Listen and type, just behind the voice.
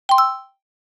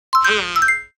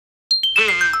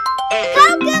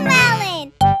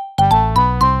Cocomelon!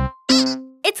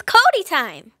 It's Cody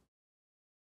time!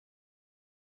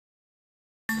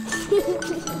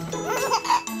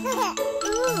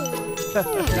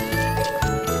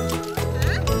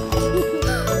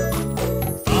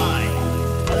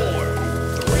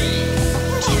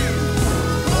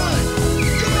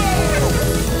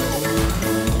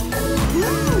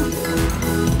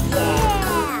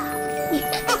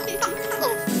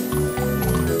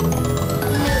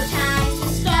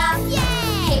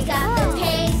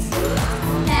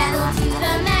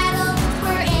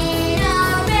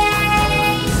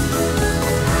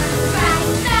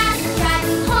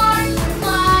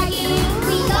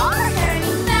 We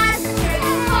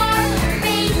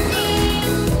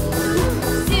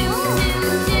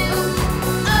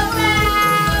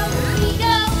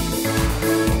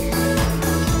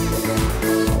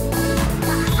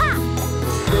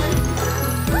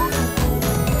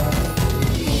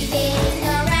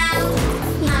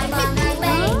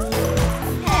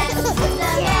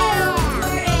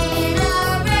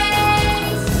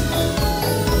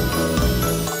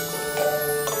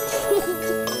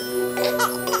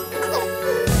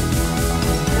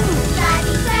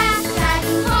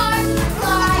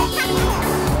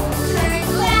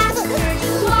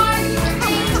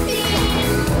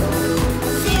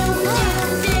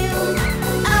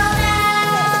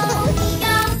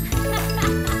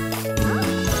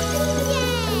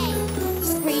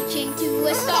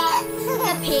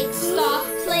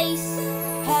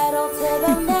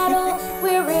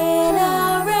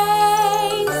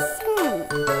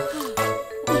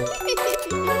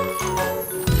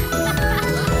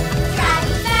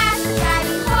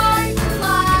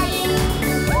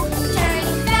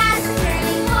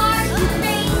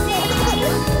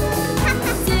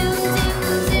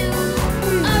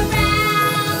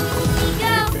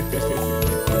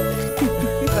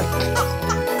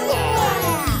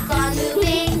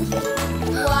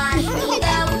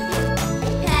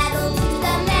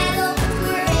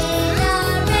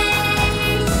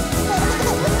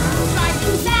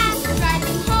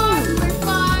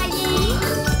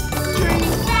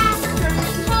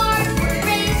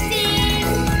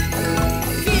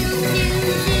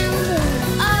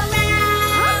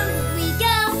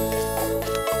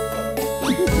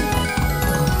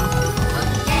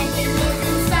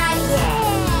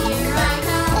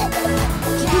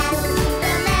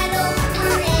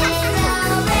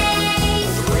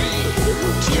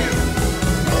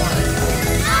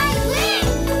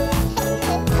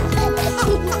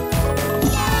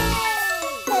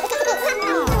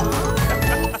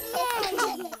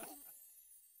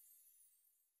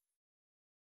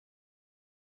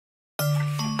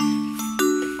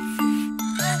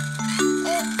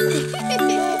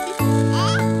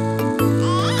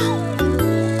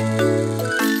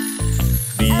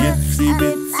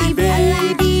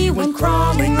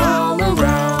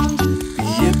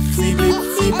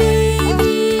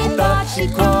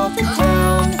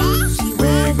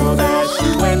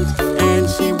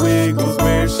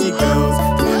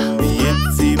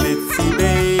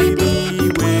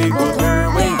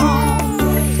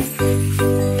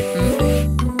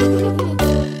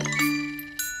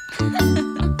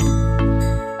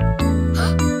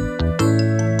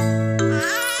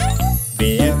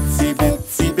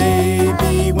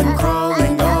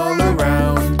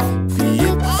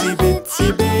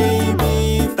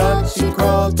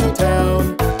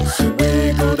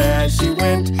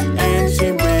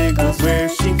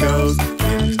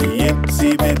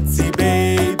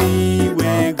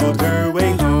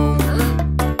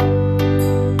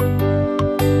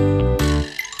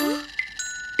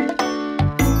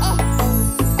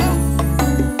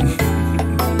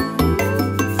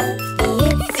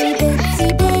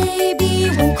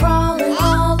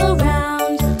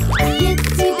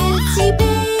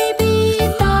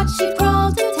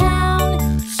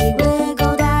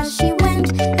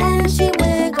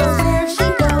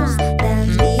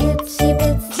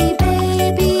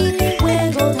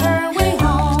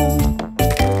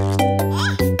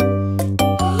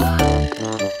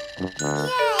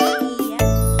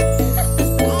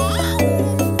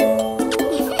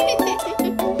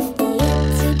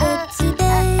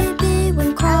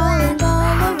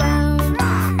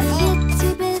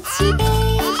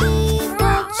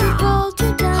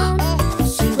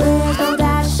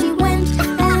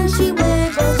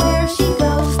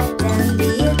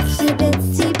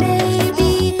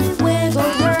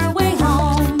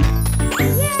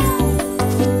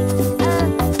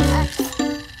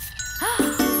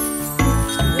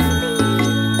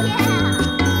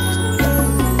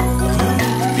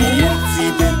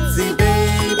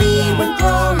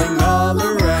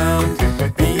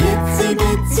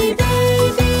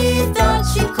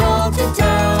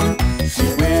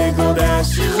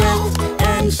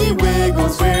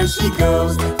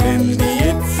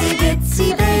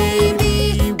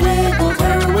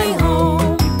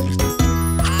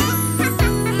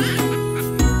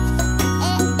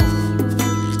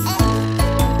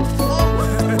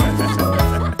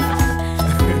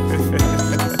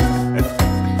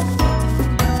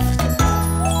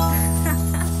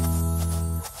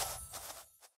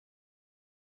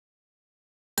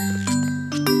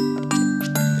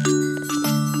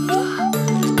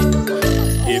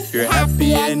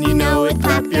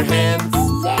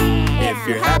If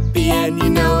you're happy and you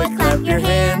know it, clap your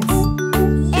hands.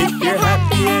 If you're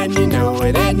happy and you know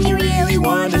it, and you really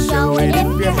want to show it.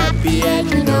 If you're happy and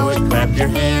you know it, clap your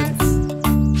hands.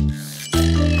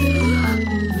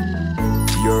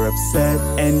 You're upset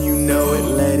and you know it,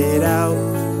 let it out.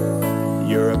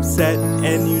 You're upset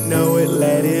and you know it,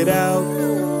 let it out.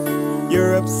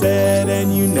 You're upset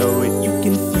and you know it, you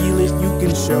can feel it, you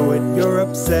can show it. You're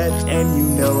upset and you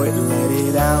know it, let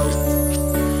it out.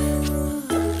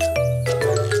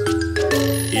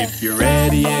 If you're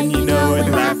ready and you know it,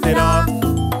 laugh it off.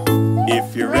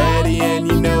 If you're ready and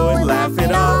you know it, laugh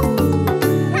it off.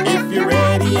 If you're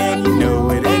ready and you know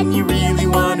it, and you really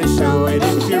want to show it.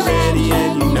 If you're ready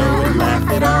and you know it,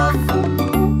 laugh it off.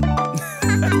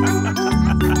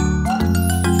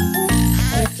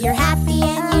 If you're happy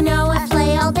and you know it,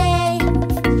 play all day.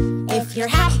 If you're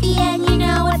happy and you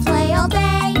know it, play all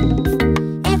day.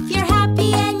 If you're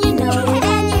happy and you know it,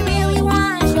 and you really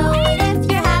want to show it. If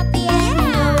you're happy and you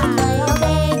know it, play all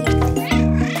day.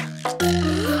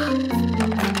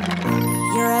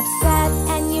 You're upset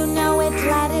and you know it,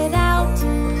 let it out.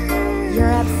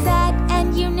 You're upset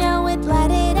and you know it,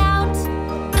 let it out.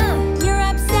 You're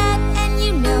upset and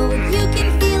you know it, you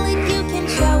can feel it, you can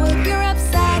show it. You're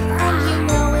upset and you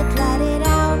know it, let it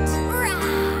out.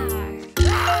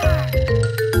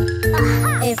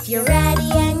 If you're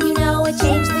ready and you know it,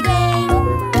 change the game.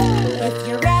 If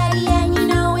you're ready and you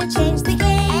know it, change the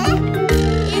game.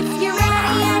 If you're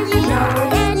ready and you know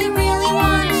it, and you really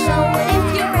want to show it.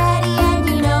 If you're ready and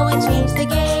you know it, change the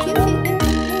game.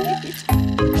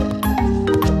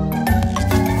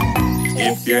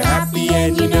 If you're happy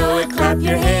and you know it, clap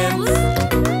your hands.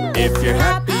 If you're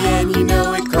happy and you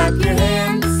know it, clap your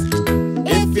hands.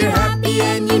 If you're happy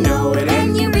and you know it,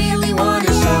 and you really want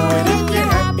to show it. If you're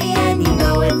happy and you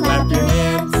know it, clap your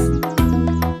hands.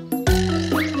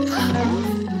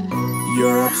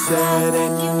 You're upset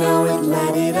and you know it,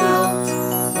 let it out.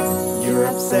 You're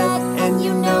upset and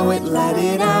you know it, let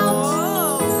it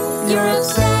out. You're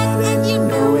upset and you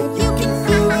know it, you can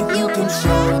feel it, you can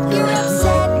show it. You're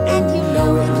upset and you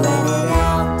know it, let it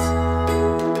out.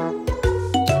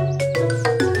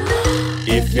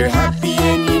 If you're happy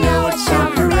and you know it,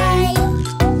 shout hooray.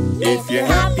 If you're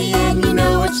happy and you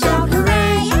know it, shout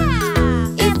hooray.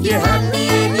 If you're happy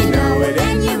and you know it,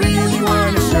 and you really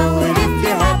want to show it. If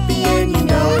you're happy and you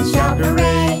know it, shout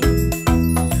hooray.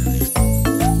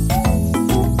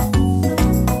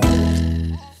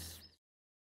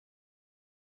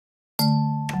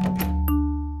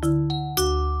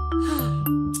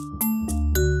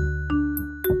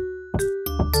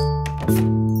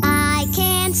 I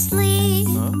can't sleep.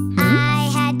 I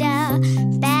had a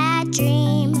bad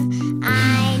dream.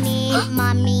 I need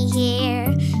mommy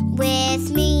here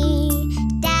with me.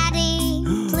 Daddy,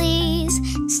 please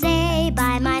stay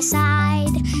by my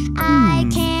side. I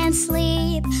can't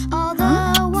sleep,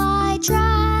 although I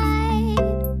tried.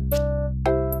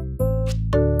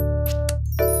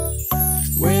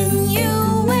 When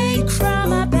you wake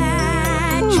from a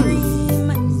bad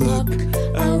dream, look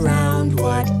around,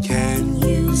 what can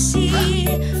you see?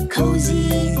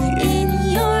 Cozy in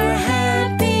your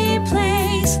happy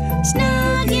place,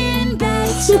 snug in bed,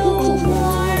 so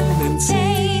warm and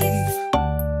safe.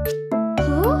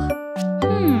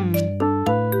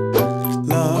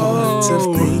 Lots of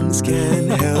things can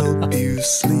help you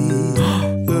sleep.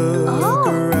 Look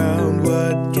around,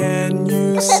 what can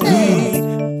you see?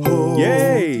 Hold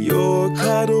your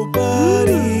cuddle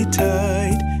buddy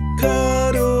tight.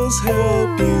 Cuddles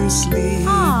help you sleep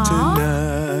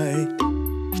tonight.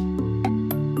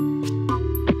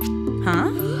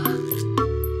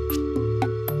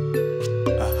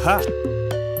 Aha!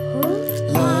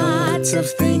 Lots of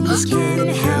things can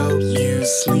help you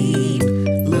sleep.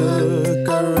 Look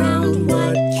around,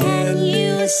 what can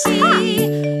you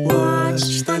see?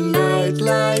 Watch the night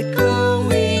light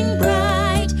glowing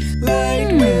bright.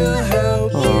 Light will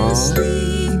help you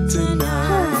sleep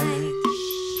tonight.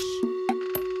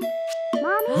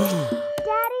 Mommy?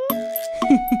 Daddy?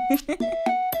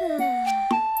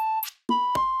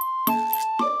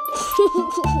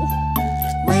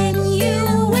 When you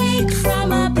wake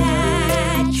from a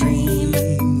bad dream,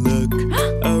 Look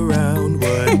around,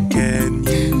 what can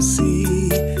you see?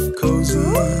 Cozy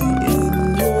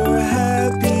in your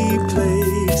happy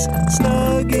place,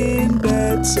 snug in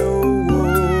bed, so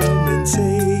warm and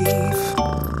safe.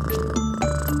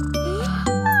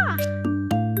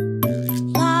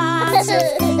 lots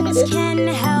of things can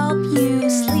help you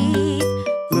sleep.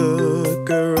 Look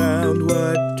around,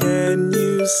 what can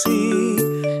you see?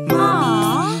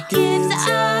 Mommy gives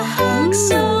a hug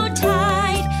so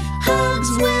tight.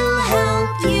 Hugs will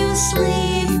help you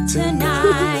sleep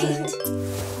tonight.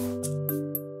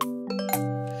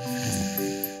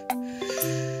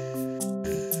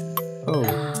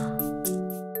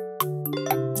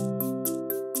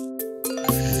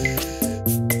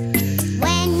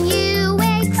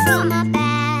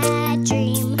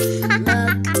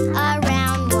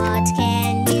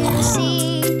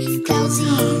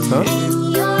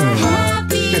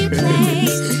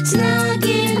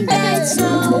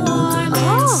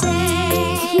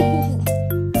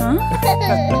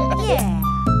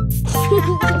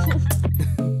 Huh?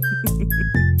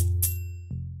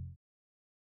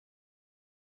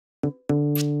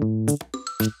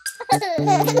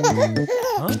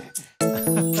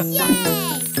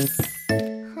 Yay!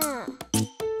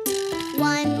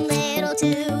 One little,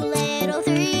 two little,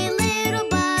 three little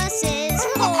buses,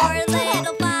 four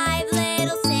little, five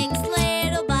little, six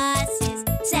little buses,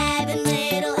 seven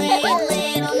little, eight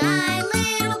little, nine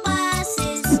little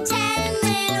buses, 10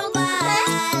 little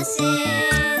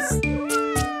buses.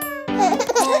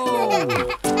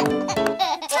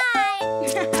 Hi.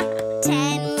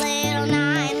 10 little,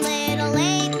 9 little,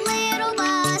 8 little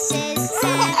buses,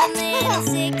 7 little,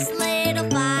 6 little,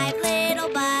 5 little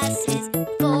buses,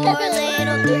 4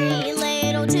 little, 3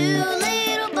 little, 2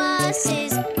 little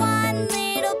buses, 1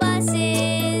 little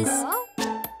buses.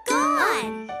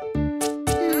 Gone.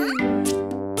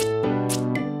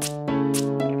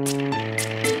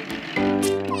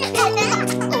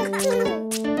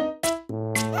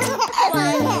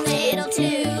 One little,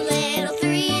 two little,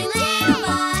 three little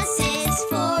buses,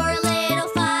 4 little,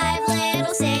 5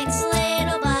 little, 6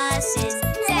 little buses,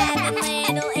 7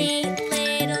 little, 8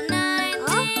 little, 9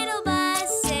 little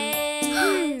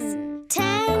buses,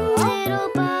 10 little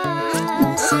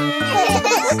buses.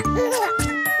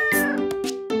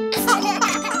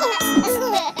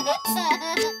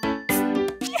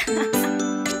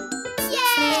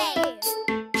 Yay!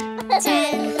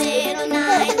 10 little,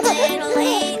 9 little,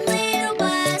 8 little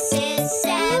buses,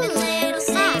 7 little,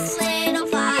 6 little,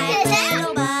 5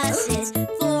 little buses,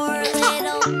 4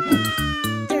 little,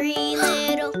 3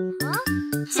 little,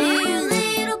 2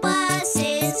 little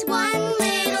buses, 1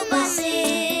 little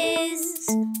buses.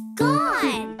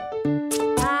 Gone.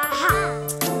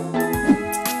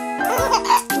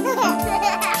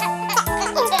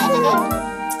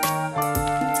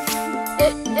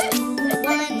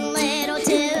 One little,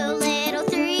 two little,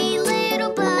 three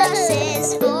little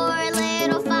buses, 4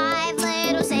 little, 5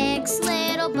 little, 6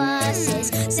 little buses,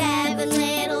 7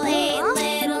 little, 8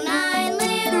 little, 9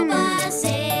 little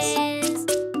buses,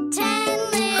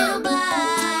 10 little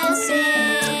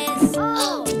buses.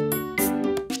 Oh!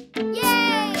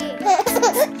 Yay!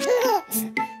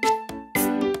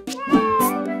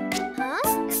 Huh?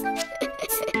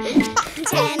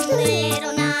 10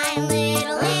 little, 9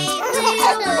 little, 8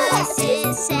 little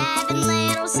buses, 7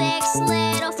 little, 6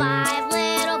 little, 5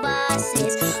 little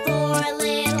buses, 4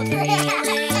 little, 3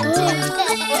 little, 2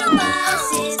 little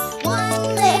buses,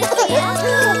 1 little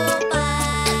yellow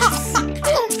bus.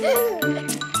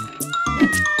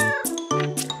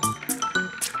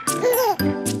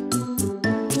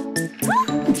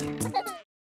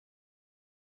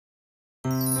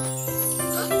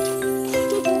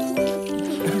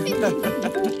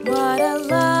 What a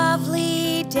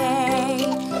lovely day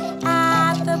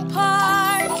at the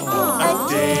park. A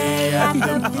day at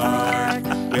the park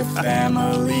with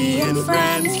family and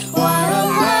friends. What a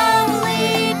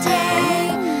lovely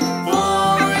day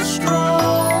for a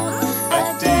stroll.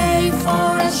 A day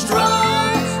for a stroll.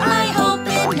 I hope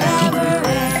it never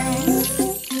ends.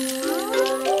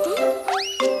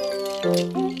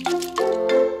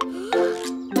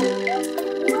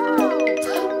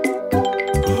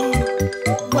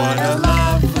 What a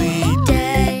lovely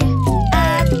day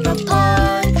at the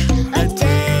park. A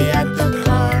day at the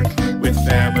park with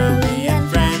family and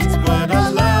friends. What a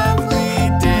lovely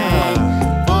day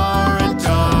for a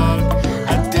dog.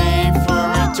 A day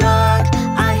for a jog.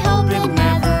 I hope it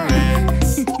never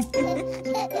ends.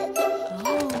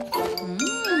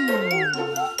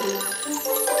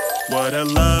 What a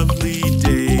lovely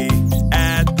day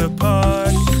at the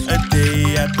park. A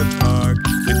day at the park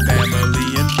with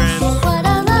family and friends. What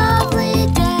a lovely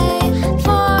day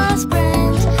for a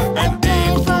sprint. A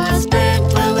day for a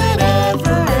sprint, will it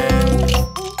ever end?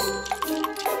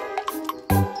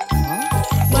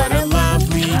 What a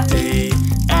lovely day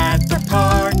at the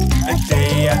park. A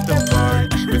day at the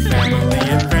park with family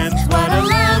and friends. What a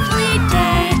lovely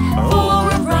day for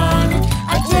a run.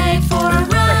 A day for a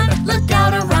run, look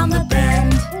out around the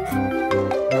bend.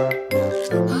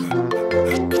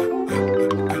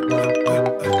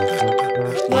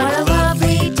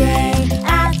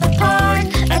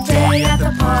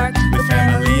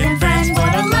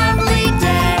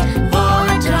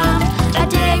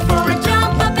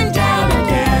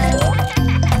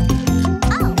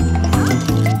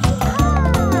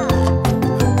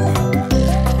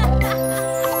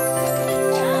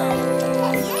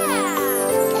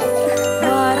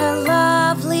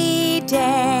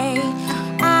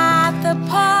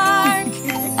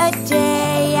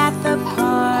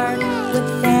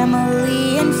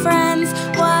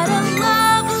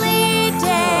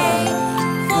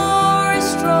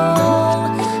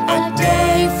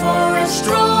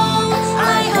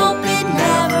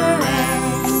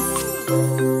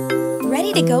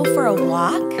 a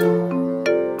walk?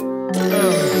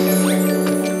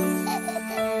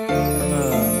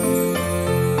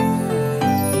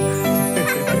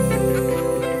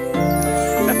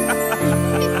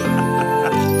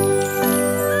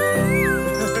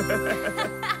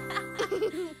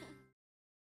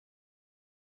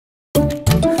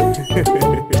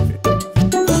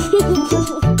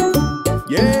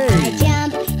 Yay! I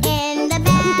jump in the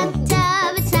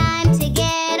bathtub, it's time to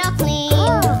get all clean.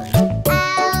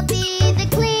 I'll be the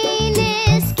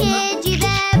cleanest kid you've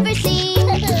ever seen.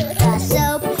 The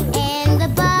soap and the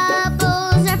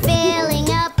bubbles are filling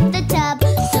up the tub,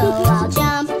 so I'll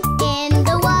jump in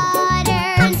the water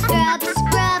and scrub,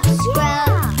 scrub, scrub.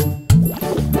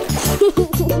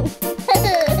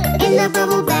 In the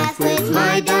bubble bath with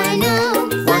my dino,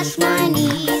 wash my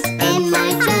knees and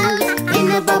my toes. In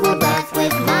the bubble bath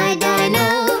with my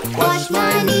dino, wash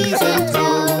my knees and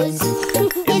toes.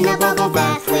 In the bubble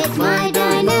bath with my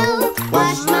dino,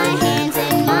 wash my hands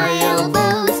and my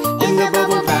elbows. In the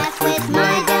bubble bath with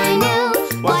my dino,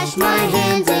 wash my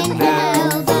hands and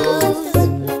elbows.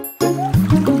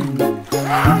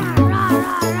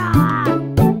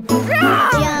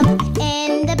 Jump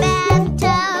in the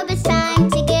bathtub, it's time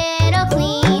to get all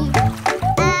clean.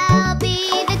 I'll be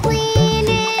the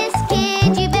cleanest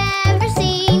kid you've ever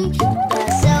seen. The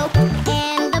soap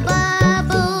and the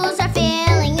bubbles are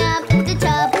filling up the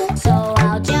tub, so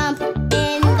I'll jump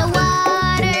in the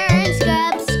water and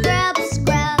scrub, scrub,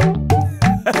 scrub.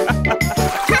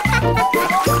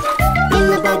 In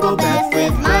the bubble bath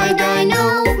with my dino,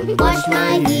 wash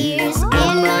my ears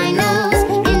and my nose.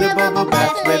 In the bubble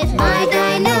bath with my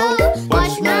dino,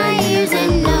 wash my ears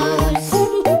and nose.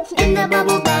 In the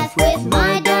bubble bath with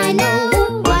my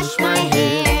dino, wash my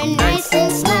hair nice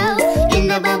and slow. In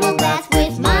the bubble bath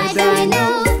with my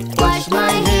dino, wash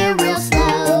my hair real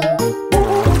slow.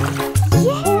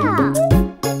 Yeah!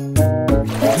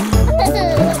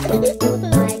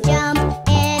 I jump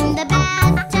in the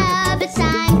bathtub, it's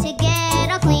time to get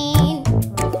all clean.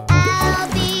 I'll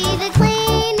be the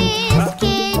cleanest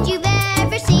kid you've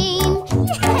ever seen.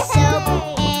 The soap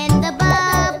and the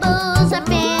bubbles are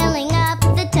filling up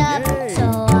the tub, so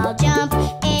I'll jump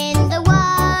in the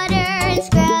water and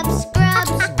scrub, scrub,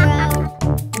 scrub.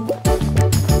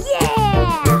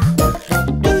 Yeah!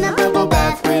 In the bubble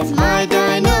bath with my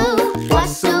dino,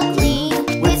 wash so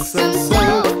clean with some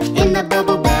snow. In the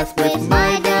bubble bath with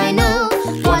my dino,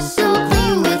 wash so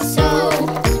clean with soap.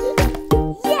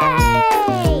 Yay!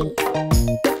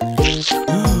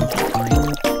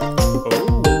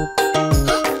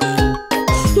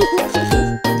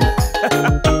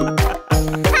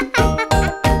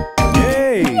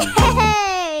 Yay!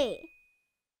 Hey!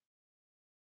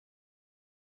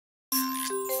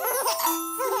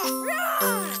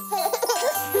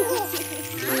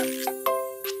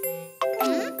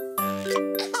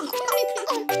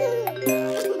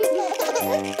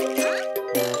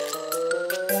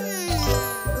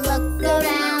 Look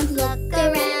around,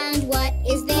 what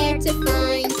is there to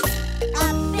find?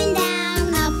 Up and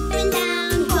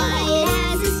down, quiet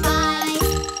as a spy.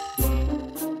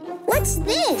 What's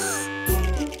this?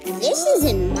 This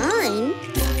isn't mine.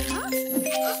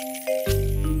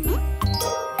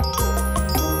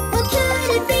 What could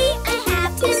it be? I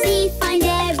have to see, find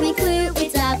every clue.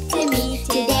 It's up to me.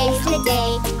 Today's the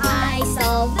day I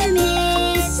solve the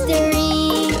mystery.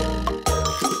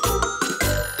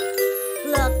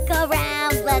 Look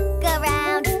around,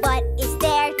 what is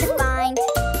there to find?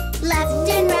 Left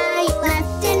and right,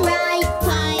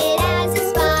 quiet as a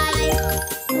spy.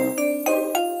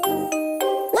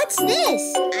 What's this?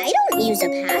 I don't use a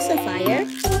pacifier.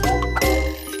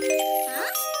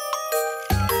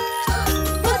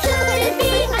 What could it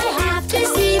be? I have to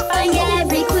see, find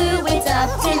every clue. It's up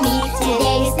to me.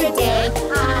 Today's the day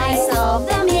I solve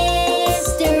the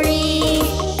mystery.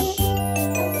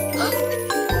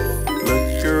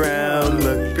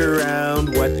 Look around,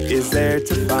 what is there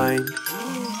to find?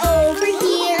 Over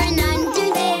here and under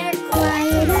there,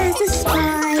 quiet as a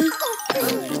spy.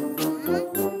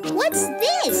 What's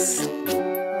this?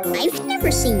 I've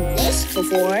never seen this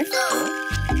before.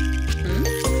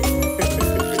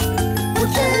 What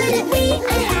could it be?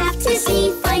 I have to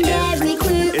see, find every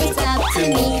clue. It's up to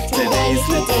me. Today's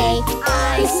the day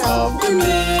I solve the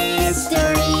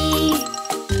mystery.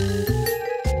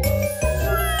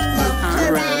 Look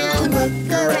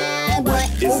around, what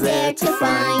is there to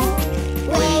find?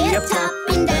 Way up top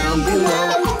and down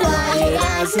below, quiet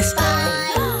as a spy.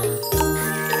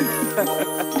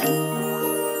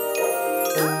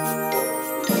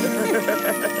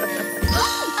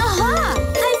 Aha!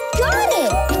 I've got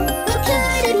it! What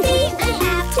could it be? I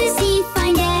have to see,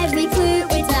 find every clue.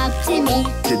 It's up to me.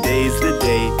 Today's the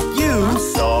day you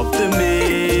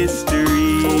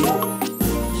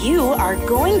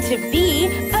going to be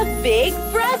a big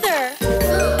brother.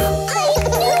 I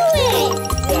knew it!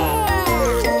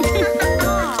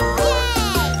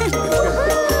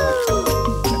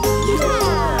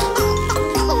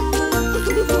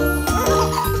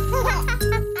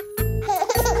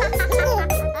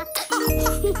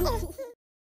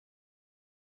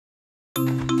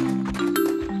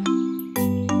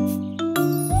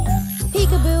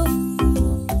 Peekaboo.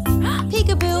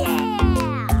 Peekaboo.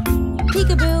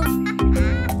 Peekaboo.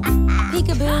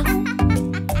 Peekaboo.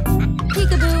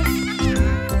 Peekaboo.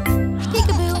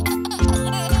 Peekaboo.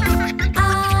 I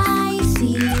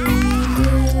see you.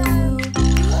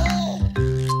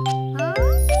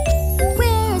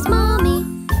 Where's Mommy?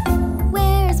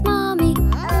 Where's Mommy?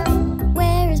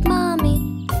 Where's Mommy?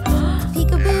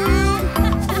 Peekaboo.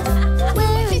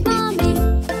 Where's Mommy?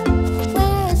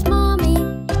 Where's Mommy?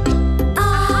 I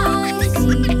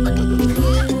see you.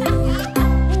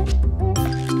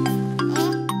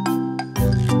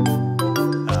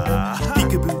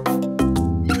 Peekaboo.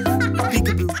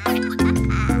 Peekaboo. Peekaboo.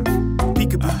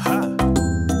 Peekaboo.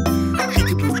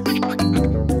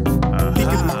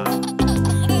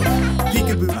 Peekaboo.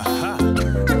 Peekaboo.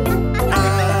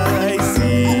 I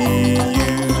see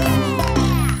you.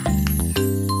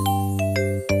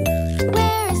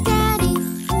 Where is Daddy?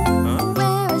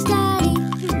 Where is Daddy?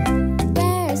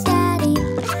 Where is Daddy?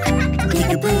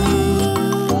 Peekaboo.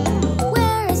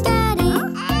 Where is Daddy?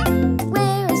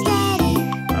 Where is Daddy?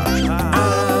 I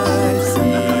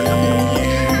see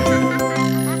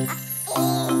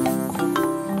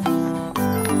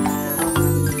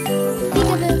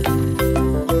Peekaboo.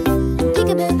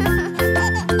 Peekaboo.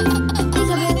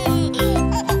 Peekaboo.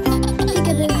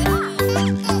 Peekaboo. Peekaboo.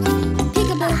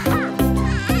 Peekaboo.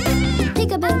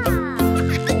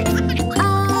 I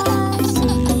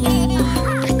see you.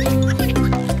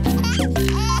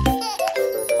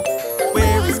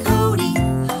 Where is Cody?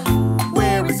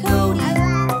 Where is Cody?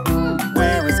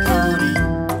 Where is Cody?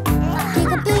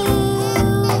 Peekaboo.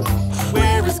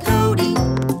 Where is Cody?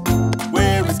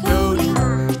 Where is Cody?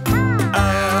 I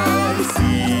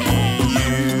see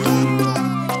you.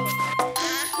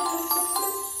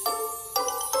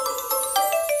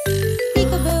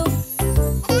 Peekaboo.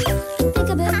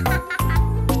 Peekaboo.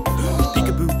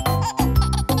 Peekaboo.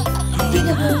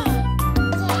 Peekaboo.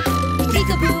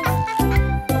 Peekaboo.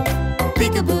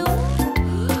 Peekaboo.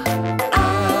 I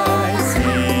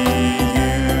see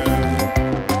you.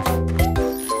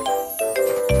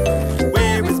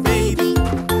 Where is baby?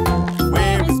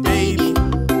 Where is baby?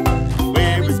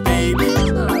 Where is baby?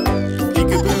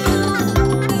 Peekaboo.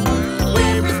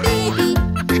 Where is baby?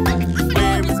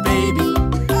 Where is baby?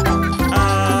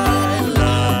 I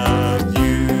love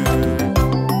you.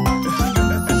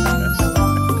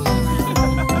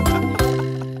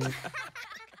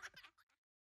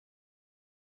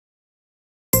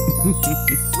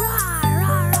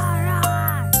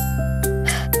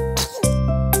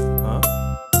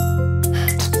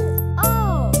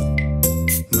 Oh!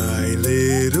 My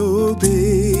little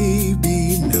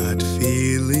baby not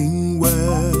feeling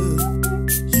well.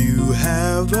 You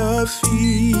have a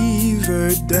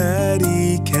fever,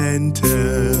 Daddy can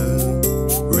tell.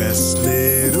 Rest,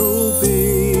 little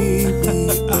baby,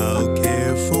 I'll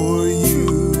care for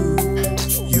you.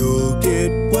 You'll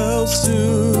get well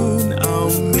soon,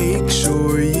 I'll make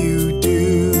sure you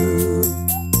do.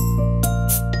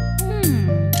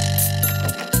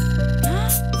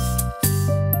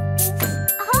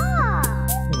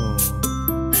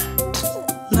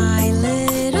 My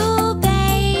little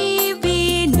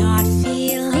baby not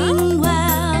feeling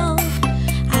well.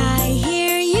 I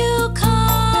hear you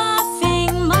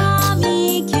coughing,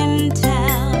 Mommy.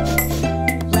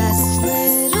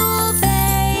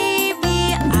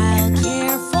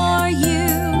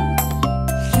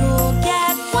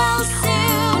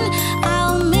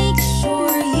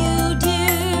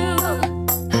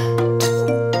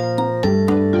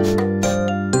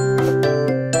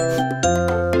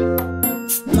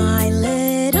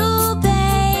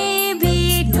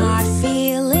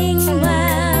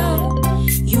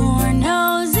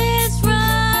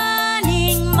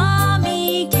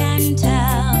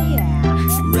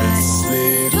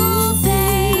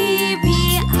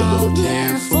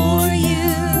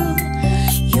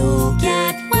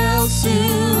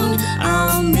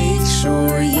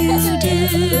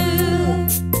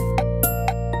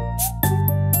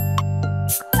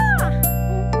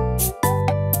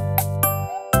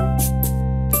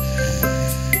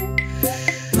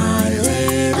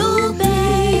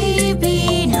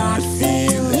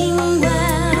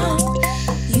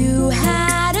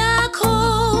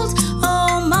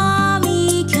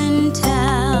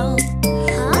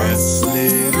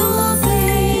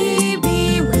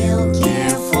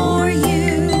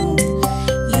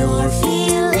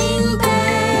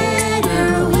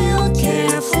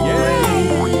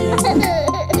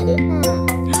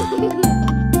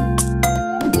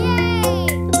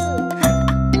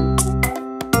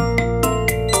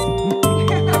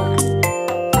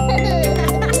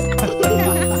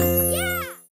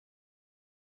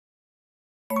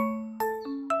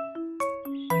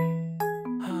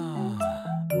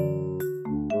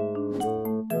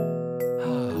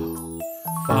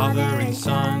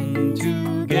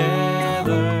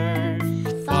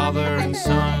 Father and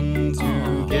son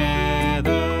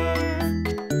together.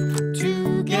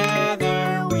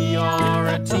 Together we are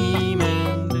a team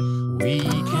and we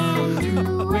can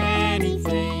do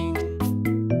anything.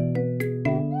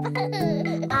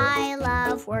 I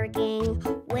love working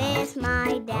with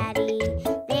my daddy.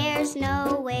 There's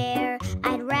nowhere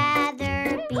I'd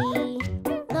rather be.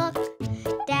 Look,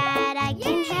 Dad, I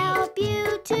can help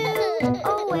you too.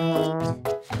 Oh wait,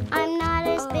 I'm not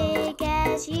as big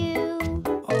as you.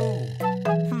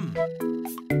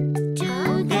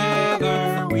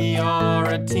 Together we are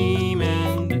a team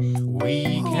and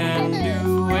we can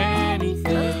do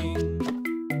anything.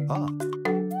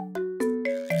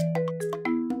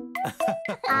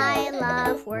 I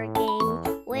love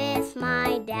working with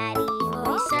my daddy.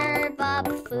 We serve up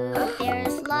food,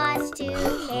 there's lots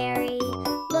to carry.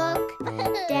 Look,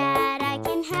 Dad, I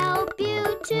can help you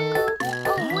too.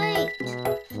 Oh wait,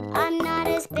 I'm not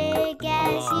as big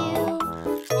as you.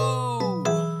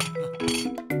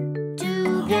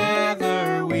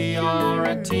 Together we are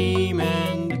a team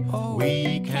and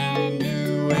we can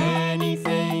do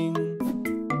anything.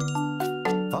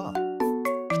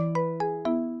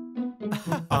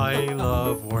 I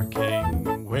love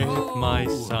working with my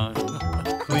son.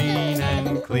 Clean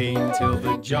and clean till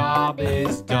the job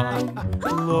is done.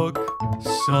 Look,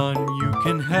 son, you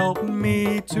can help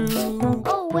me too.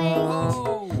 Oh wait,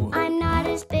 I'm not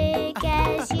as big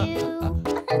as you.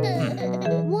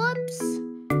 Whoops.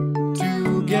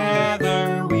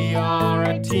 Together we are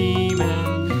a team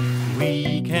and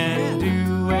we can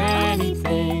do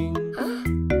anything.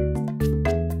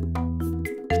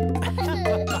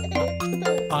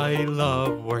 I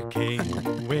love working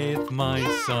with my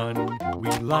son. We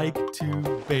like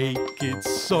to bake, it's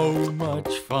so much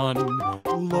fun.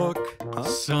 Look,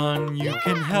 son, you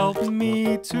can help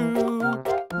me too.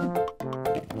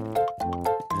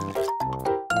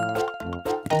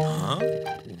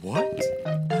 What?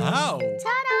 How?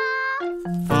 Ta-da!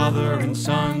 Father and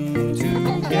son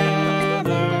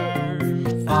together.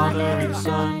 Father and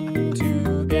son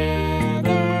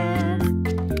together.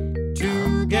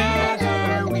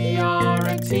 Together we are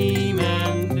a team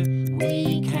and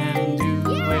we can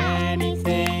do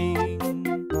anything.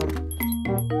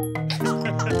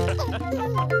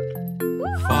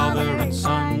 Father and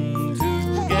son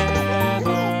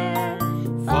together.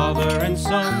 Father and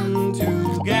son together.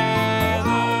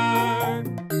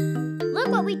 Look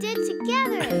what we did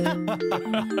together.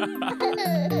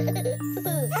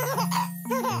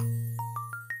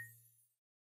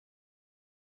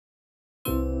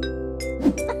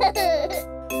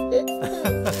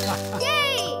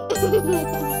 Yay!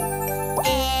 A,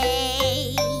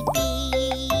 B,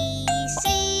 C,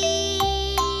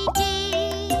 D,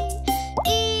 E,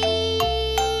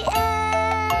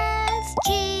 F, G,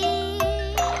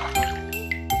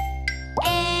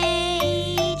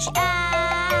 H,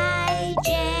 I, J,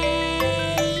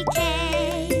 K,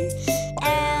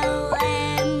 L,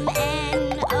 M, N,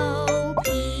 O, P.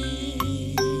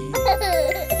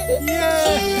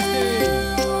 Q,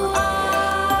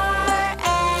 R,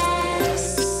 S,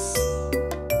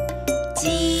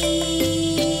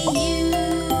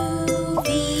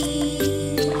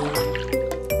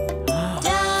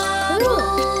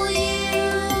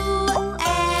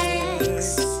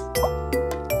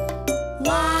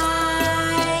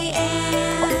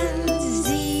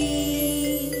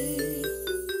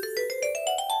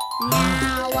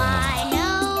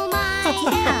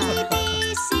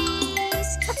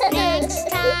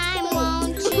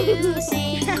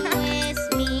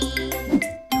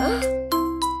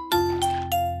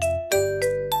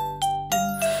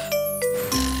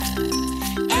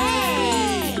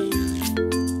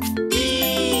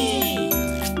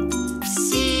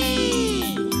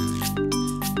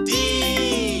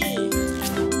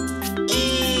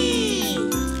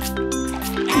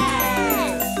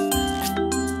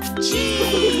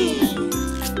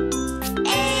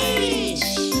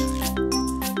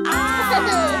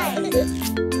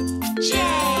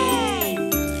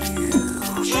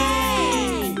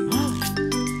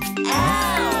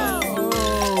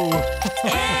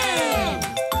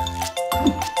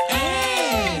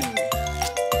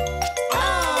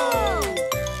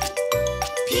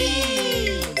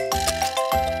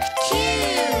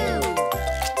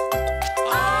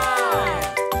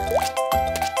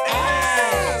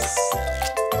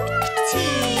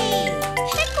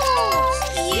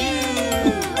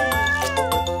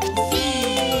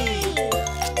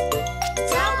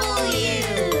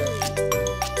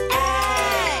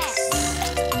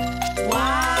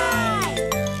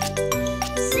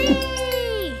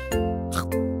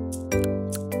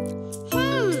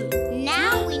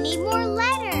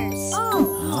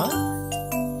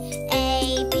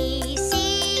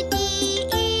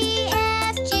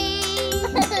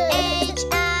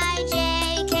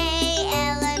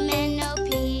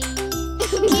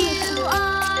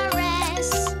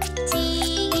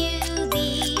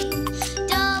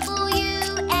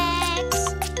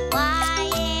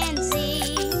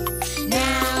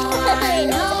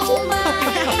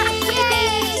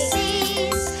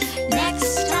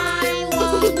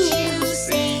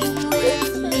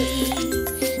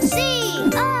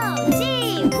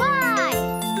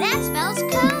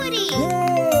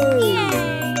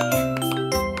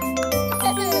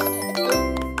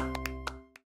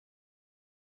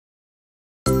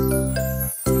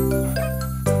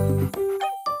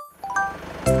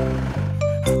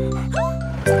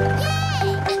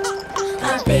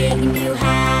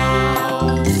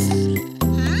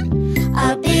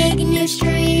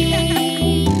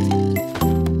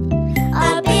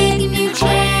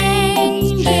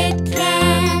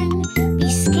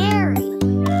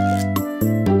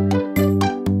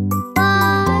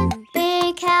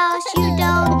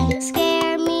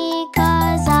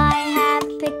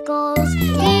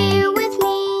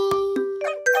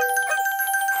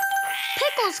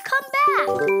 Pickles, come back!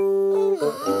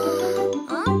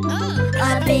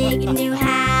 A big new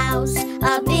house,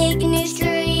 a big new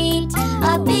street,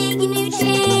 a big new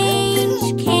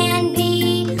change can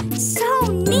be so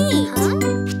neat.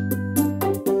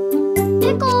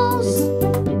 Pickles!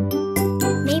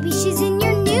 Maybe she's in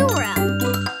your new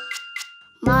room.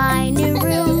 My new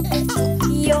room,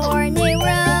 your new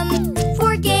room,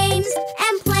 for games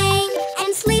and playing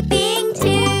and sleeping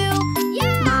too.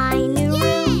 My new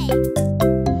room,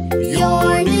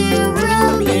 your new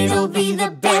room, it'll be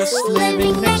the best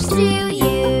living next to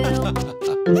you.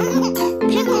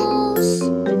 Pickles.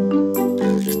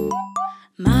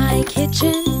 My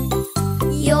kitchen,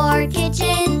 your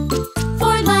kitchen,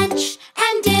 for lunch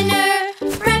and dinner,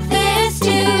 breakfast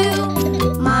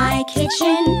too. My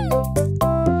kitchen,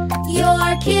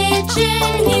 your kitchen,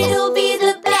 it'll be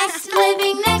the best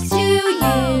living next to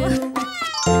you.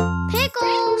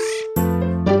 Pickles.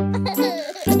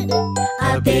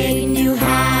 A big new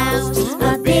house,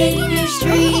 a big new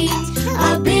street,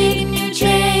 a big new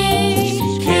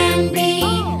change can be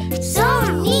so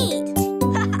neat.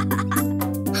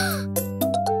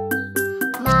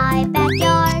 My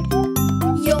backyard,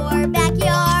 your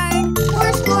backyard,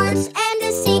 for sports and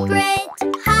a secret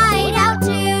hideout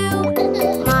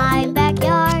too. My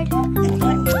backyard,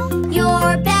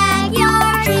 your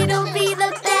backyard, it'll be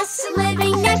the best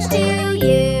living next to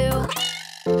you.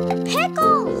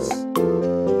 Pickles!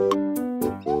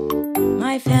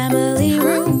 My family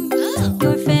room,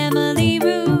 your family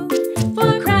room,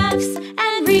 for crafts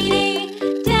and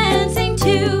reading, dancing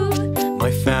too.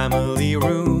 My family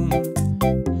room,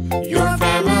 your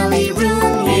family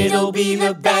room, it'll be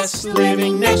the best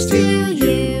living next to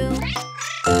you.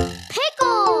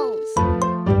 Pickles!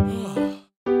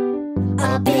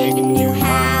 A big new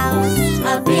house,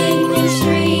 a big new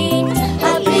street,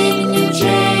 a big new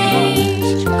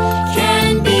change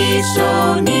can be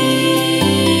so neat.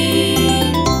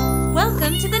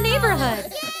 Welcome to the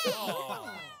neighborhood.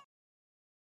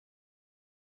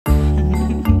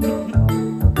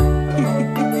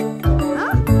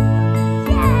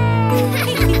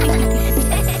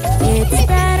 It's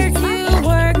better to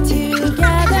work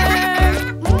together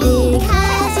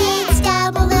Because it's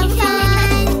double the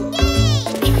fun.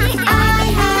 I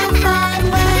have fun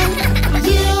when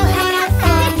you have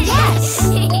fun, yes.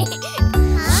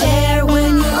 Share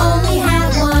when you only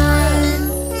have one.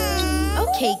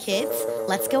 Okay, kids,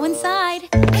 let's go inside.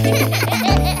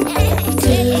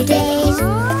 Today's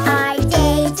our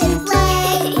day to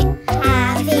play,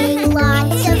 having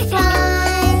lots of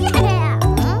fun.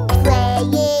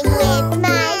 Playing with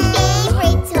my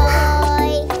favorite toy.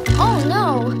 Oh no,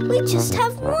 we just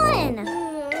have one.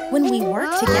 When we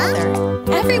work together,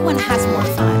 everyone has more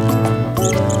fun.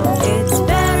 It's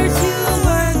better to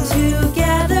work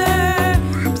together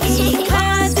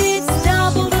because it's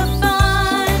double the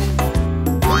fun.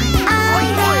 I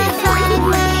have fun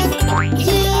when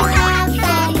you have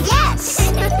fun, yes.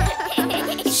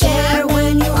 Share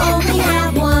when you only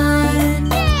have one.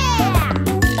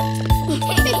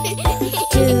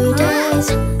 Today's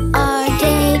our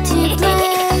day to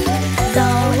play,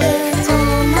 though it's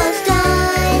almost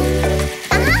done.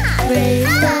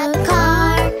 Race the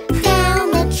car down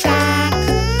the track.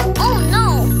 Oh no,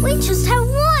 we just have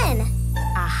one.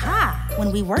 Aha! When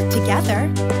we work together,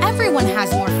 everyone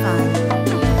has more fun.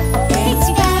 It's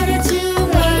better to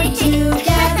work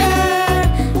together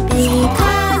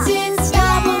because it's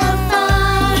double the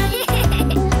fun.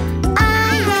 I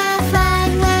have fun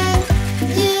when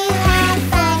you have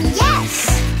fun, yes.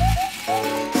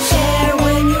 Share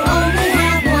when you only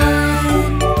have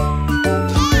one.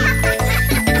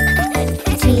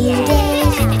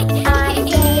 Today's our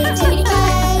day to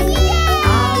play,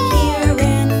 Out here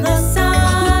in the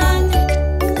sun.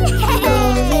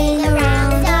 rolling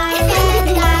around our head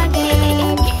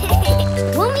garden.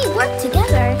 When we work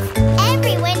together,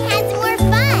 everyone has more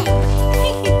fun.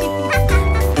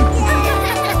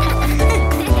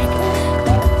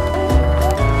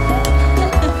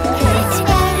 It's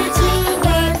better to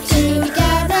work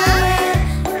together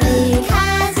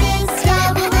because it's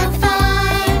double the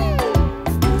fun.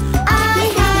 I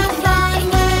have fun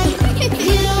when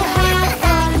you have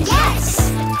fun, yes.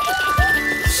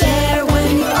 Share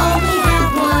when you only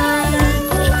have one.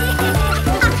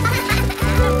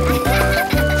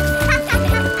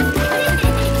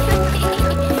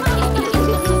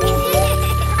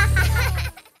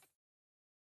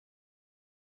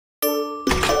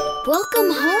 Welcome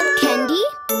home, Kendi.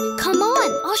 Come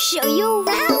on, I'll show you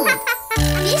around.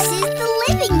 This is the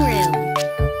living room.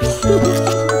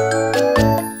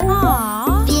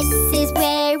 Aww. This is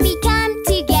where we come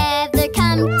together,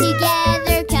 come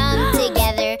together, come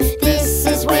together. This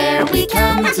is where we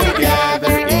come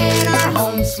together in our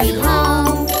home sweet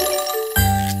home.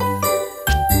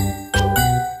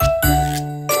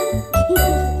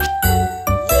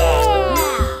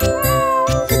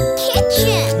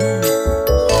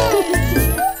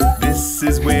 This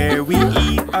is where we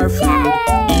eat our food,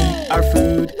 eat our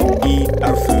food, eat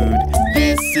our food.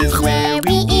 This is where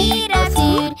we eat our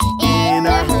food in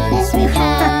our home sweet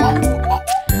home.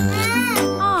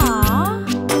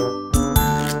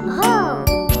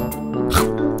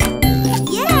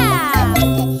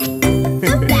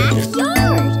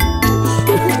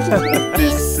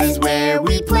 This is where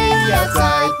we play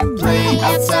outside, play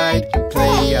outside,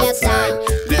 play outside.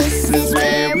 This is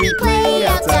where we play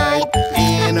outside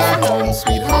in our home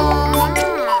sweet home.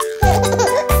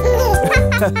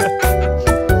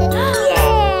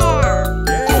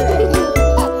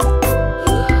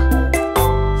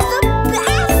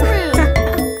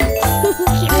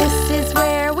 This is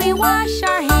where we wash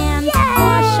our hands,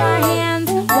 wash our hands,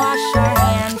 wash our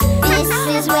hands. This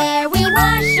is where we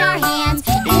wash our hands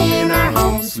in our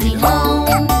home sweet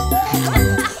home.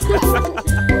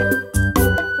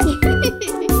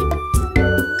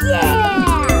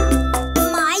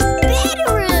 My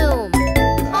bedroom!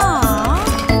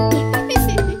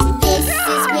 This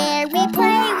is where we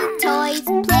play with toys,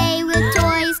 play with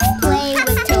toys, play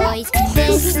with toys.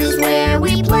 This is where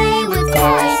we play with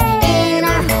toys in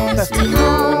our home sweet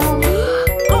home.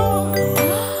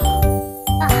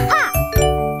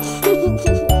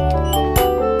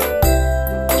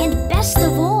 And best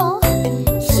of all,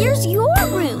 here's your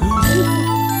room.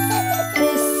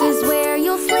 This is where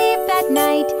you'll sleep at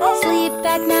night, sleep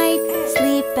at night,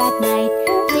 sleep at night.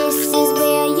 This is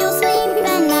where you'll sleep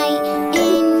at night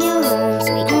in your home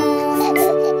sweet home.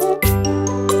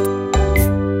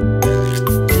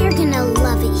 You're gonna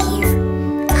love it here,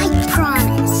 I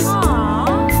promise.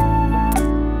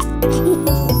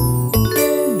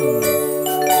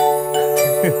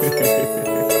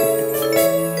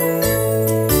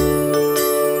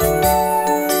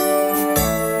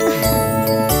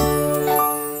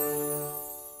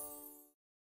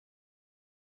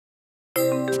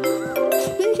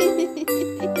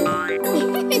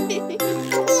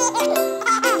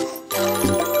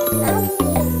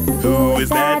 Who is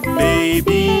that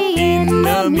baby in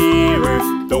the mirror?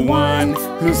 The one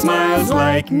who smiles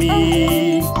like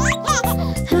me.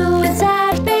 Who is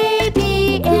that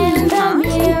baby in the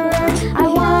mirror? I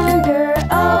wonder,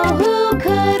 oh, who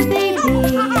could they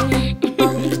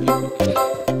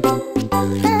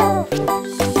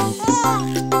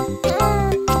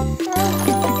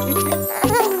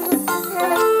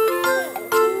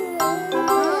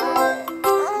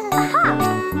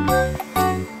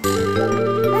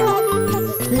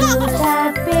Who's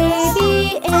that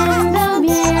baby in the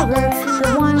mirror?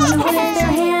 The one with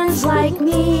their hands like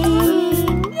me.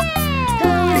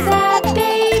 Who's that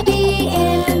baby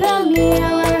in the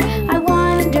mirror? I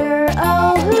wonder,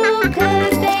 oh, who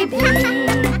could they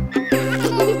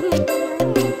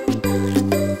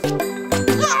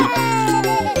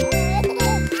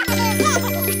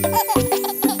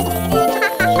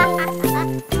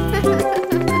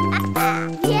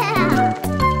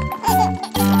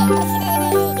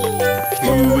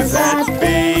Who is that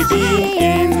baby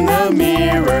in the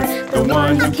mirror? The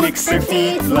one who kicks their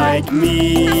feet like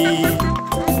me.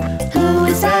 Who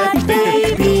is that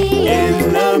baby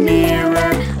in the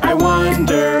mirror? I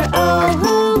wonder, oh,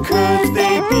 who could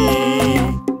they be?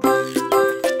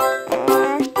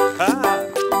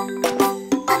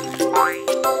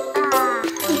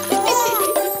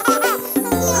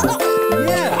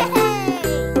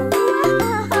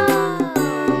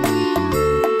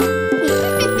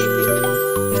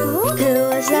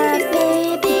 Who is that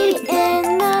baby in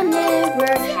the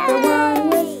mirror? The one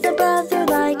with the brother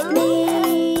like me.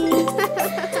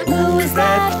 Who is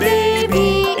that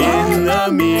baby in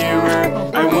the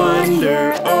mirror? I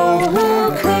wonder, oh,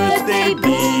 who could they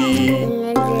be?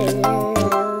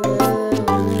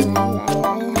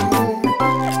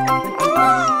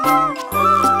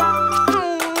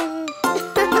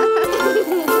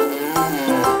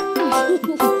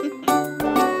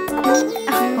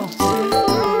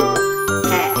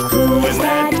 Who is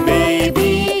that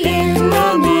baby in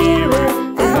the mirror?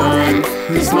 The one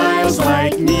who smiles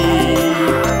like me.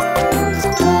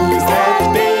 Who is that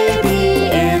baby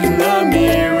in the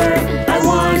mirror? I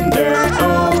wonder,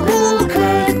 oh, who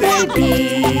could they be?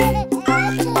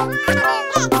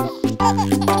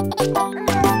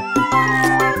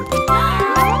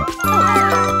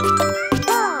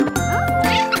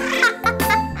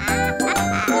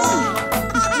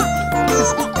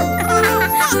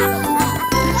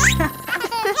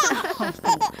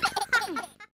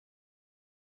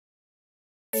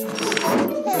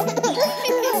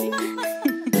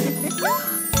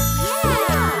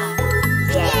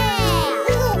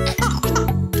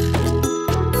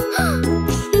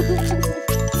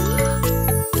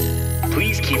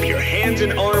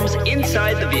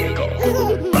 inside the vehicle.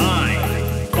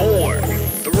 5, 4,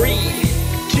 3,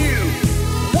 2,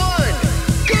 1,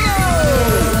 go!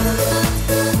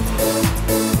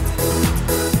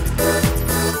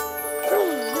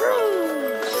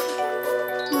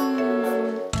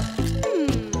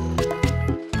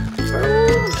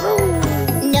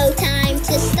 No time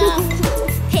to stop.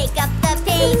 Pick up the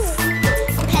pace.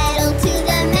 Pedal to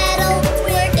the metal.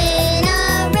 We're in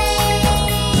a race.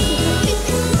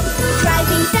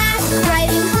 Driving fast,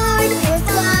 driving hard. We're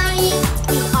flying.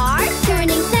 We are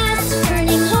turning fast,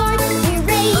 turning hard. We're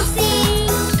racing.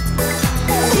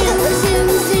 Zoom, zoom,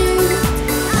 zoom.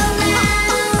 Around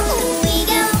we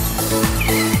go.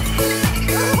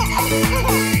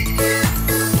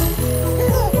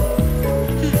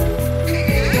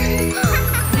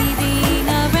 Weaving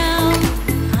around,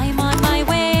 I'm on my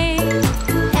way.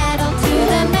 Pedal to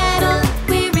the metal,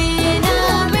 we're in a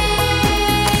race.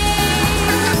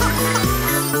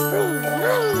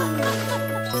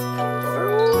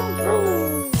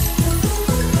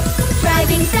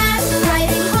 Driving fast,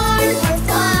 driving hard, we're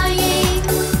flying.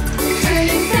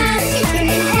 Turning fast,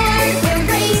 turning hard, we're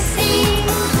racing.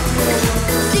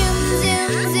 Zoom,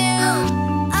 zoom, zoom,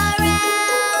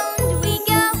 around we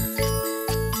go.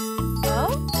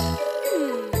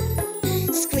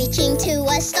 Screeching to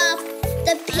a stop,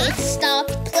 the pit stop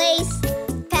place.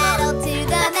 Pedal to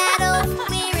the metal,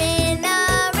 we're in a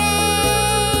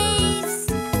race.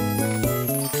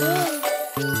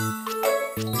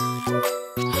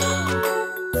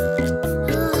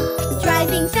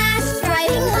 Driving fast,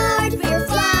 driving hard, we're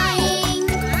flying.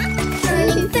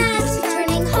 Turning fast,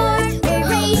 turning hard, we're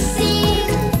racing.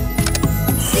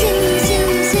 Zoom,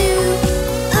 zoom, zoom,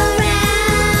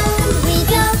 around we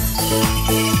go.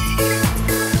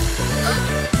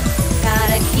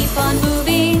 Gotta keep on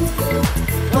moving,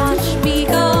 watch me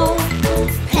go.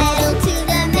 Pedal to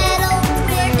the metal,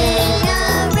 we're in a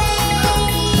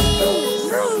race.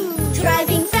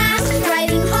 Driving fast,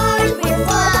 driving hard, we're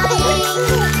flying.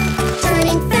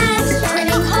 Turning fast,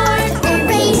 turning hard, we're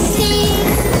racing.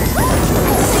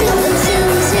 Zoom,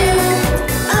 zoom, zoom,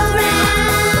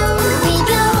 around we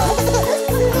go.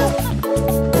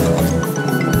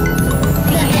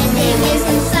 The ending is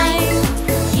in sight,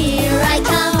 here I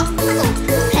come.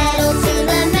 Pedal to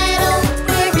the metal,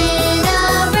 we're in a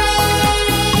race.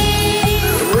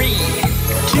 3,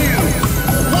 2,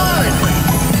 1.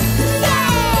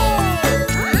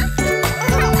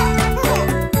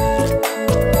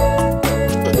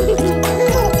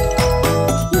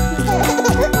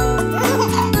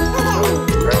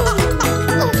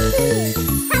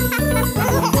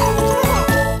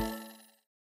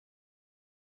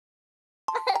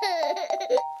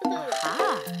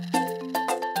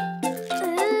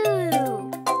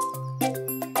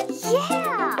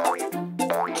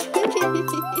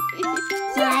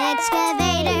 My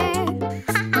excavator,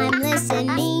 I'm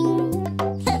listening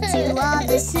to all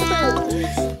the sounds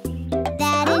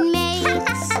that it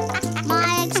makes. My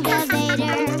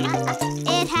excavator,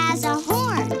 it has a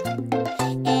horn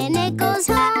and it goes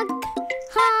honk,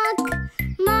 honk.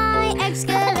 My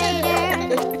excavator,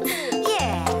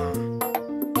 yeah.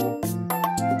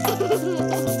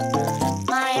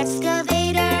 My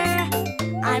excavator,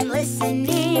 I'm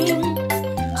listening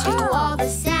to all the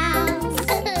sounds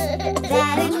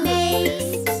that it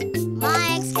makes.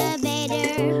 My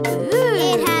excavator,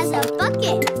 it has a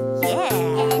bucket,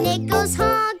 and it goes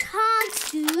honk, honk,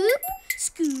 scoop,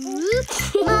 scoop.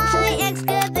 My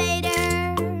excavator,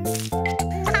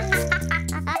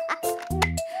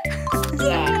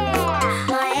 yeah.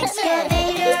 My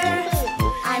excavator,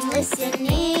 I'm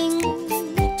listening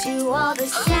to all the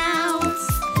sounds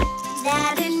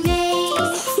that it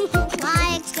makes. My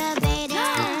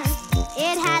excavator,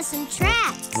 it has some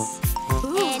tracks,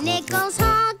 and it goes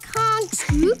honk, honk,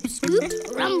 scoop, scoop,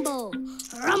 rumble,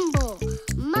 rumble.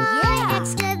 My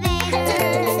excavator,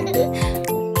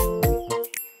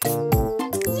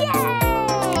 yay!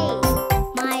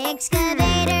 My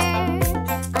excavator,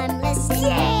 I'm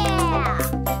listening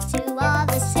to all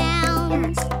the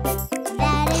sounds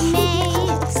that it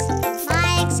makes. My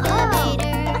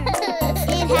excavator,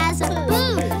 it has a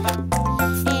boom,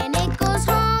 and it goes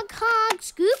honk, honk,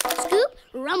 scoop, scoop,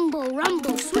 rumble,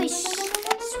 rumble, swish,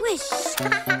 swish.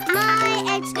 My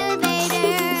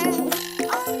excavator,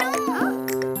 oh no!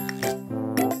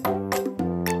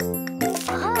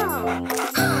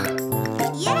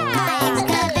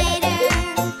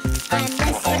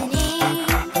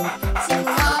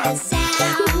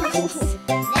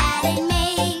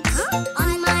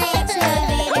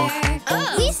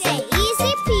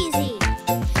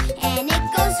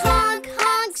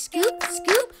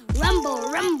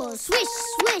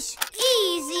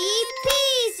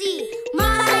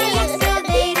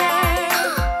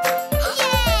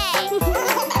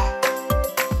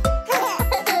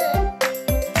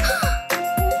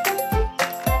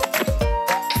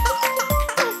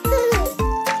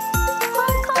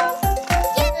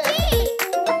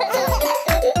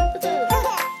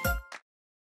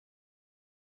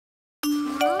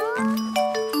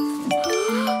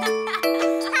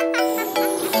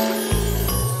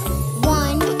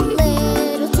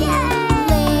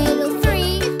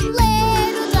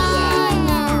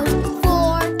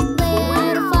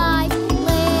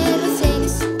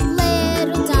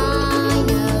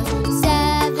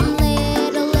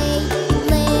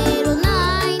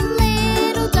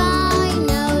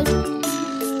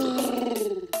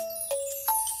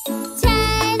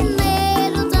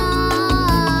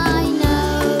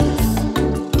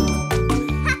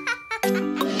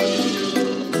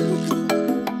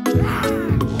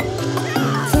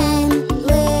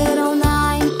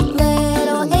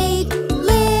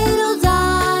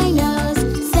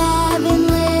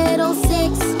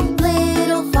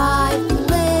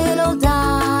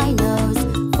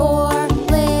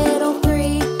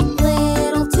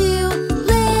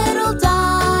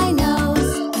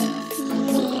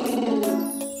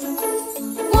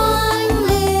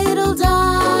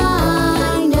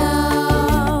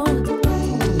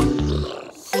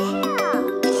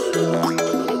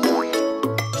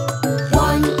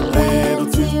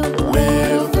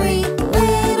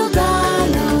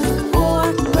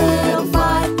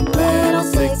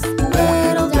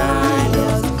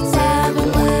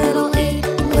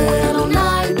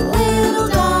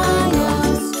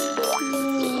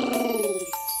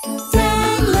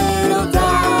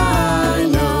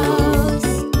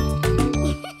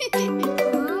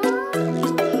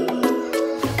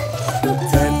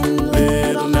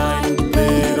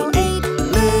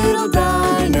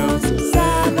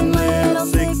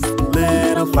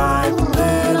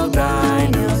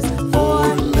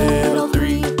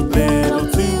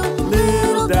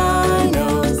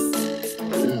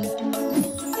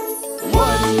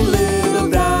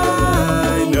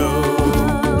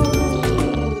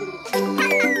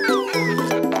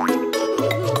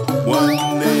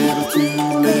 1 little, 2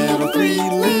 little, 3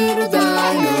 little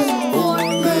dinos. 4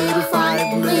 little,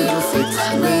 5 little, 6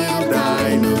 little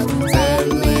dinos.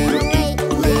 7 little, 8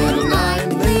 little, 9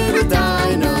 little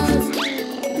dinos.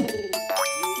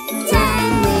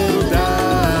 10 little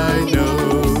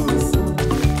dinos.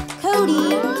 Cody,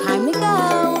 time to go.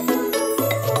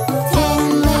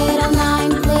 10 little,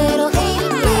 9 little, 8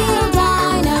 little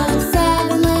dinos.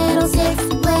 7 little, 6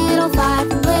 little, 5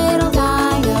 little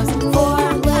dinos.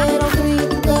 4 little, 3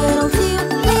 little, 2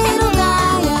 little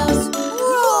dinos.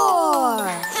 Roar!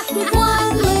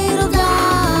 1 little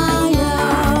dino.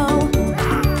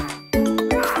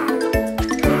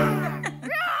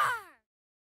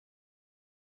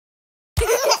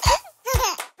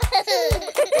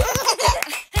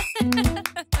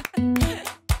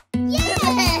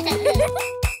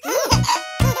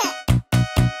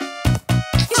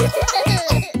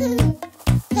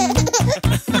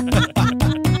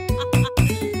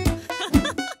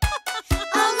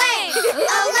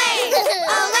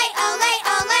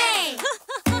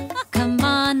 Come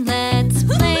on, let's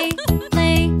play,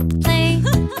 play, play.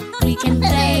 We can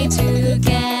play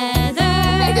together.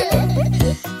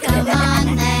 Come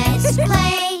on, let's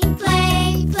play,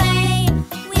 play, play.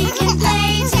 We can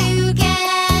play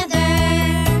together.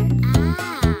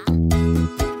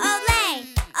 Olé,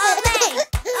 olé,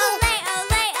 olé,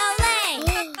 olé, olé.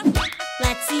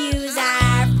 Let's use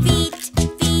our feet,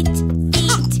 feet,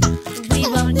 feet. We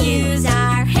won't use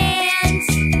our hands.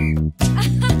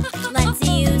 Let's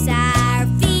use our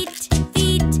feet,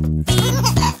 feet, feet.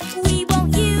 We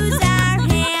won't use our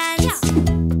hands.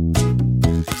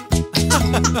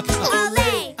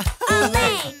 Olé, olé,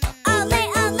 olé,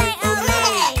 olé, olé.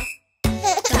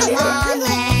 Come on,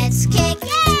 let's kick,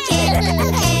 kick,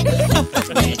 kick.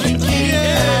 We can kick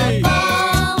the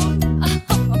ball.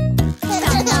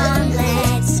 Come on,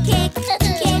 let's kick, kick,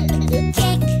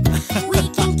 kick. We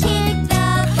can kick the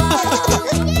ball.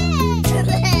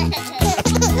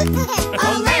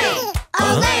 Olé,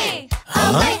 olé,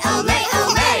 olé, olé,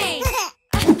 olé.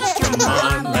 Come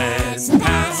on, let's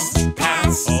pass,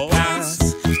 pass, pass.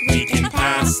 We can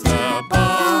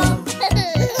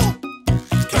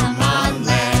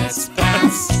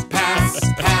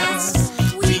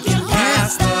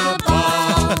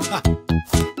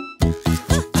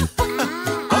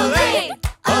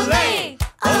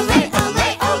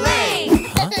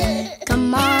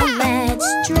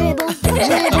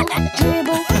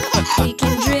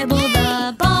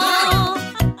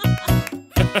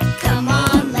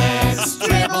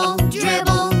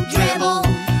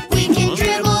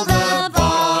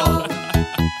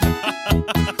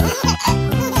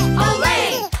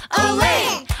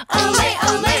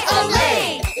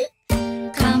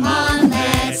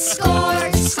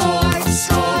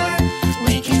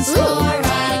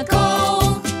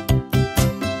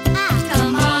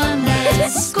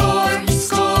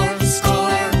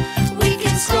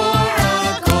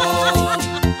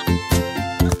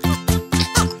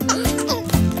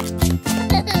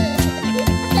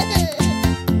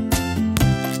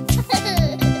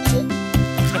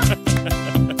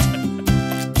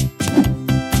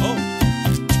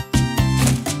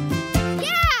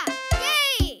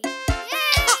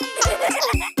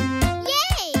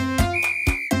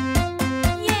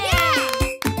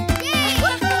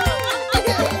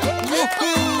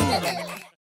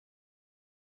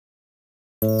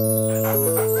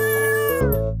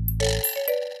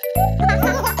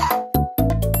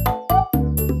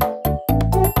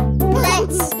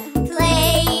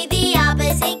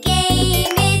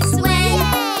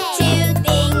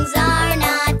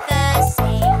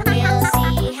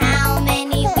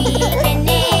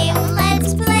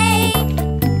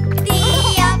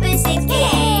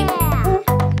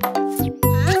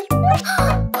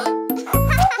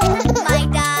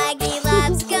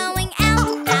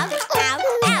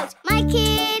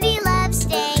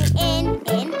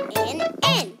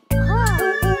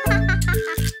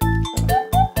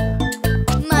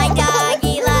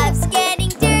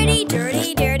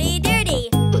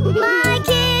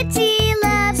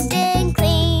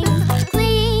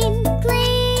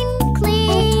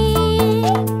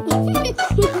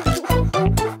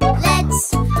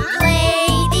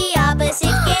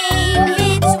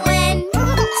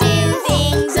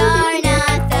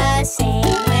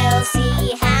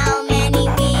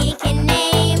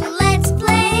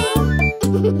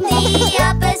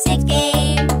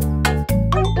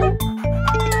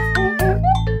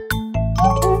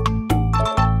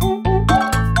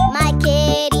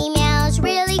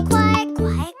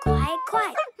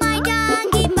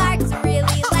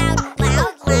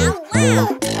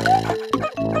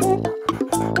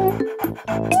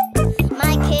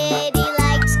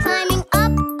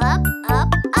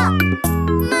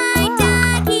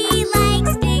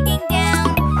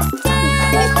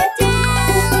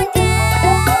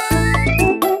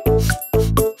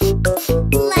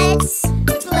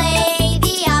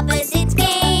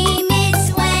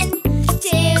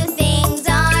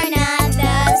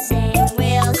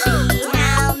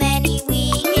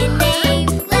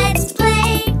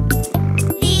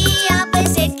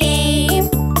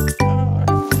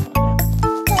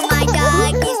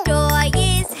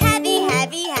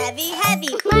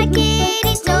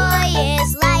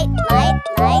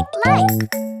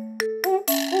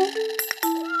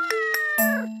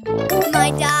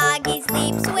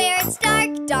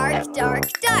dark,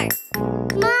 dark.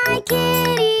 My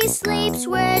kitty sleeps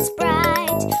where it's bright,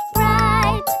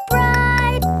 bright,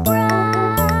 bright, bright.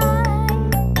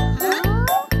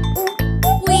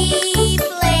 We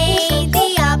play the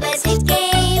opposite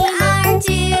game. Our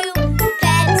two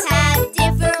pets have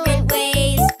different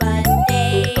ways, but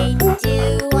they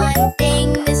do one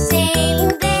thing the same.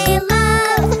 They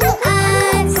love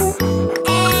us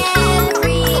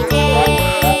every day.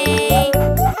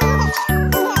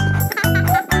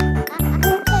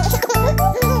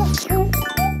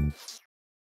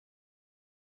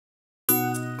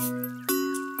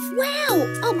 Wow,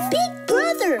 a big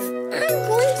brother! I'm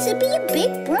going to be a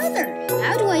big brother.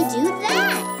 How do I do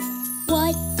that?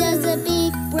 What does a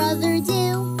big brother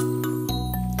do?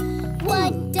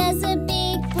 What does a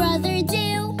big brother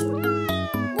do?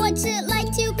 What's it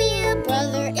like to be a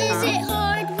brother? Is it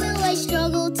hard? Will I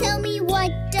struggle? Tell me,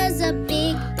 what does a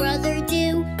big brother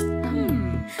do?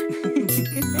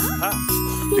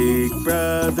 Big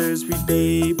brothers read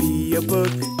baby a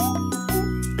book.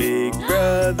 Big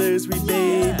brothers read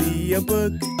baby a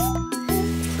book.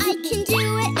 I can do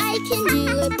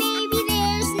it, baby,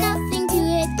 there's nothing to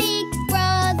it. Big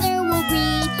brother will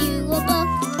read you a book.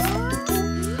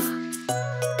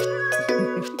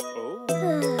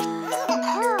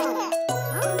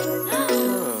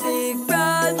 Big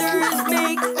brothers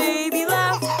make baby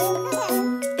laugh.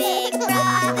 Big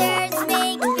brothers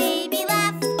make baby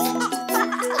laugh.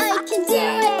 I can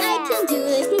do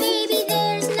it, baby,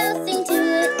 there's nothing to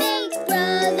it. Big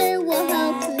brother will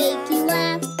help make you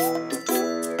laugh.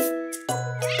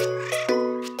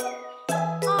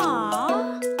 Aww.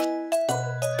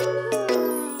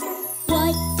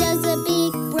 What does a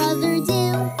big brother do?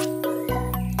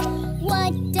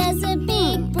 What does a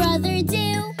big brother do?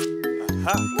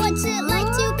 What's it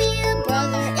like to be a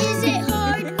brother? Is it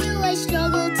hard? Will I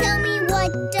struggle? Tell me,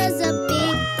 what does a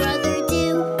big brother do?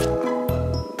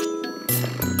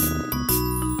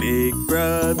 Big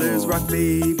brothers rock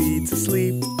baby to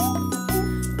sleep.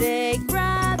 Big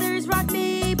brothers rock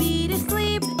baby to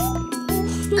sleep.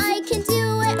 I can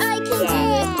do it,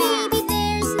 baby,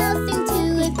 there's nothing to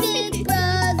it. Big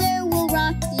brother will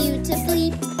rock you to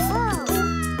sleep.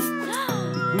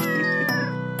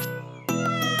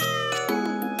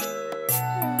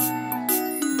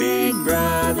 Big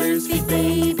brothers feed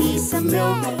baby some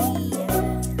milk.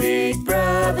 Big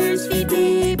brothers feed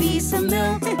baby some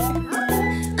milk.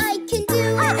 I can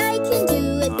do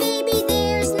it, baby,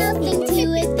 there's nothing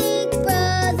to it. Big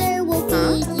brother will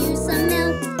feed you some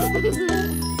milk.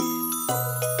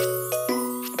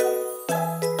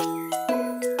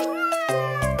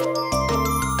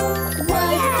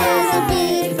 What does a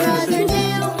big brother do?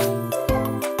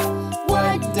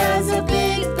 What does a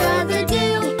big brother do?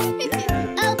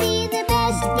 I'll be the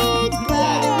best big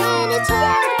brother when it's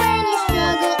hard, when you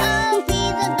struggle. I'll be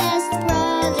the best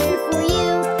brother for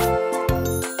you.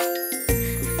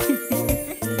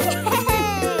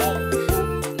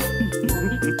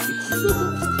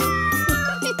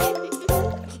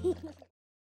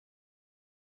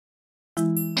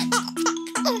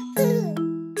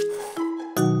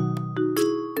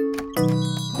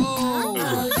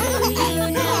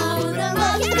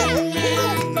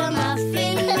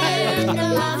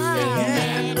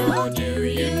 Oh, do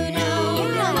you know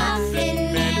the Muffin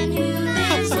Man who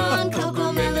lives on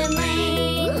Cocomelon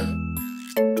Lane?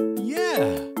 Yeah.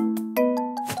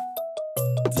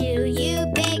 Do you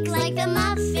bake like the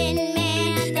Muffin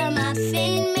Man? The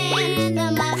Muffin Man, the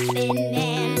Muffin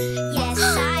Man. Yes,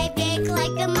 I bake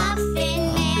like the Muffin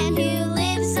Man who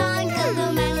lives on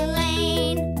Cocomelon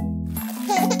Lane.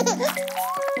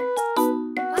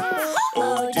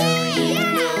 Oh, do you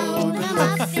know the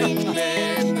Muffin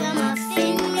Man? The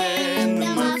Muffin Man, the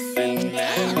Muffin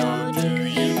Man. Oh, do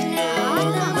you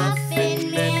know the Muffin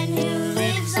Man who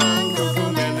lives on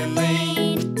Cocomelon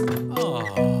Lane? Oh.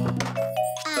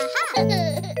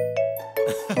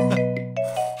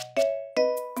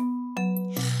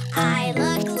 I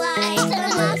look like the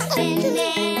Muffin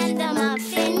Man, the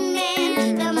Muffin Man,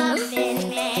 the Muffin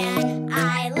Man.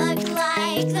 I look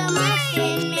like the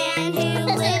Muffin Man who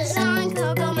lives on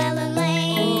Cocomelon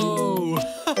Lane.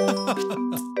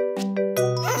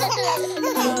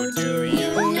 Oh, do you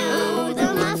know the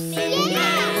Muffin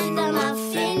Man, the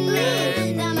Muffin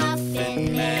Man, the Muffin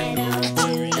Man? Oh,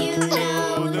 do you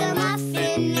know the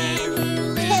Muffin Man who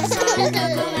lives on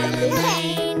Cocomelon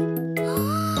Lane?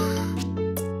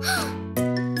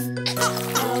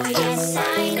 Oh, yes,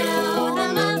 I know the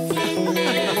Muffin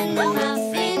Man, the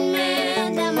Muffin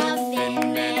Man, the Muffin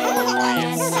Man. Oh,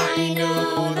 yes, I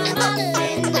know the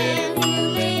Muffin Man who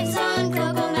lives on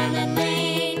Cocomelon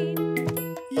Lane.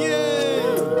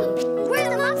 Yay! We're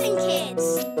the Muffin Kids.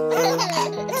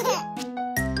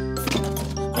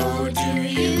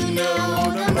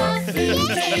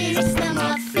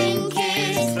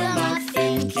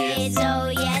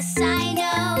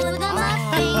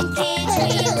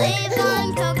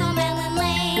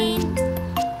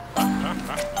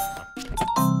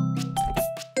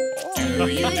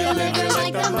 you deliver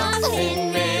like the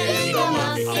Muffin Man? The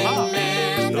Muffin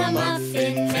Man, the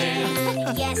Muffin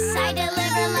Man. Yes, I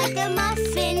deliver like the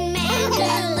Muffin Man who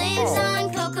lives on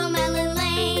Cocomelon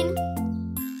Lane.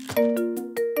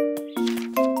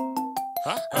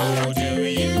 Oh, do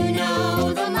you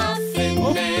know the Muffin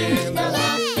Man? The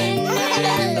Muffin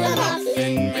Man, the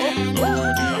Muffin Man.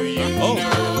 Oh, do you know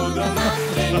the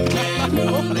Muffin Man who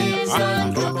lives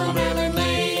on Cocomelon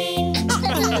Lane?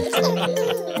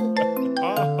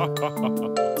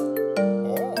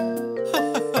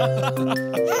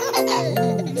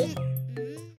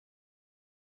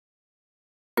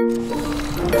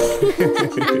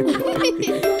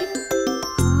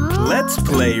 Let's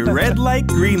play red light,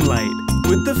 green light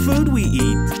with the food we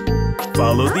eat.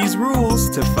 Follow these rules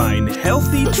to find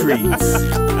healthy treats.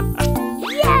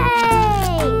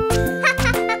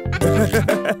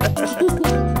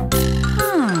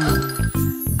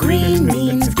 Green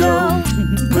means go,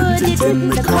 put it in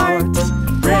the cart.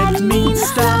 Red means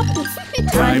stop,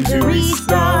 time to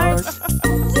restart.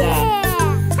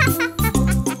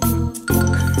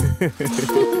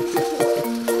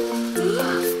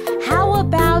 How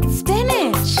about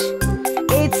spinach?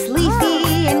 It's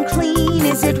leafy and clean.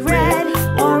 Is it red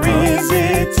or is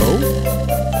it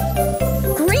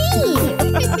Green!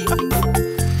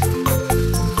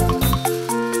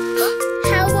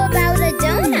 How about a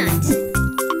donut?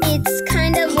 It's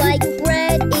kind of like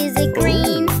bread. Is it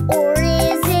green or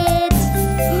is it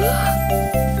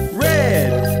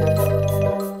Red.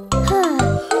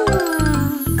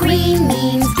 Green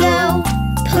means go,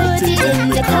 put it in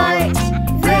the cart.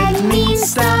 Red means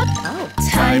stop,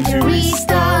 time to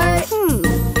restart.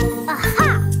 Aha!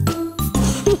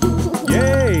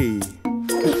 Yay!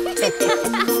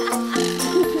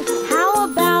 How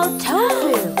about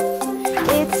tofu?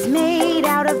 It's made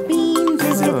out of beans.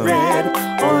 Is it red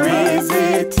or is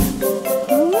it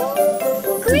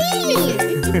Green!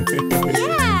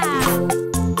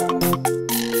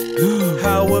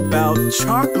 How about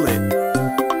chocolate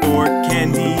or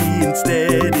candy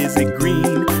instead? Is it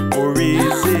green or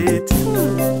is it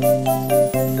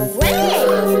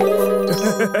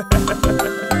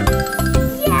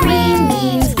Green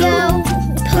means go,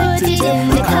 put it in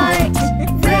the cart.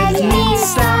 Red means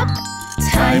stop,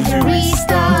 time to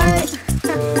restart.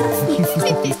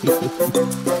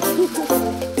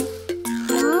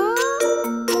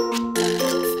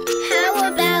 How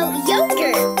about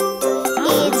yogurt?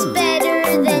 It's better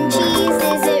than cheese.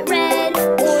 Is it red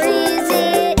or is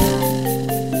it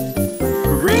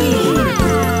green?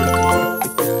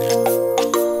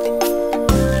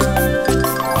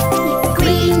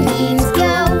 Green means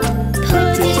go,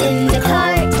 put it in the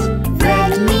cart.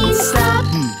 Red means stop,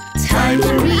 time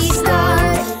to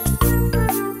restart.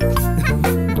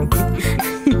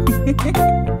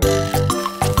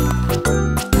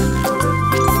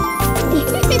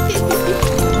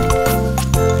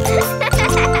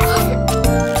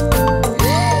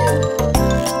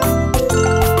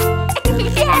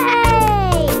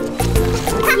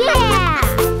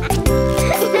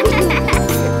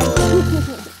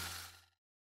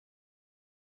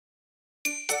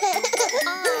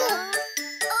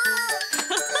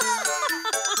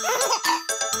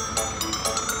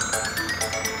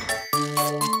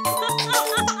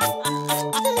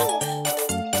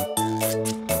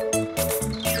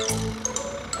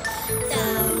 The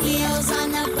wheels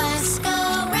on the bus go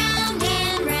round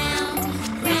and round,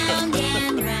 round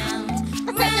and round,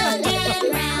 round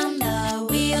and round. The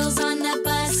wheels on the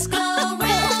bus go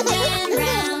round and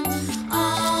round,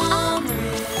 all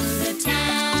through the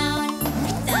town.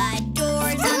 The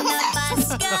doors on the bus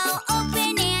go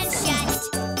open and shut,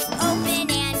 open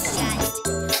and shut,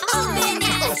 open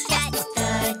and shut.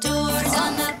 The doors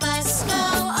on the bus go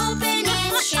open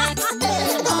and shut,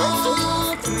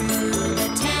 all through the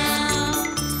town.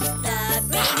 The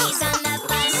babies on the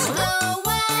bus go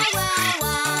wah wah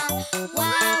wah,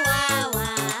 wah wah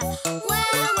wah,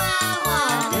 wah wah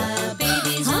wah. The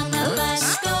babies on the bus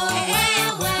go wah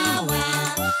wah wah,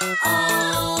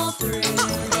 all through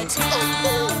the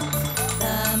town.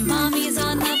 The mommies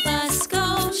on the bus go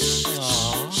shh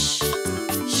shh shh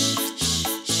shh.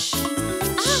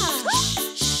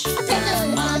 The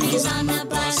mommies on the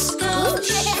bus go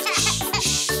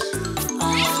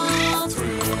all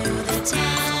through the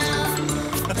town.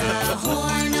 The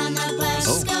horn on the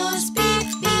bus goes beep,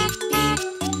 beep, beep,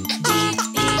 beep,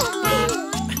 beep, beep,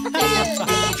 beep,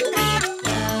 beep, beep.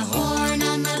 The horn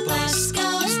on the bus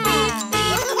goes beep,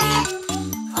 beep, beep,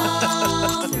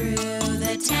 all through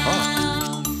the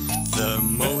town. The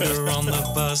motor on the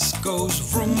bus goes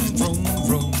vroom, vroom,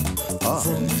 vroom,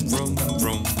 vroom, vroom,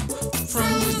 vroom.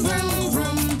 Vroom, vroom,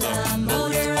 vroom. The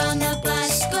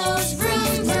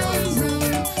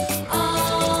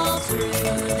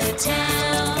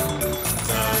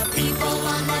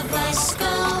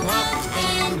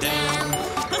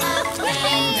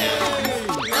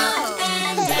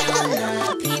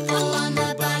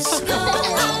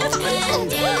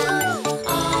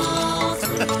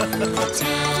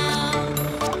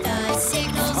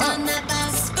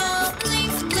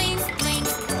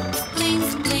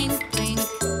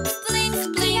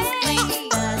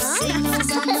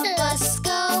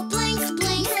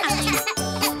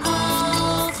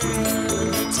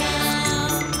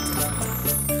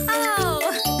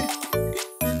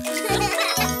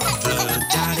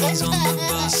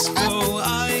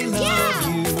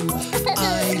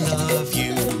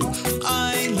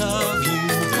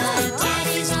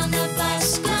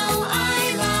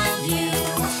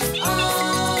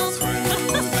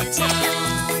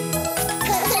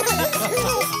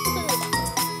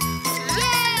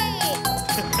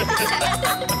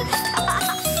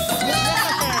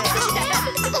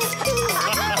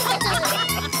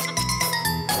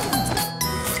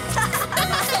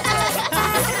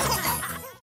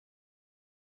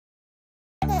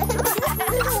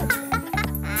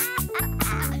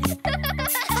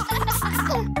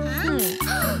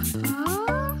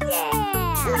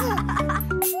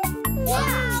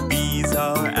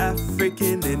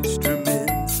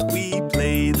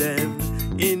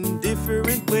in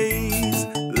different ways.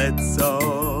 Let's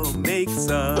all make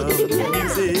some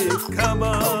music. Come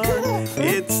on,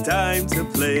 it's time to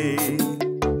play.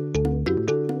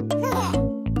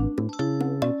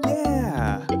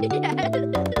 Yeah.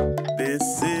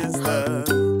 This is the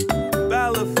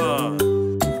balafon.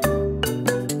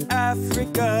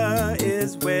 Africa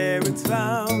is where it's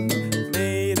found.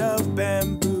 Made of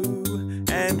bamboo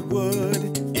and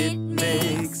wood. It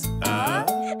makes a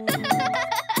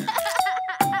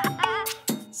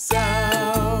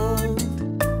sound.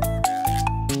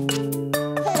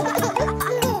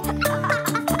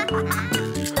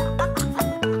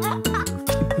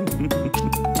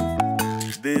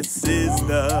 This is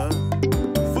the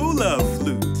fula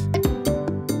flute.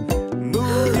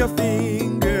 Move your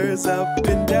fingers up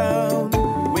and down.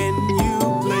 When you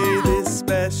play this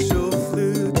special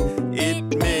flute, it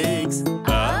makes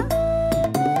a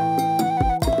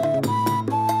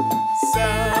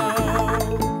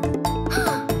sound.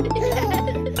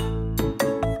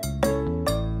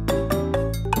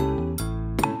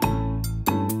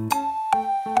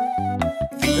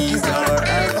 These are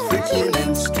African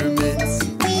instruments.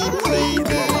 We play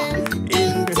them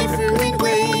in different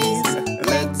ways.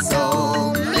 Let's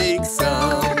all make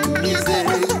some music.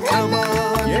 Come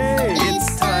on,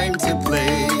 it's time to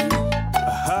play.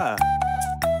 Aha.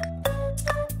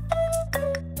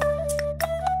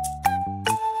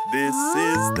 This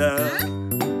is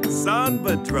the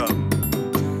samba drum.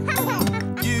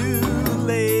 You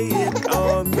lay it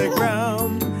on the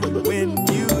ground. When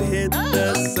you hit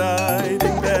the side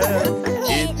and bell,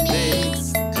 it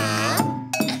makes a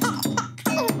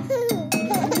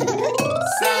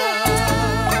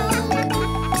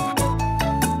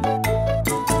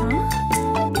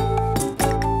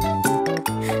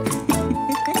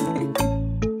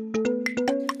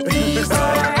These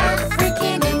are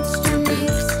African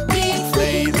instruments. We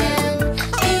play them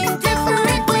in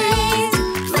different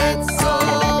ways. Let's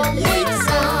all make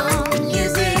some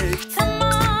music. Come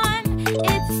on,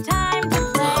 it's time to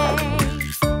play.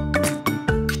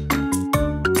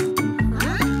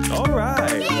 all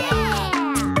right.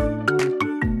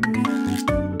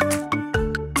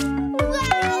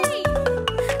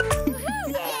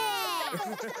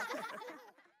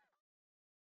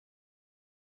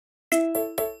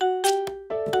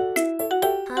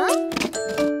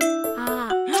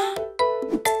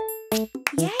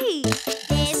 Yay!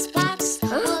 This box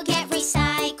will get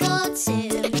recycled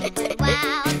soon.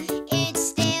 Wow, it's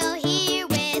still here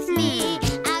with me.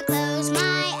 I'll close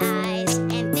my eyes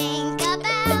and think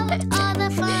about all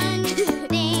the fun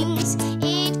things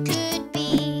it could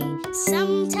be.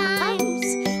 Sometimes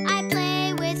I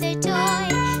play with a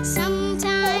toy.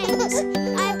 Sometimes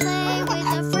I play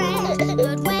with a friend.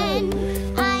 But when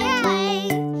I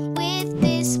play with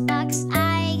this box,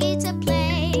 I get to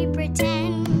play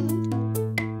pretend.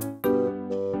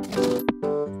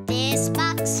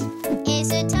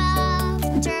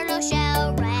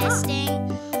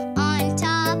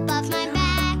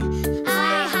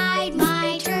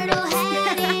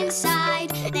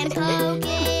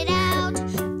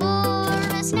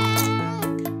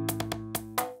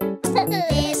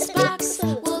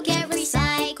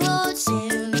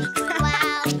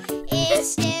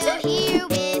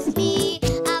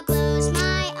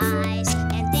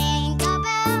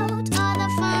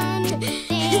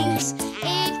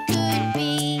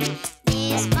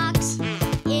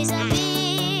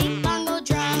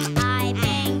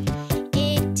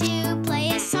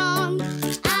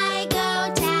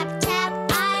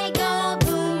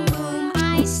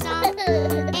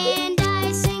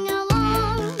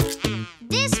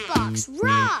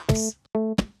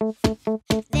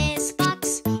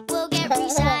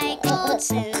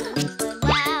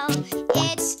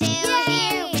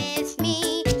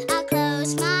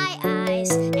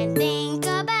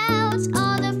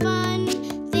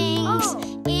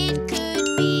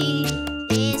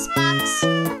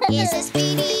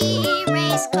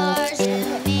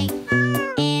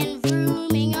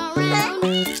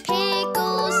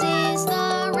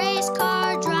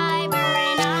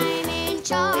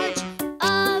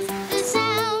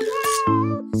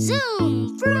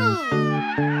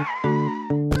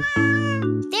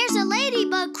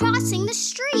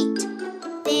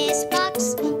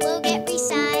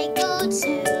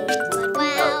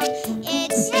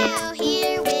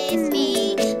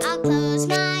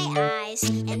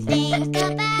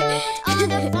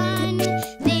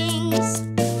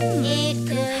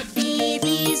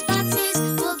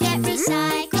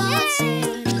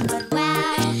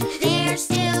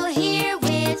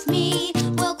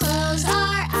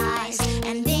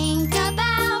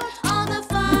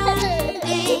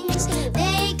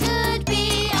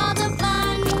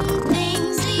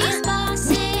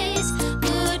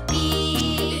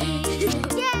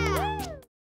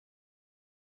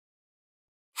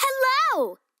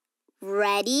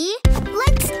 Ready?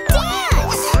 Let's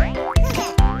dance!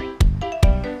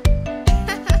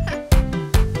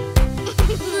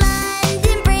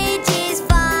 London Bridge is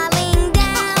falling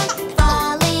down,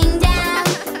 falling down,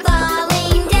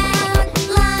 falling down.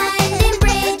 London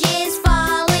Bridge is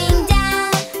falling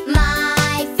down,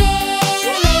 my fair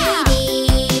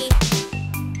lady.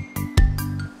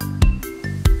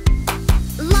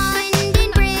 London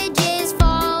Bridge is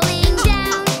falling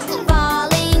down,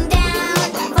 falling down,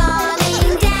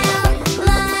 falling down.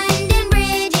 London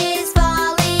Bridge is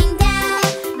falling down,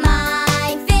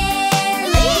 my fair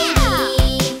lady.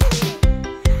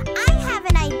 I have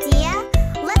an idea.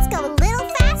 Let's go a little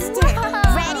faster.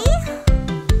 Ready?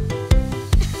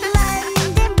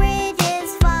 London Bridge is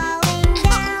falling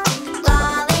down,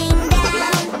 falling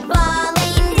down,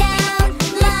 falling down.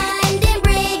 London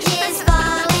Bridge is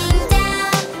falling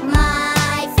down,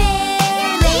 my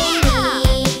fair lady.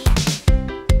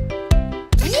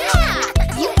 Yeah,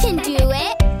 you can do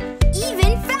it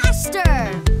even faster.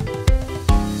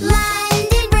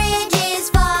 London Bridge is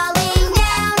falling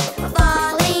down,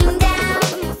 falling down,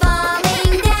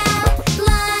 falling down.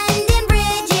 London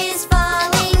Bridge is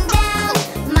falling down,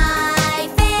 my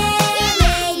fair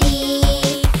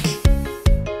lady.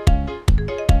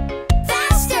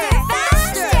 Faster,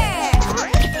 faster!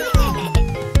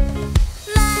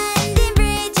 London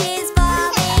Bridge is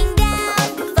falling down,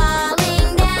 falling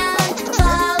down,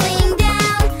 falling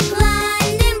down.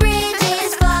 London Bridge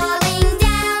is falling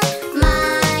down,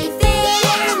 my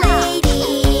fair lady.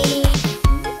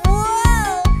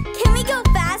 Whoa! Can we go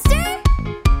faster?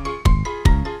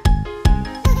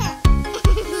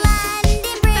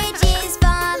 London Bridge is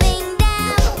falling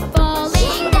down,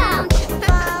 falling down,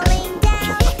 falling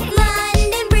down.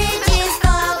 London Bridge is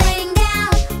falling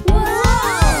down. Whoa!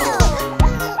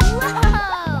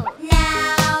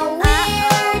 Now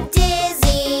we're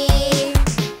dizzy.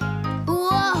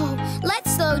 Whoa!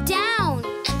 Let's slow down.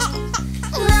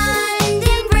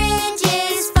 London Bridge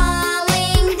is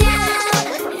falling down,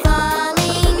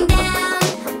 falling down,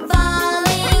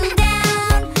 falling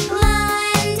down.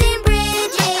 London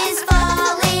Bridge is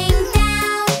falling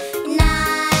down,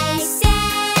 nice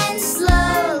and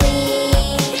slowly.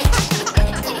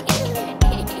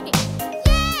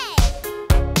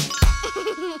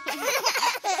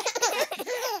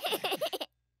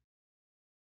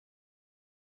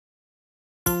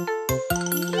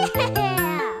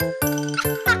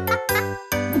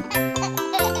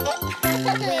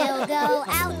 We'll go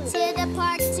out to the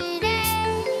park today.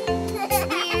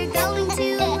 We're going to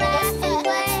laugh and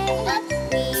play.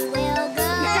 We will go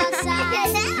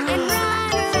outside and run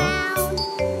around.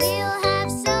 We'll have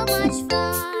so much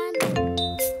fun.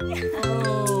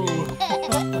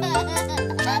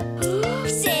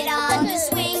 Sit on the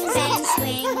swings and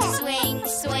swing, swing,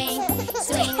 swing,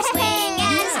 swing, swing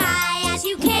as high as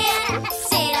you can.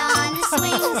 Sit on the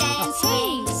swings and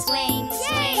swing, swing,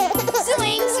 swing,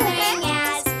 swing, swing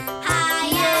as high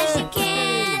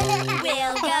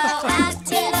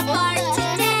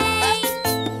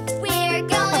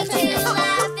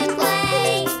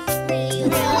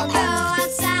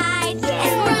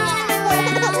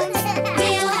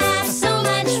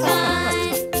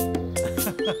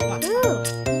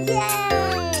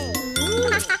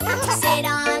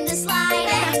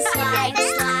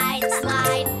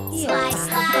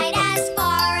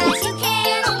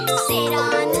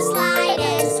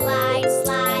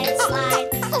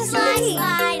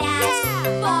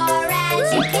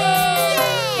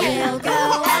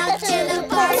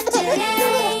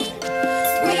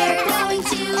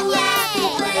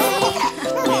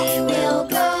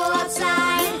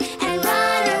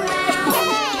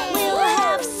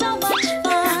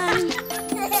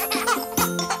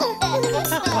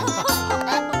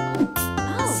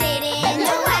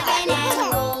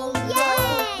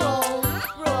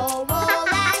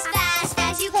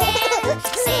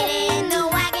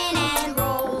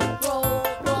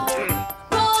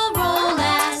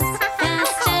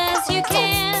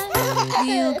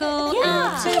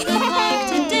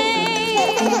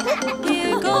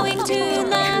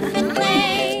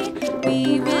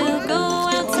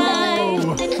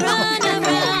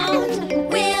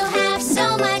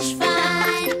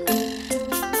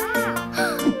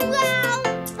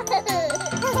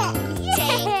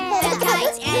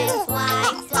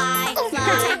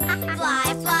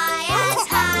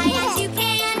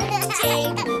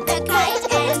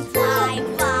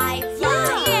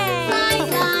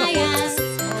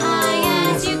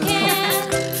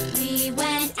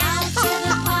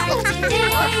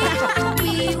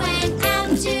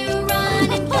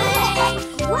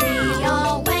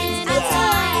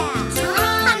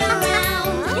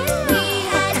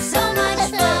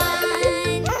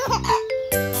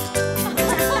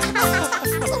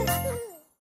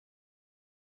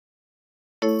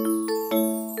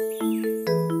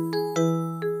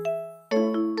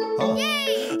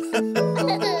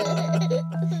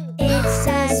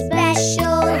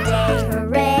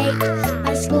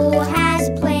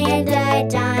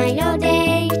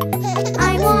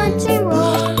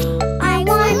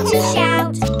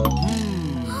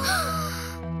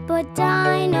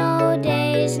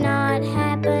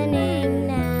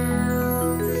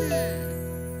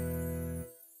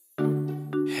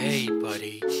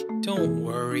Don't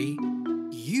worry.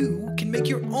 You can make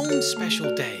your own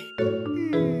special day.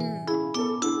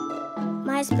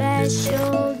 My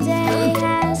special day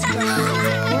has gone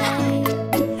away.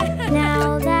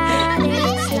 Now that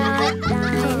it's not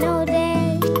Dino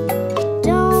Day.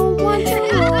 Don't want to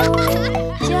roll,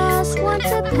 just want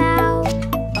to pout.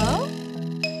 Oh?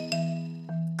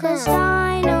 'Cause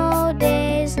Dino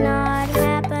Day's not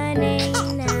happening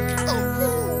now.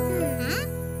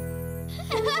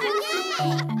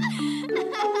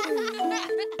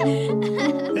 Hey.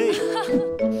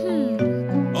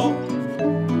 Oh.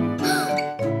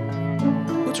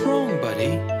 What's wrong,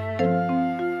 buddy?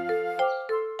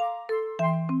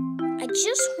 I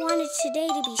just wanted today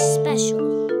to be special.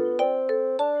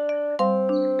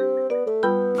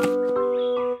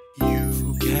 You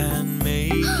can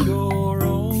make your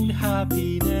own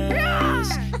happiness.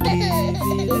 Give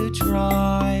it a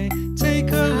try.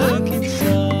 Take a look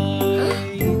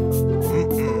inside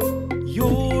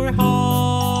your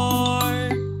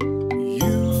heart.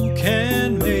 You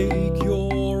can make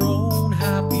your own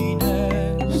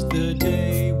happiness. The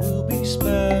day will be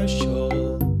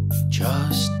special.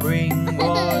 Just bring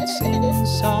what's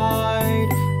inside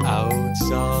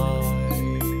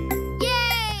outside.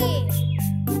 Yay!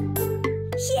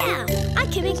 Yeah, I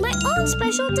can make my own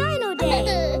special Dino Day.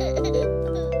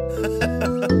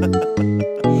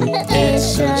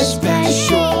 It's a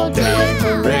special day,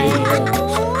 hooray!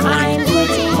 I'm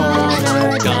putting on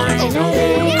a Dino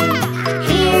Day.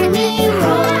 Hear me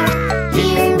roar,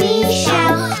 hear me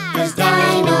shout, 'cause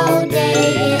Dino Day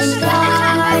is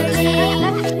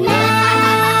starting now.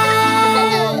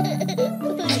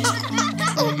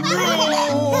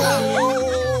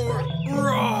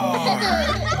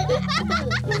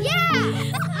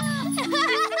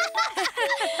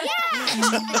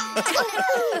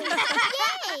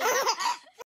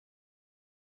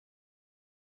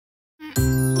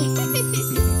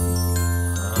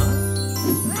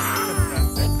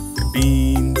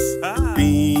 Beans,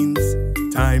 beans,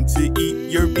 time to eat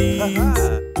your beans.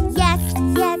 Yes,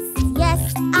 yes, yes,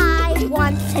 I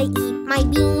want to eat my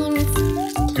beans.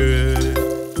 Good,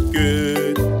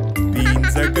 good,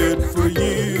 beans are good for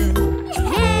you.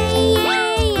 Yay,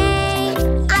 yay, yay,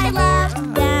 I love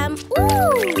them.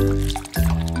 Ooh!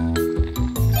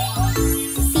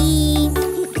 See,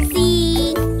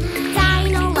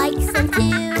 Dino likes them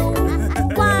too.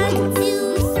 1, 2,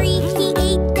 3, he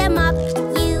ate them up,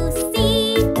 you see.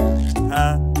 Ha,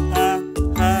 ha,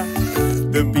 ha,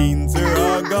 the beans are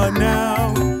all gone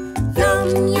now. Yum,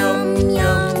 yum,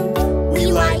 yum, we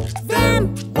like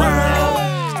them. Wow!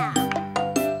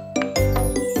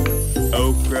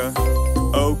 Okra,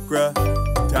 okra,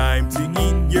 time to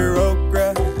eat your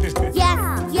okra. Yes,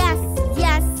 yes,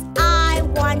 yes, I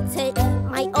want to eat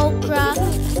my okra.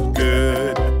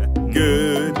 Good,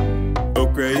 good,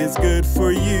 okra is good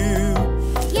for you.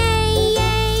 Yay,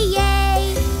 yay,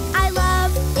 yay, I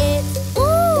love it.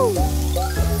 Ooh!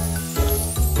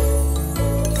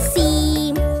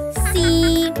 See,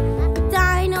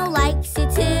 Dino likes it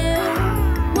too.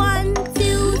 1,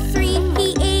 2, 3, he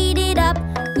ate it up,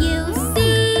 you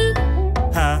see.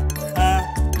 Ha, ha,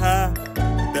 ha,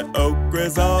 the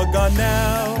okra's all gone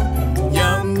now.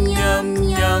 Yum, yum,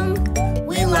 yum,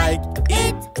 we like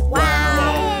it.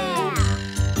 Wow!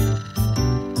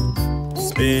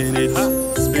 Spinach,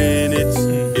 spinach,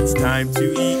 it's time to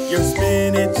eat your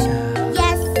spinach.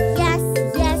 Yes, yes,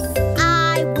 yes,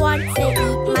 I want to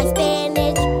eat my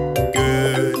spinach.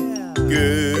 Good,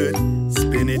 good,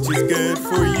 spinach is good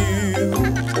for you.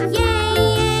 Yay,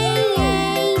 yay,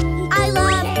 yay, I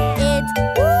love it.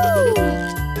 Woo!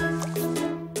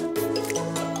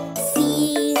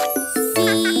 See,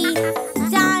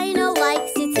 Dino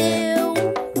likes it too.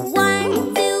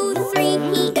 1, 2, 3,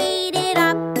 he ate it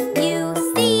up, you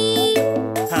see.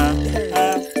 Ha, ha,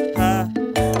 ha,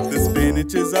 the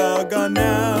spinach is all gone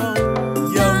now.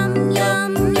 Yum,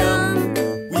 yum, yum,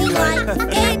 We like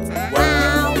it.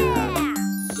 Wow!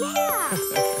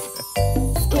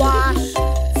 Squash,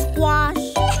 squash,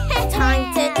 time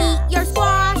to eat your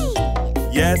squash.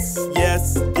 Yes,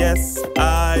 yes, yes,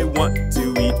 I want to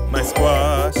eat my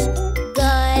squash.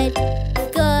 Good,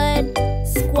 good,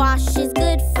 squash is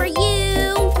good for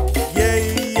you.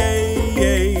 Yay, yay,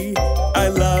 yay, I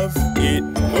love it.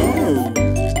 Ooh.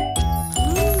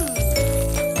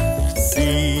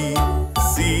 See,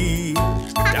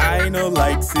 Dino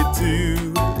likes it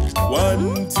too.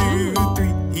 1, 2,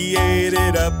 3, he ate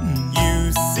it up,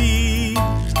 you see.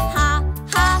 Ha,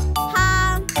 ha,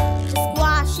 ha, the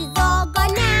squash is all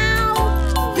gone now.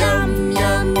 Yum,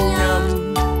 yum,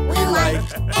 yum, We like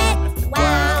it.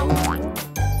 Wow!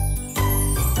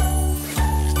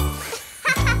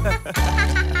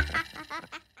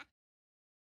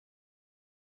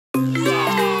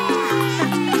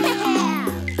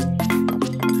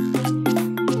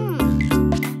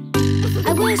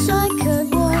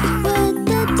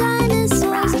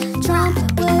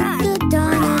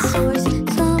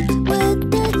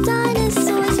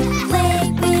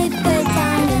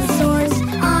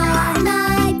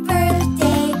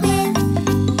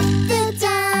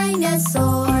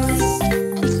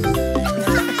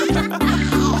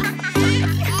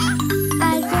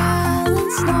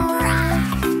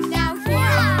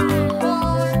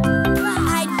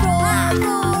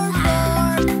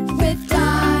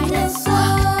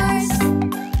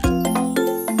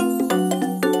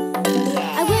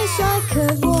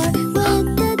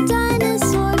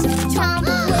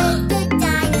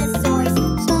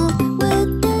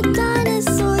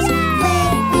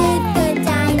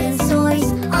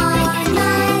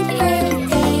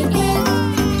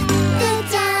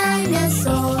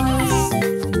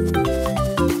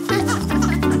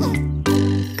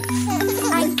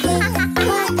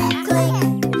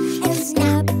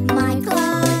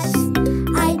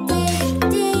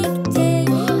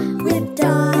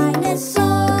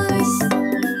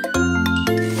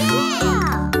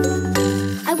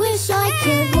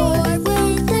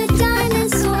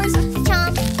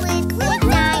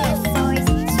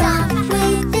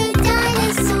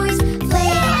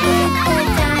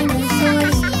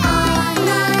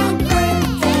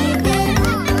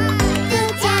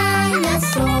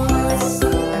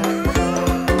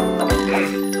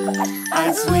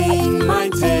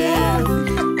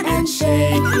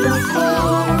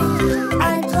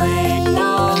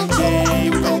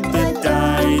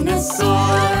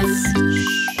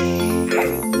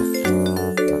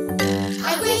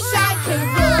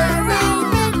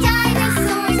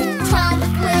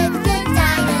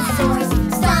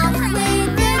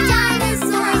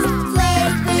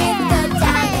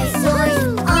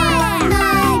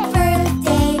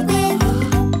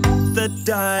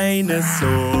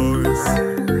 dinosaurs.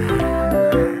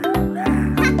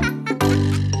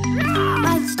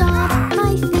 I'd stomp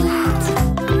my feet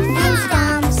and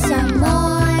stomp some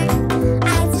more.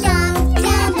 I'd stomp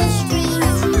down the street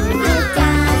with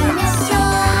dinosaurs.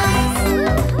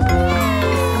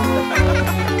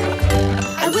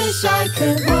 I wish I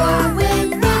could roar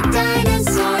with the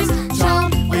dinosaurs,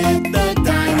 chomp with the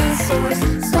dinosaurs,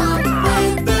 stomp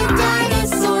with the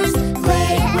dinosaurs,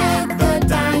 play with the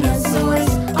dinosaurs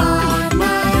on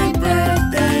my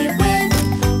birthday with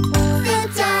the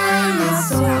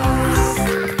dinosaurs.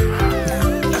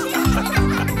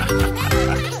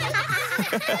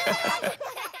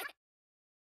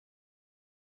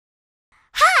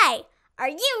 Hi! Are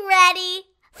you ready?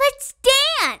 Let's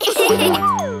dance!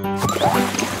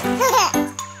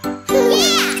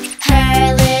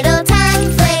 Her little tongue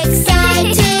flicks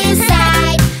side to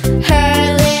side. Her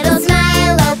little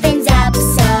smile opens up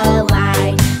so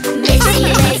wide. Missy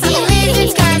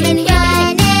lizards come and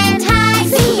run and hide.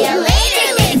 See you later,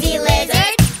 Lizzy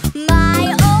Lizard. My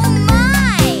oh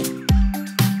my!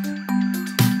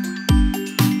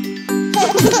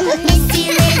 Missy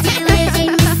Lizzy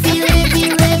Lizard, Missy Lizzy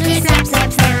Lizard, snap, snap,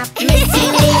 snap. Missy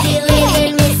Lizzy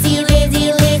Lizard, Missy Lizzy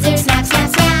Lizard, snap, snap,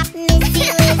 snap. Missy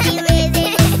Lizzy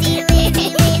Lizard, Missy Lizzy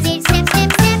Lizard, snap, snap,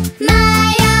 snap. My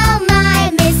oh my,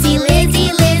 Missy Lizzy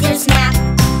Lizard, snap.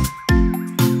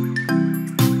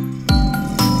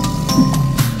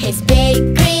 His big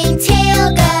green tail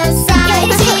goes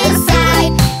side to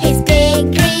side. His big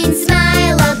green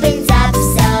smile opens up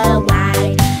so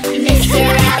wide. Mr.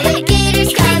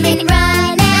 Alligator's come and run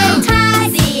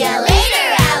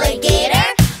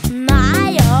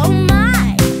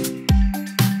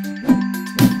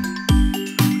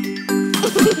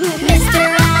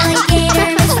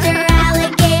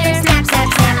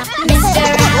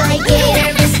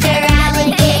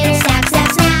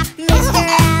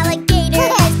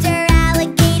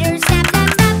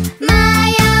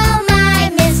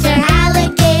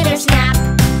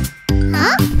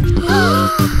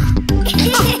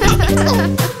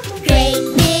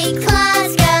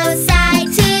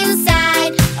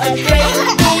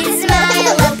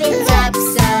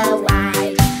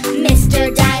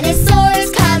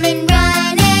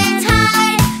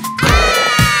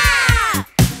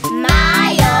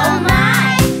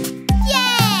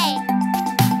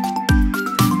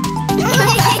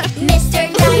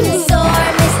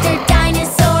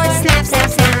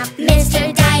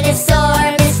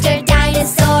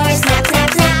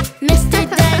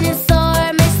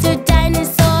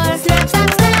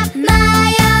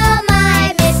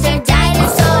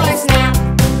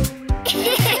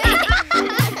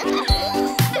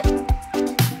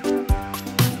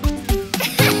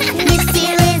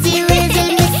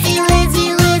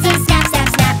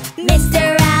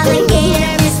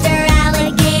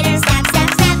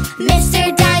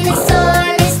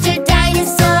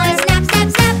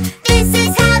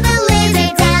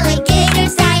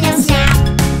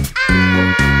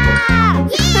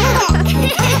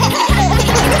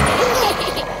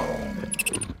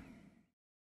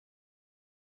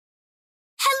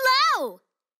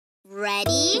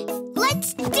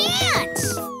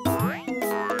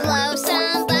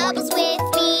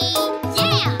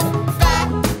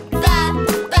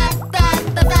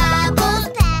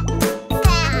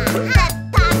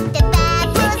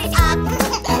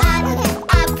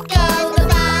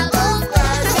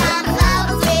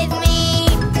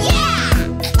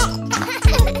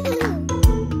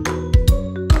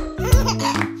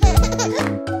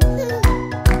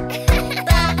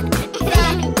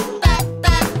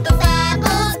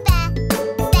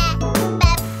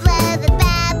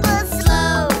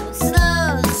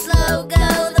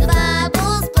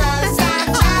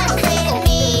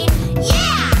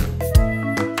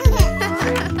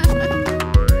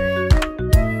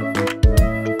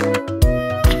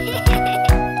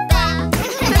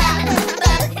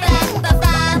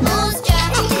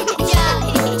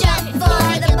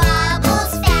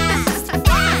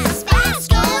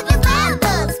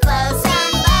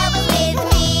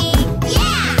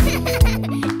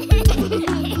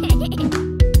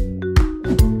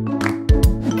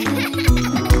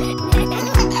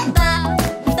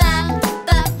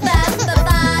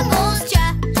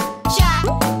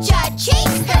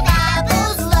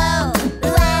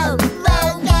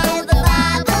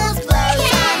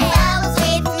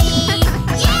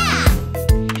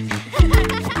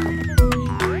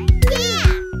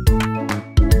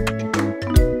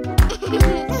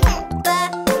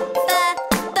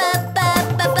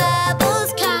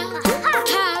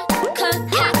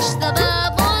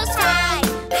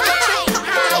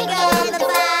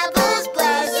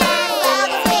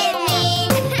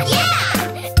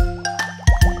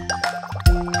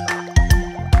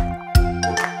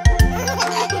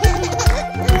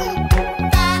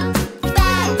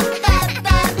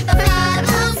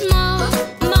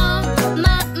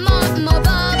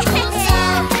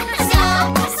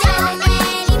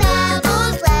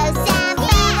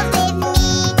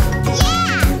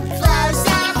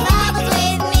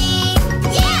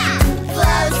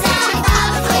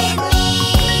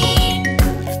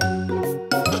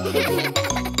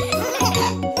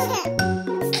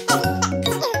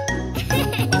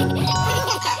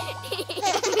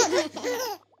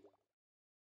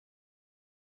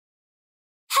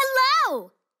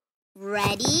go!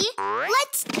 Ready?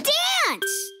 Let's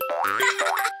dance!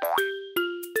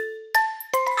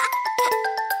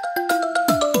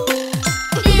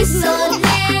 This old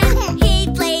man, he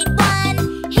played one.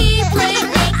 He played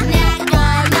knick-knack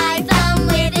on my thumb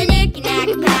with a knick-knack,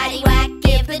 paddywhack,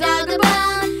 give the dog a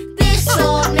bone. This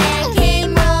old man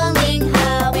came rolling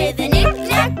home with a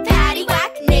knick-knack,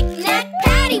 paddywhack, knick-knack,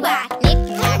 paddywhack,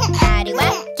 knick-knack,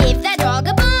 paddywhack, give that dog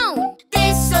a bone.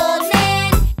 This old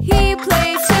man, he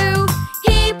played too.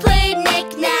 He played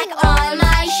knick-knack on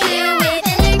my shoe with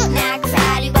a knick-knack,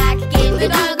 paddywhack, give the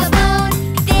dog a bone.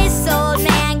 This old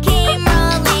man came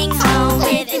rolling home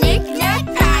with a knick-knack,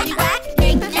 paddywhack,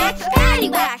 knick-knack,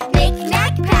 paddywhack,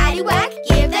 knick-knack, paddywhack,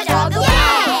 give that dog a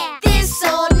bone. This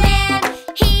old man,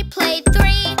 he played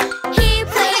three. He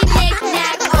played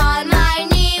knick-knack on my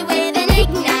knee with a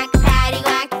knick-knack,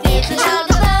 paddywhack, give the dog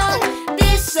a bone.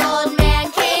 This old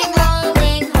man came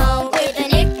rolling home with a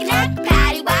knick-knack,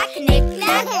 paddywhack,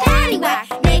 knick-knack, paddywhack,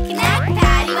 knick-knack,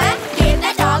 paddywhack, give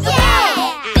that dog a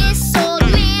bone. This old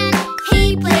man, he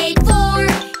played four.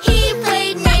 He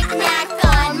played knick-knack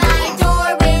on my door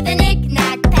with a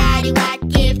knick-knack, paddywhack,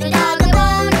 give the dog a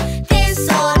bone. This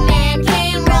old man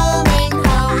came rolling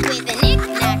home with a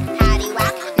knick-knack,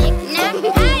 paddywhack, knick-knack,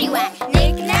 paddywhack,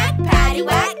 knick-knack,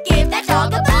 paddywhack, give that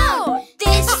dog a bone.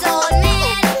 This old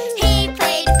man, he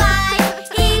played five.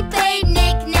 He played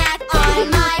knick-knack on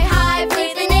my hive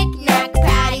with a knick-knack,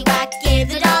 paddywhack, give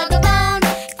the dog a bone.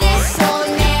 This old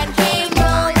man came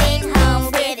rolling home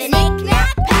with a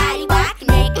knick-knack, paddywhack,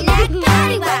 knick-knack,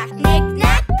 paddywhack,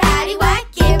 knick-knack, paddywhack,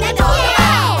 give that dog a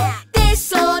bone.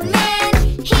 This old man,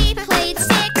 he played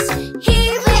six. He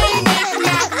played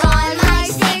knick-knack on my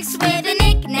sticks with a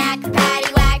knick-knack,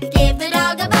 paddywhack, give the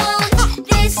dog a bone.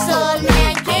 This old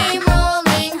man came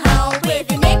rolling home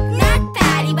with a knick-knack,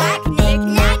 paddywhack,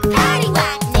 knick-knack,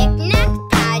 paddywhack, knick-knack,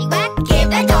 paddywhack, give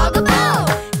that dog a bone.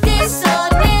 This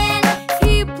old man,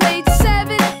 he played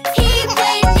seven. He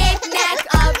played knick-knack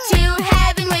up to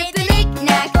heaven with a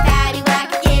knick-knack, paddywhack,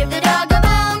 give the dog a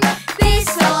bone. This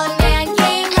old man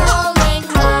came rolling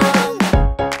home.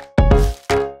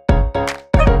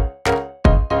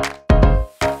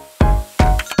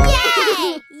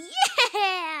 Yay!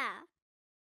 Yeah!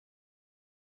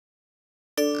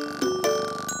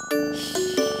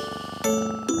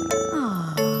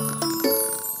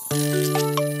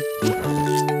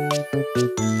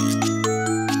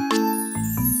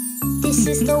 This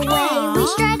is the way we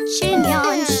stretch and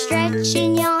yawn, stretch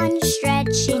and yawn,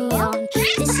 stretch and yawn.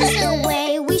 This is the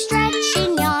way we stretch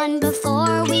and yawn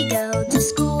before we go to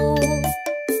school.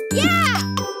 Yeah!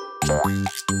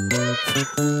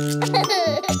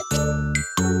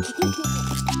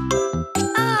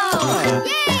 Oh,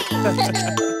 yay!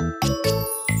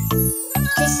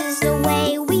 This is the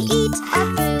way we eat our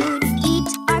food, eat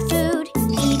our food,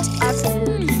 eat our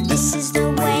food. This is the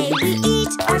way we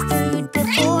eat our food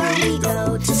before we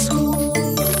go to school.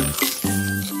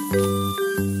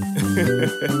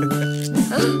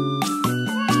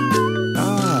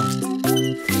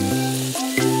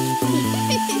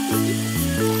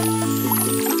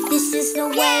 This is the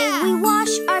way we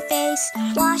wash our face,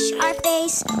 wash our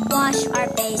face, wash our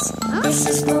face. This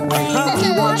is the way we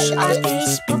wash our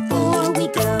face before we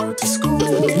go to school.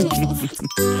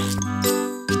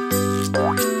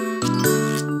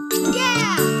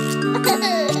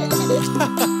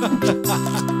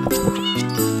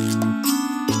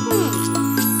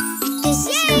 This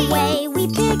is the way we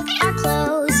pick our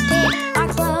clothes, pick our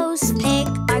clothes, pick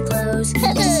our clothes.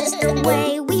 This is the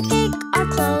way we pick our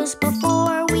clothes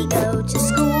before we go to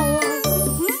school.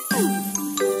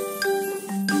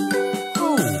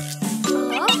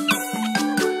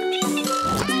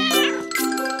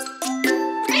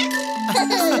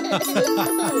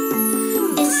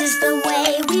 This is the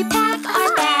way we pack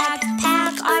our bag,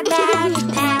 pack our bag,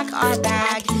 pack our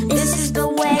bag. This is the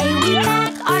way we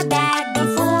pack our bag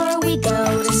before we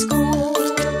go to school.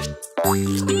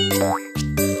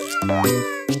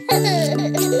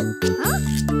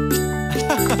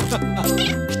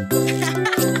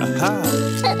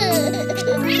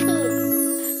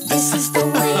 This is the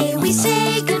way we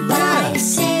say goodbye,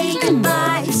 say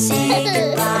goodbye, say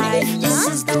goodbye. This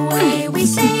is the way we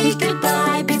say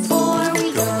goodbye before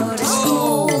we go to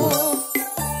school.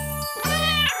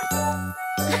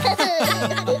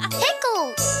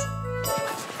 Pickles!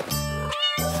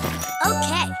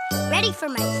 Okay, ready for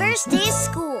my first day of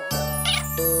school.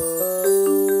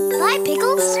 Bye,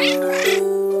 Pickles!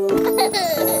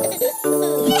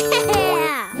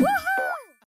 Yeah!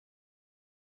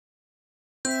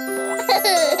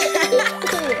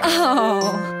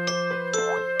 Oh.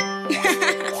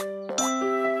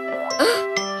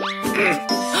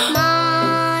 Mom!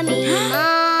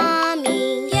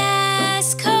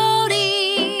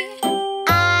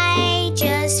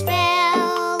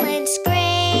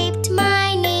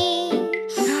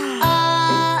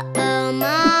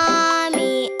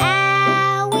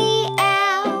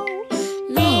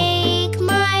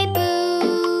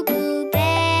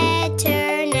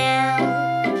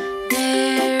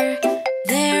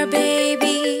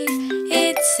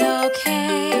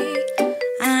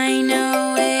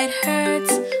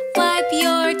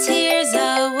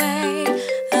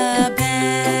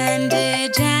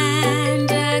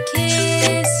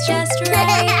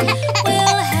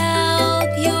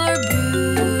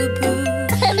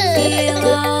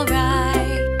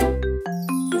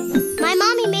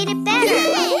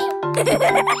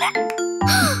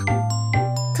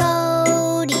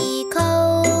 Cody,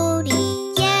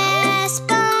 Cody, yes,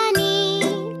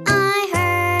 bunny, I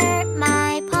hurt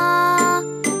my paw.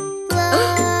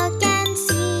 Look and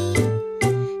see,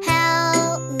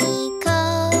 help me,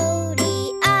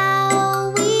 Cody,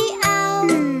 owie, ow.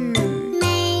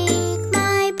 Make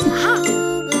my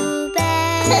boo-boo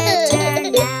better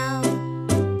now.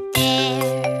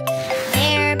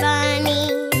 There, bunny,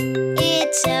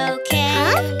 it's okay.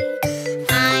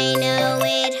 I know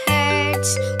it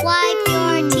hurts. Wipe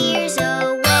your tears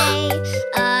away.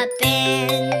 A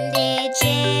bandage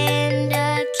and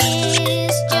a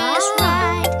kiss just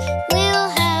right will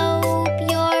help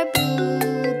your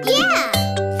boo-boo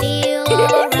feel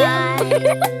alright.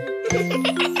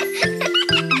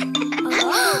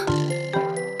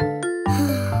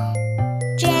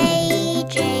 J,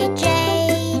 J, J,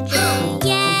 J,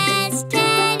 yes,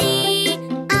 Teddy.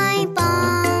 I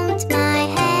bumped my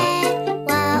head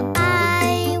while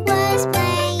I was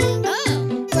playing.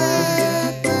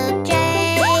 Look, look, J,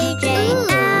 J,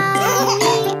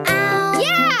 owie, ow.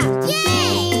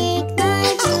 Make my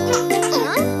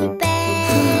boo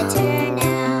better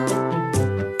now.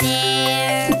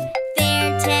 There,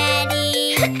 Teddy,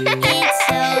 it's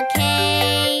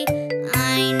okay. I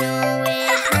know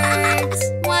it hurts.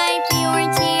 Wipe your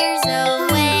tears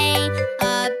away. A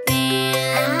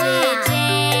bandage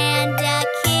and a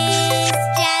kiss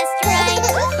just right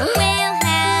will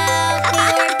help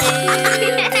your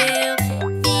boo-boo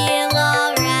feel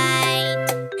alright.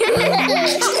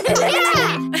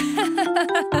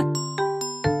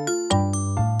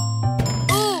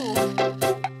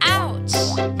 Ouch!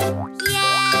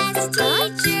 Yes,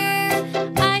 teacher.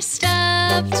 I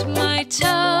stubbed my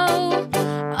toe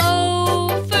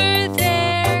over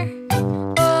there.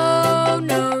 Oh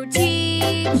no,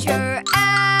 teacher,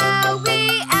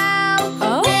 owie, ow.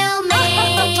 We'll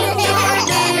make your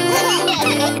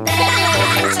boo-boo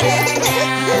better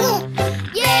now.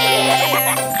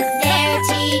 There,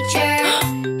 teacher.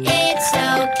 It's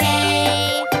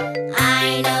okay.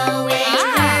 I know it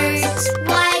hurts.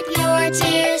 Wipe your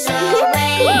tears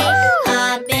away. A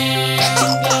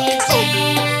bandage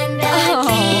and a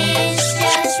kiss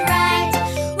just right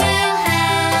will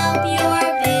help your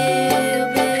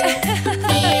boo-boo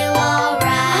feel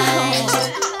alright.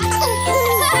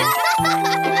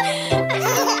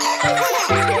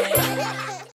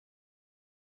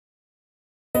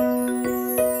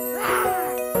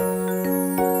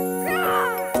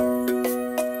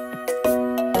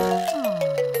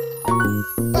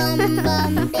 Bum,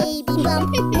 bum, baby bump,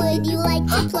 would you like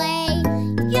to play?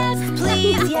 Yes,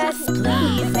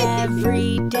 please,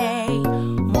 every day.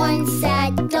 Once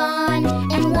at dawn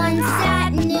and once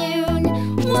at noon,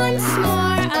 once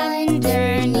more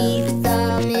underneath the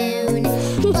moon.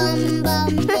 Bum,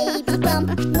 bum, baby bump,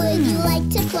 would you like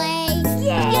to play?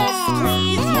 Yes,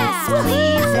 please,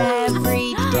 every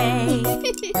day.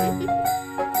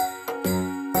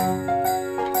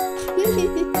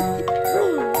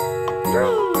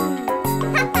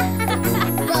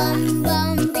 Bum,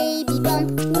 bum, baby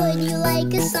bump, would you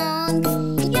like a song?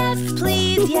 Yes,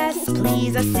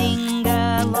 please, a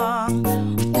sing-along.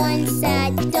 Once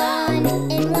at dawn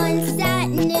and once at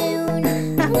noon,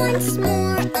 once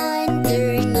more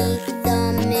underneath the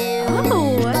moon.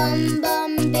 Bum,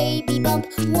 bum, baby bump,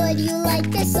 would you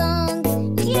like a song?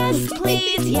 Yes,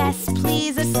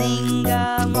 please, a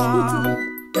sing-along.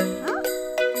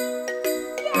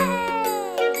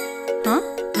 Huh?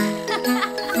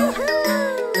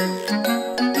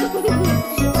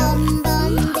 Bum,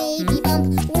 bum, baby bump,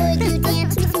 would you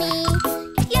dance with me?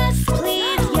 Yes,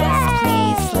 please,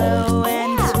 slow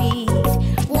and sweet.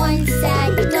 Once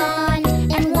at dawn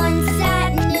and once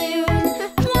at noon,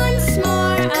 once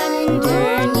more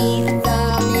underneath the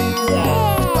moon.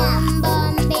 Bum,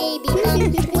 bum, baby bump,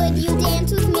 would you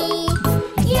dance with me?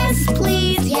 Yes,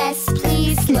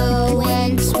 please, slow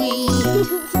and sweet.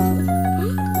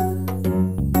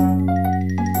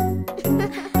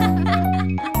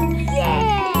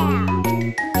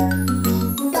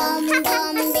 Bum,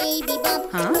 bum, baby bump,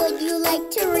 would you like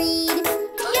to read?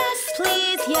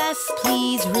 Yes,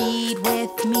 please, read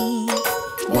with me.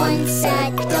 Once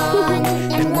at dawn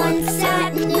and once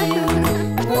at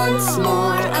noon, once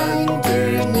more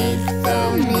underneath the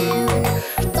moon.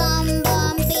 Bum,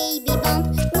 bum, baby bump,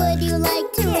 would you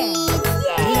like to read?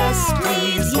 Yes,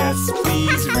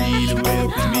 please read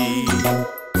with me.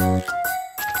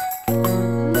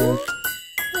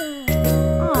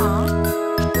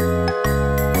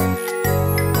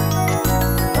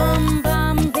 Bum,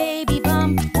 bum, baby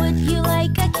bump, would you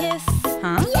like a kiss?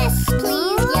 Huh? Yes,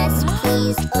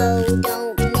 please, oh,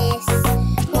 don't miss.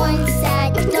 Once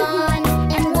at dawn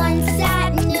and once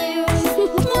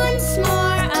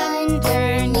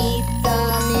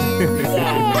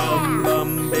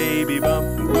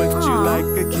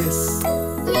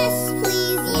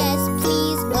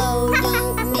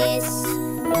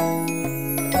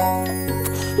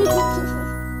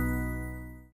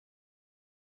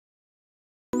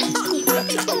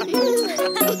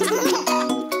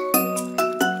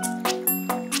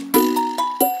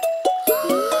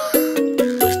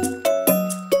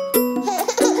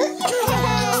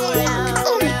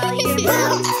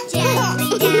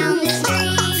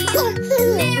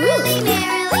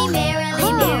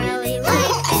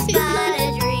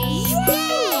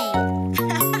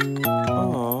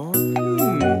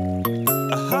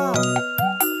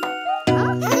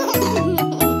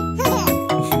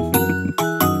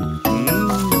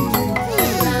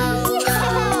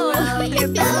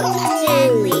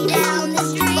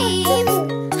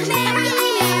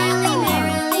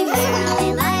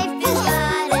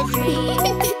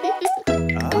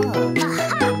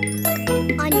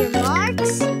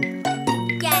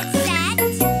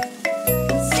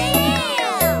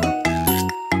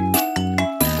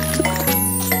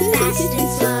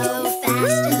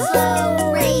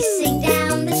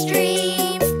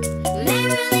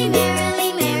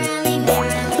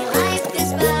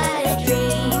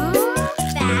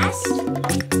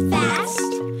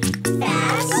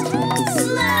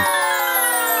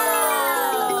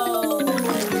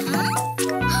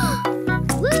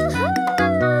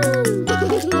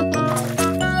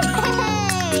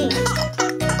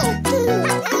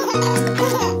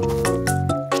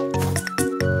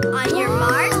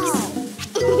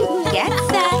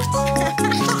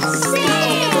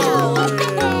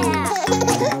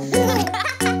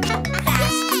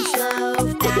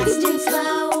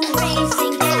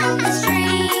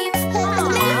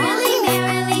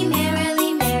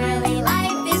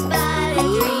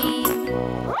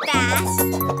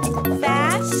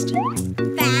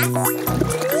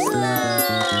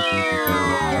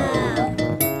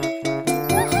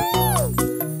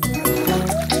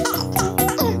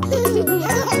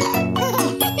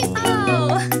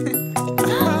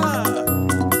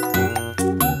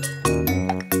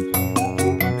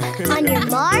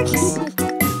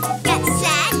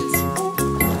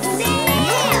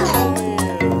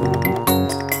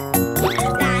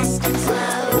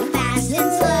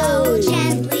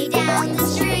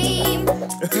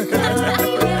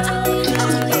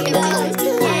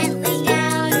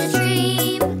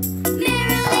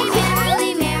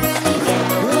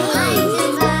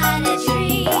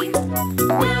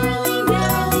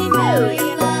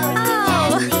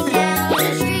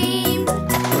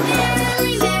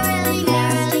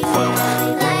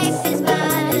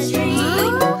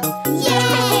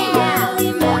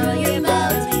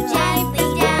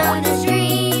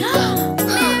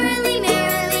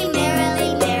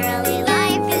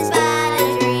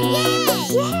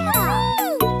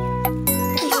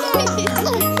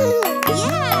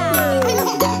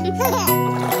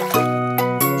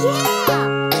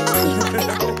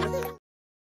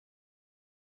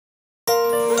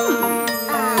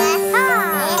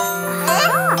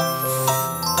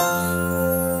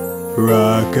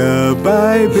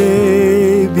Rock-a-bye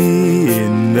baby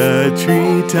in the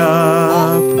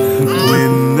treetop.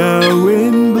 When the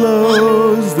wind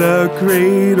blows, the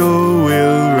cradle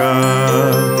will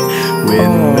rock.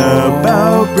 When the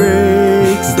bough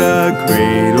breaks, the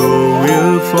cradle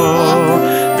will fall,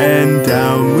 and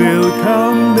down will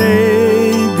come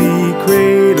baby,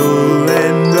 cradle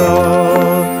and all.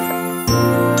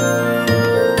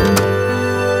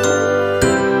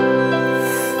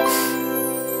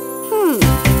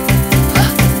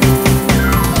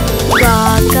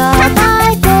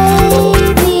 Rock-a-bye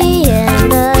baby in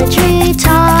the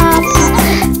treetop.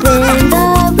 When the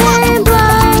wind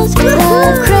blows, the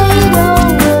cradle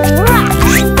will rock.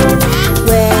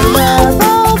 When the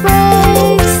bough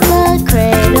breaks, the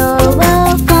cradle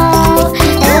will fall,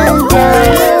 and down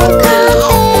will come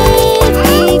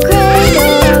baby,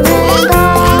 cradle and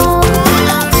all.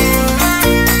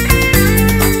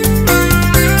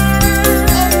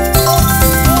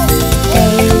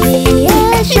 Baby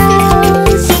is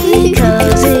yours,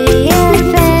 cozy and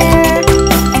fair.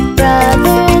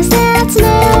 Brothers dance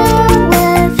near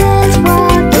with his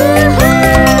rocking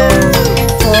hair.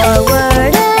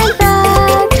 Forward and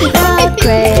back, the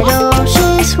cradle she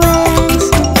swings.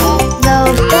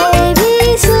 Though baby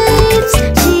sleeps,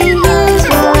 she hears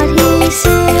what he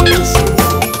sings.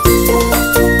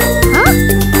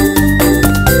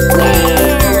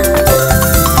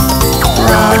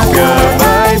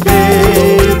 Rock-a-bye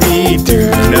baby, do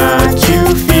not you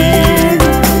fear.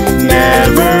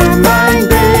 Never mind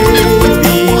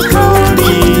baby,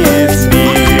 Cody is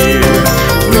near.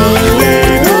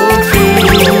 Little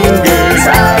fingers,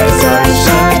 eyes are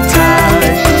shut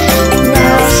tight.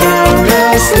 Now sound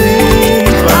asleep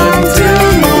until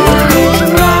morning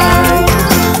light.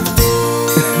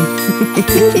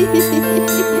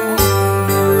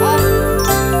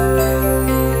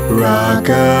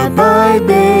 Rock-a-bye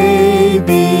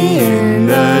baby in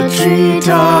the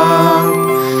treetop.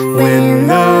 When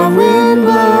the wind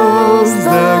blows,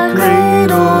 the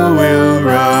cradle will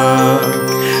rock.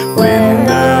 When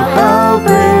the bough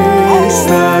breaks,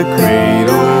 the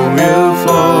cradle will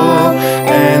fall,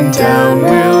 and down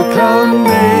will come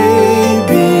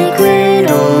baby,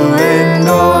 cradle and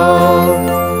all.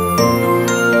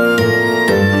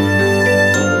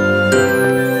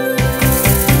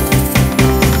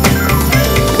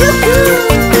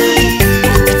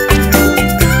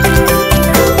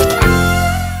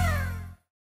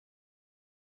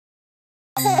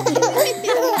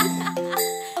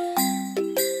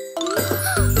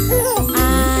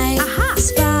 I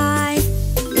spy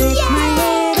with my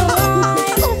little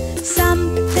eye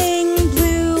something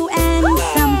blue and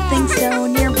something so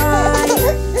nearby.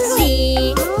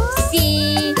 See,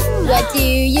 what do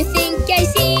you think I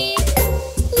see?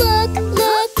 Look,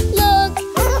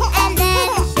 and then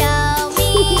show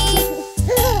me.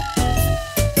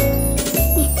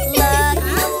 Look,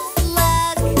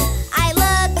 I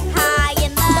look high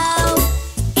and low.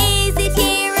 Is it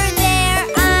here or there?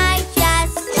 I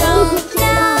just don't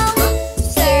know.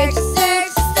 Search,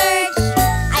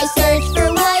 I search for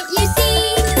what you see.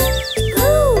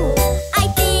 Ooh, I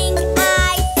think I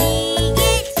see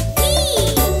it. Me.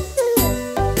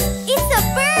 It's a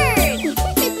bird.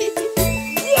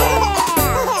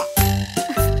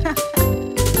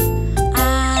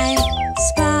 I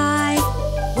spy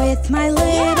with my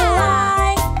little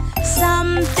eye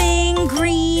something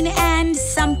green and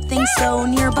something so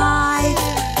nearby.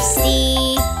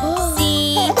 See,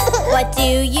 what do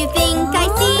you think I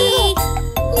see?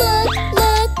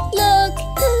 Look,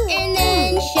 and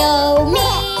then show me.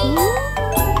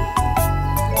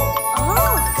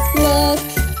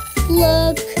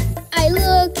 Look, I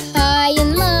look high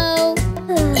and low.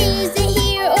 Is it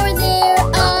here or there?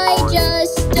 I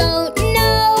just don't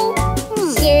know.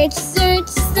 Search,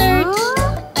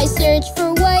 I search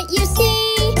for what you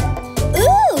see.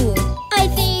 Ooh, I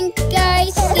think I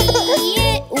see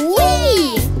it.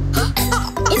 Wee!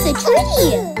 It's a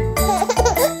tree.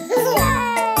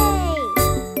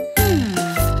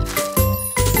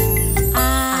 I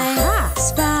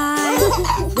spy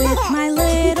with my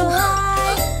little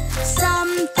eye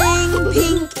something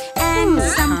pink and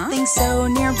something so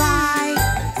nearby.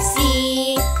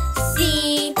 See,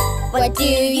 what do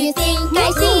you think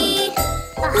I see?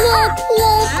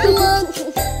 Look,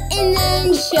 and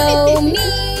then show me.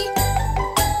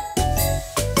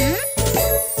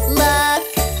 Look,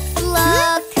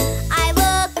 I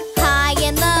look high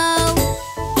and low.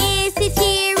 Is it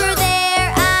here or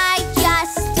there? I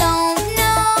just don't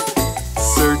know.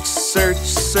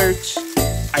 Search,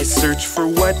 I search for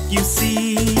what you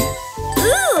see.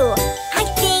 Ooh, I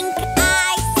think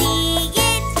I see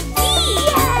it. Me.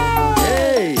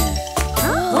 Hey!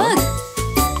 Look,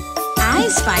 I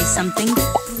something.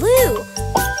 Blue.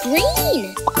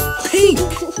 Green. Pink.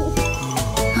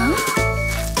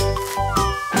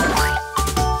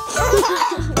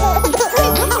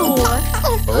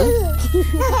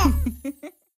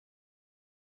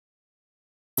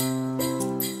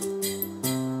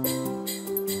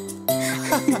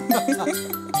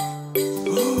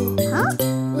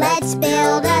 Let's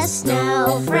build a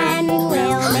snow friend.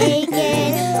 We'll make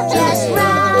it just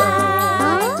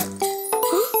right.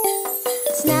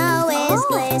 Snow is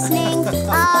glistening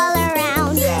all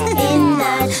around, in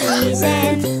the trees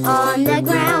and on the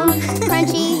ground.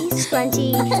 Crunchy,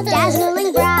 scrunchy,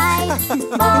 dazzling bright,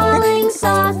 falling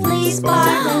softly,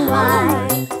 sparkling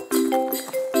white.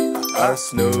 Our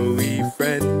snowy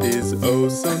friend is oh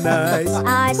so nice.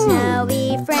 Our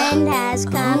snowy friend has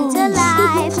come to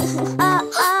life.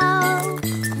 Uh-oh,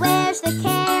 where's the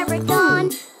carrot gone?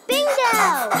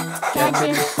 Bingo! Catch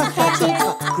it,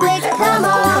 quick, come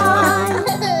on!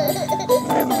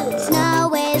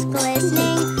 Snow is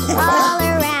glistening all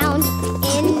around,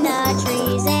 in the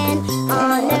trees and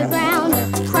on the ground.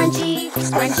 Crunchy,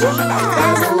 scrunchy,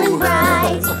 dazzling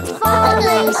bright,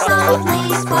 falling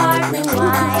softly, sparkling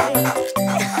white.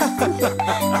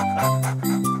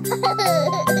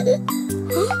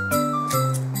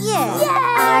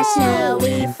 Our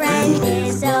snowy friend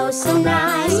is oh so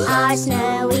nice. Our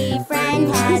snowy friend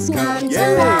has come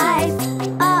to life.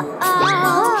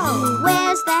 Uh-oh,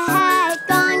 where's the hat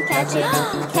gone? Catch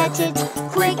it,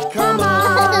 quick, come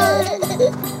on.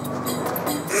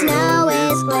 Snow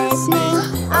is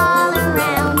glistening all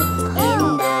around,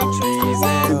 in the trees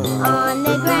and on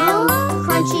the ground.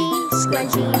 Crunchy,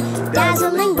 scrunchy,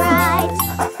 dazzling bright,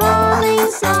 falling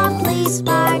softly,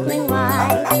 sparkling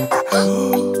white.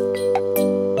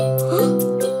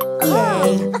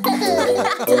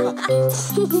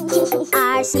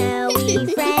 Our snowy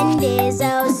friend is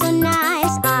oh so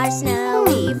nice. Our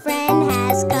snowy friend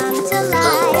has come to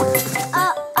life.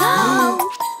 Uh-oh,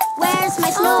 where's my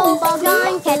snowball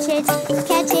gone? Catch it,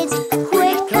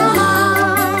 quick, come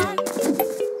on.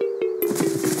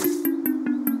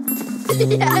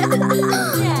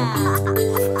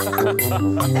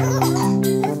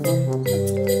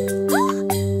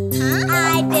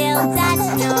 I built a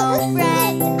snow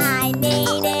friend. I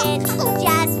made it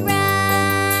just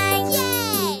right.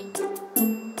 Yay!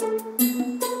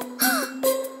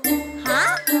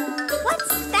 Huh? What's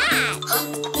that?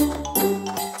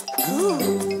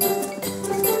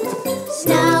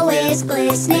 Snow is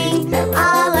glistening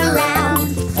all around,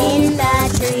 in the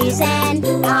trees and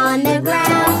on the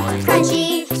ground.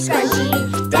 Crunchy, scrunchy,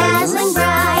 dazzling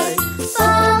bright,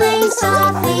 falling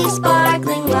softly,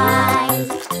 sparkling white.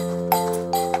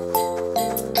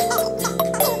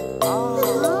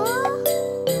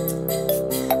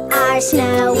 Our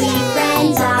snowy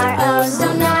friends are oh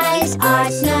so nice. Our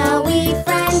snowy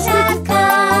friends have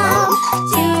come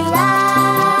to life.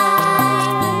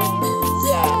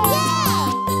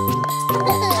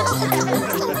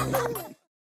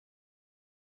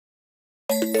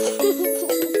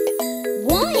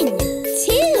 One,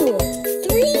 two,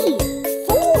 three,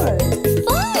 4,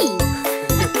 5.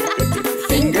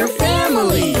 Finger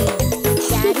family.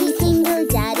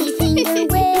 Daddy finger,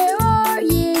 where are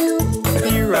you?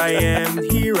 Here I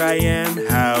am,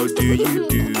 how do you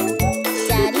do?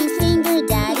 Daddy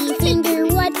finger,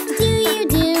 what do you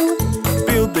do?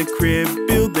 Build the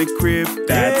crib,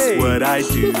 that's what I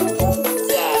do.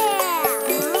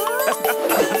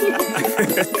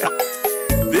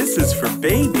 This is for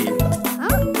baby.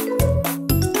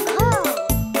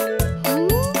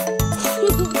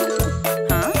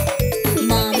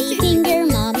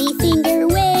 Mommy finger,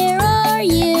 where are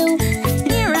you?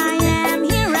 Here I am,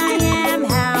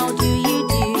 how do you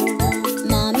do?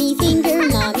 Mommy finger,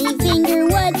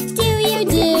 what do you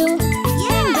do?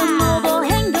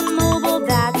 Hang the mobile,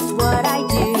 that's what I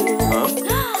do.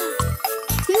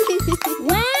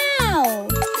 Wow!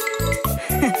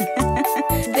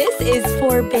 This is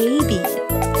for baby.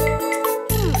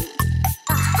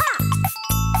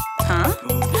 Huh?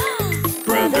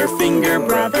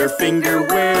 Brother finger,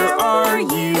 where are you?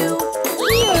 Here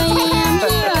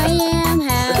I am,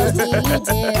 how do you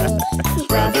do?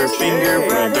 Brother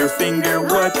finger,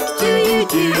 what do you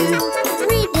do?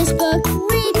 Read this book,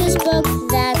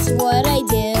 that's what I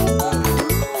do.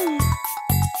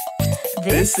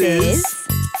 This is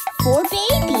For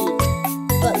baby.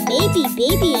 But maybe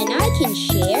baby and I can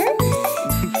share?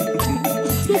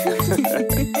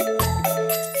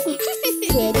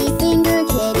 Kitty finger,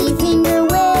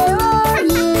 where are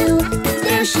you?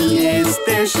 There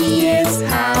she is,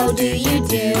 how do you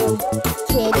do?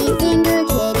 Kitty finger,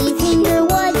 what do you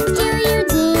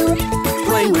do?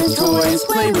 Play with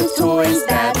toys,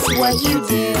 that's what what you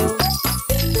do.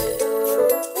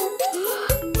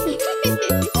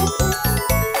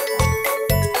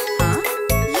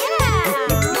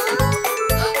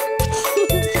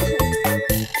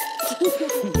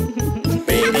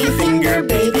 Baby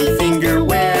finger,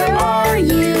 where are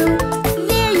you?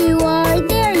 There you are,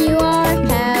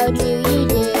 how do you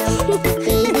do?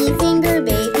 Baby finger,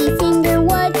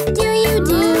 what do you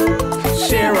do?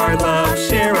 Share our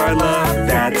love,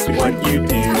 that's what you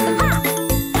do.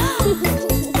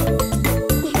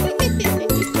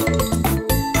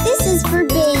 This is for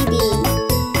baby.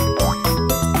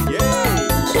 Yay!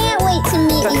 Can't wait to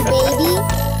meet you, baby.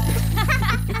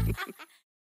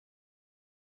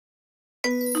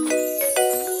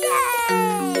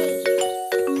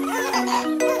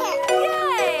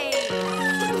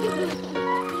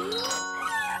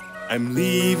 I'm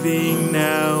leaving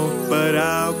now, but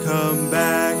I'll come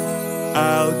back.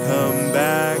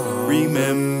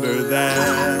 Remember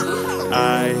that.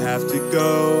 I have to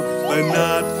go, but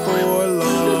not for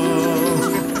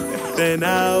long. Then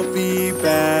I'll be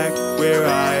back where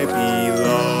I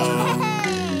belong.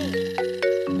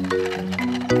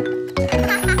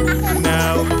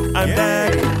 Now I'm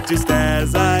back, just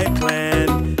as I planned.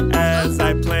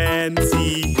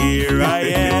 See, here I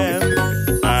am.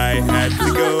 I had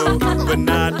to go, but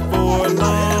not for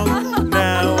long.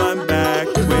 Now I'm back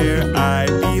where I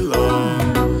belong.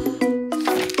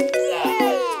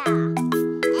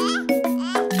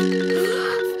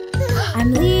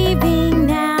 I'm leaving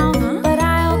now, but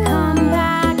I'll come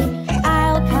back.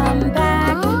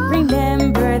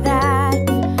 Remember that.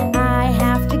 I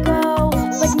have to go,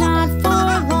 but not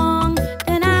for long.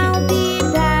 Then I'll be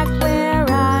back where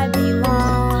I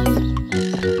belong.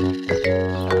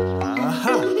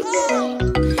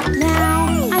 Now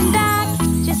I'm back,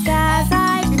 just as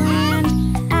I planned.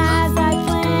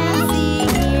 See,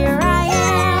 here I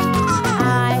am.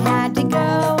 I had to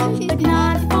go, but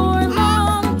not for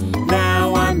long.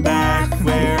 Now I'm back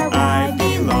where I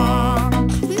belong.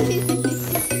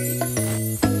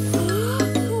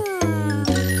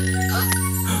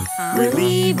 We're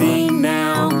leaving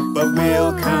now, but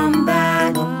we'll come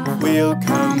back.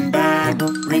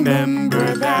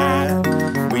 Remember that.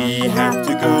 We have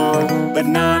to go, but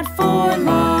not for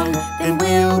long. Then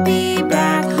we'll be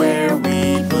back where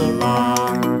we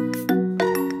belong.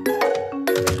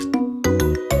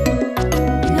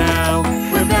 Now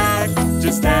we're back,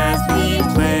 just as we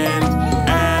planned.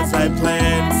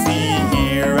 See,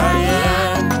 here I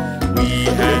am. We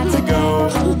had to go,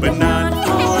 but not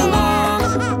for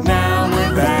long. Now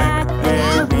we're back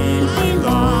where we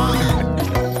belong.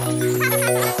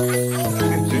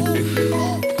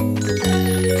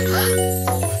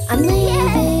 I'm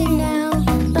leaving now,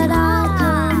 but I'll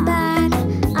come back.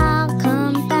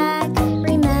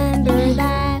 Remember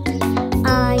that.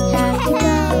 I have to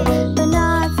go, but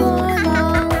not for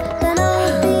long. Then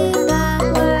I'll be back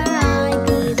where I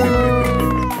belong.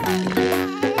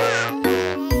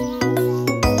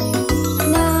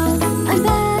 Now I'm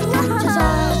back, just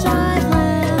as I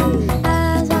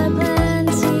planned.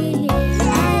 See, here I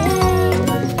am.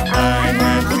 I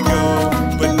had to go,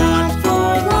 but not for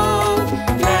long.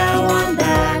 Now I'm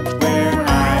back where I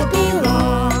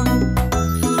belong.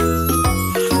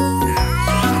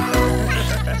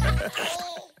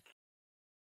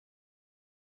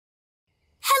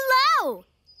 Hello!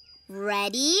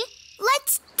 Ready?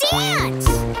 Let's dance!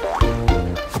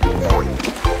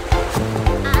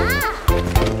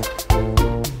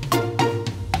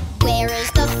 Where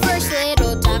is the first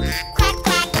little duck? Quack,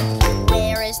 quack.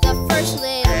 Where is the first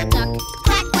little duck?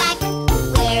 Quack, quack.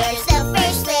 Where is the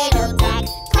first little duck?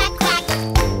 Quack, quack.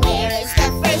 Where is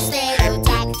the first little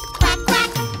duck? Quack,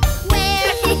 quack.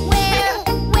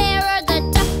 Where are the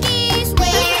duckies?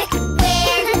 Where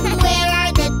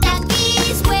are the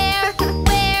duckies? Where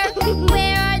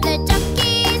are the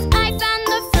duckies? I found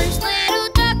the first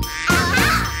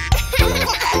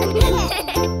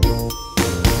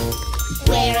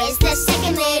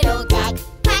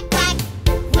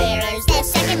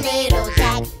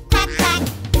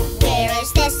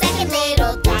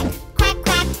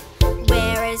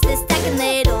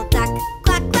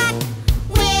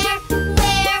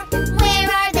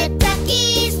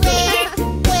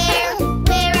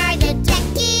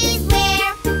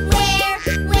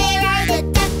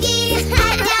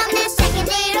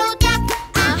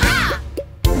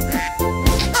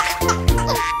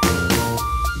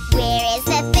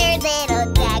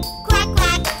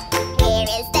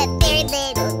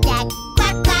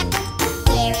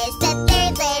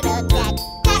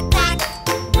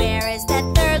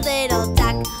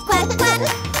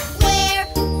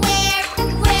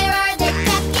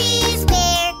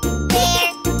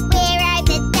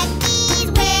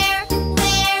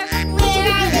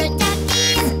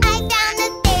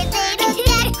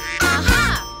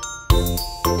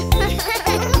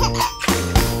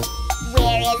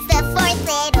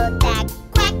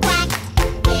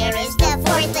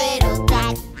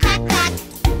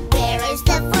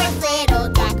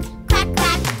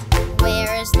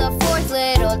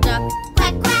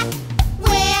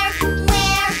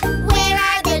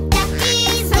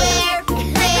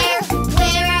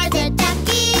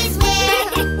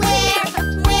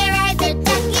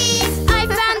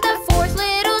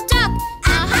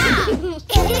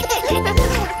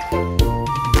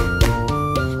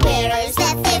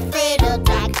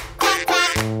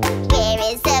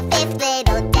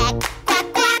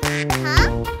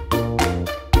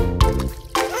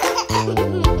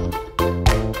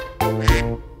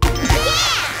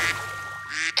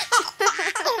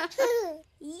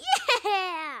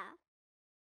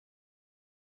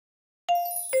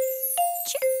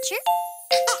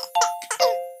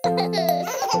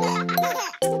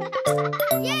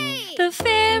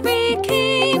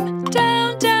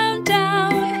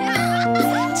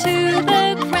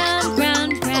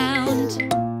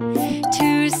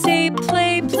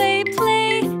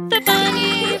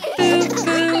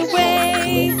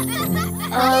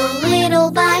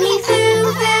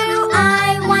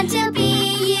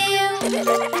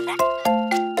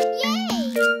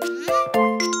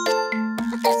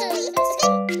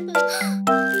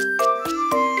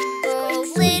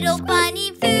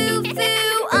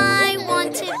Foo, I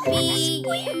want to be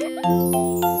you.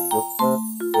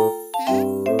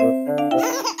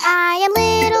 I am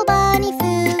little bunny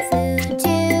Foo Foo.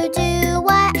 To do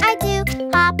what I do,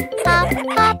 hop, hop,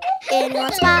 hop, in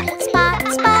one spot,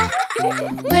 spot, spot.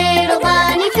 Little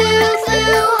bunny Foo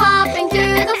Foo, hopping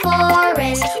through the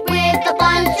forest with a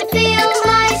bunch of field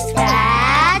mice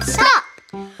that stop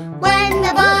when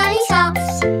the bunny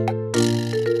stops.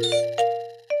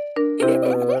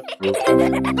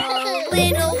 Oh,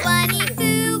 little bunny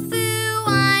Foo Foo,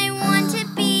 I want to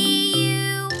be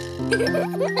you.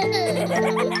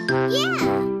 Yeah.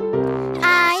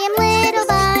 I am little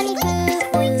bunny Foo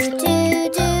Foo. To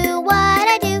do what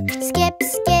I do, skip,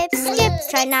 skip, skip,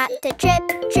 try not to trip,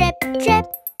 trip, trip.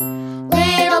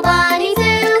 Little bunny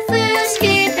Foo Foo,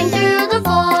 skipping through the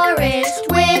forest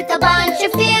with a bunch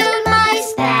of field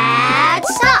mice that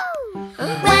stop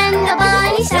when the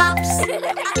bunny stops.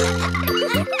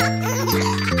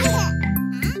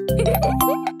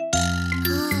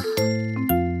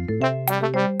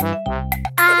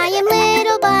 I am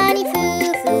little bunny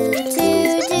Foo Foo.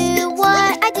 To do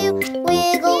what I do,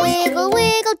 wiggle, wiggle,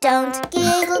 wiggle, don't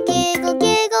giggle, giggle,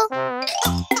 giggle.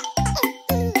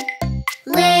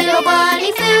 Little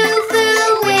bunny Foo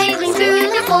Foo, wiggling through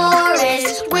the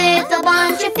forest with a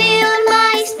bunch of field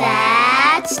mice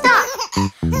that stop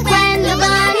when the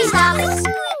bunny stops.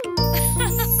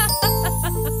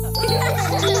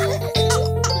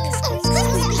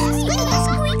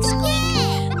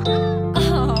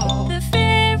 Oh, the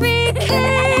fairy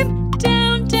came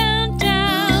down, down,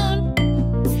 down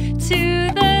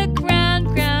to the ground,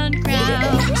 ground,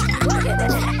 ground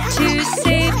to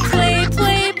say play,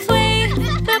 play, play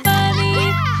the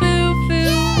bunny Foo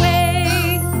Foo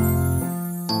way.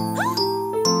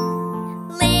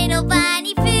 Little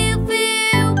bunny Foo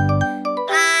Foo,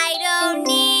 I don't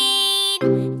need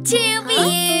to be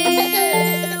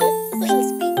you.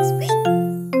 Squeak, squeak, squeak.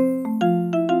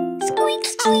 Squeak,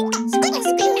 squeak, squeak,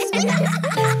 squeak, squeak.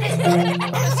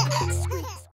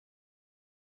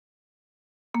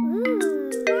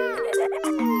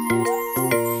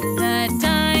 The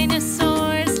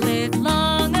dinosaurs lived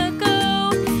long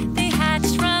ago. They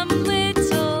hatched from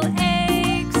little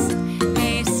eggs.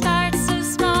 They start so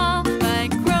small but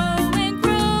grow and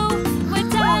grow. What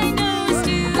dinos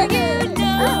do you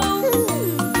know?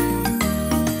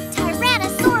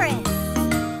 Tyrannosaurus,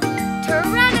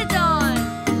 Pteranodon,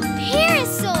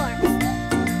 Parasaur,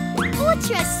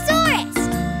 Ultrasaurus,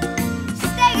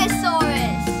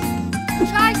 Stegosaurus,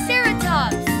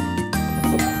 Triceratops.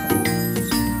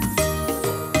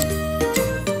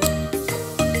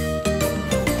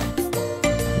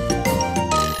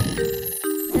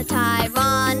 The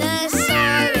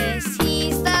Tyrannosaurus,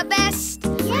 he's the best.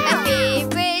 My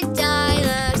favorite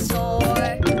dinosaur.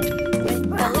 With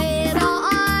the little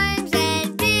arms and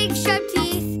big sharp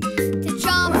teeth to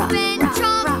chomp and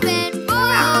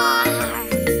roar.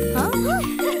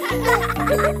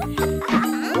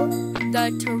 The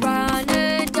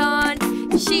Pteranodon,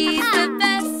 she's the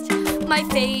best. My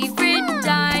favorite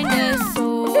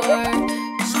dinosaur.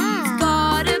 She's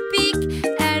got a beak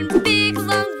and big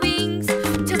long wings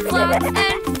to flap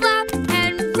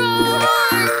and roar.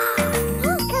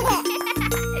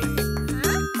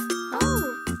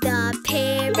 The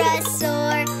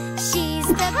Parasaur, she's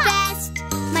the best.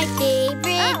 My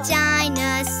favorite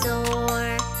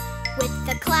dinosaur. With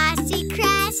the classy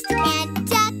crest and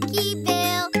ducky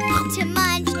bill to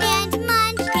munch and roar.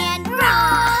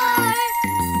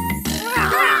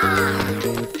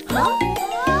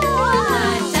 The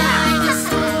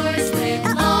dinosaurs lived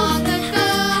long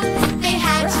ago. They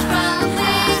hatched from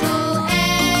little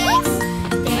eggs.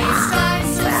 They start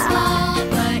so small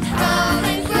but grow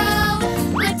and grow.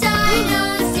 What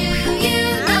dinos do you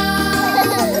know?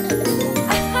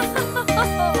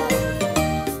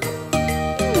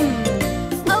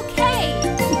 Okay,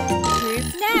 who's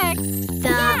next?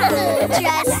 The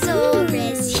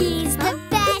Ultrasaurus, he's the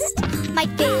best. My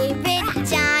favorite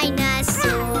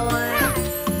dinosaur.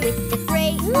 With the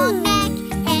great long neck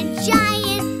and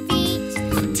giant feet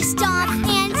to stomp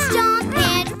and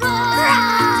roar.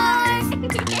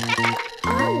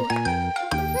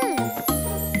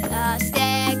 The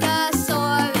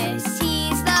Stegosaurus,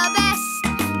 he's the best.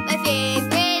 My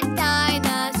favorite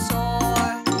dinosaur.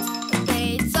 With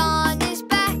blades on his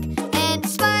back and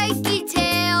spiky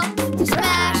tail to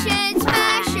smash and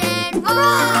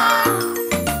roar.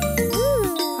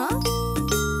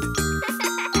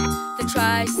 The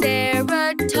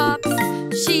Triceratops,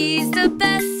 she's the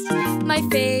best. My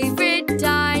favorite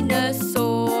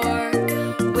dinosaur.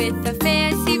 With a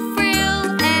fancy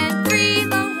frill and 3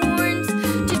 long horns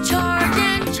to charge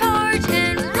and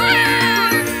roar.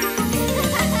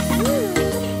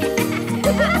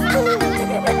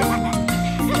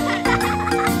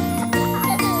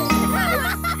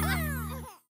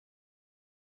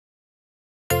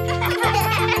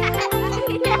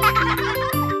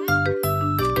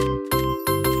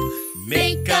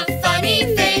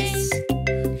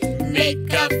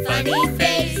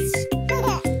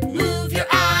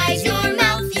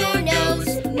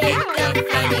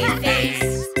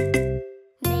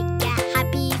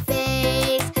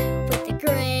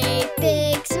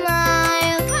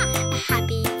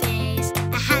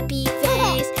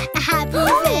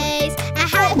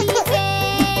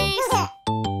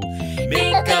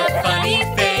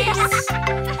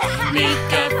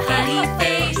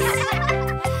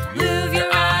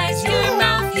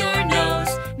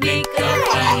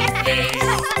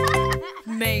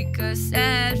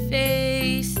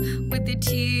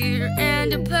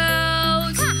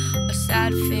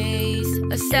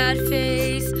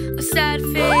 sad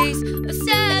face, a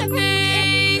sad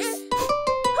face.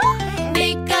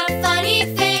 Make a funny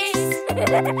face.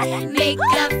 Make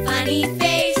a funny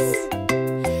face.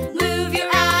 Move your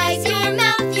eyes, your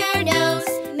mouth, your nose.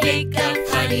 Make a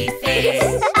funny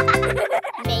face.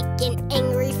 Make an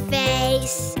angry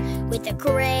face with a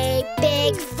great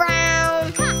big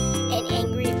frown. An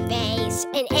angry face,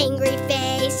 an angry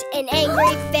face, an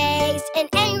angry face, an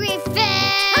angry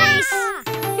face.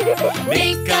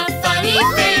 Make a funny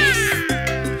face.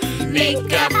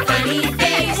 Make a funny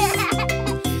face.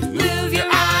 Move your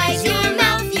eyes, your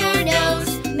mouth, your nose.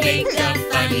 Make a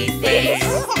funny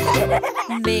face.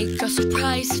 Make a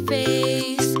surprise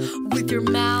face with your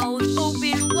mouth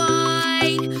open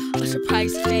wide. A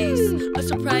surprise face, a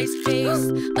surprise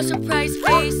face, a surprise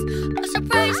face, a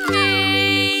surprise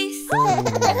face.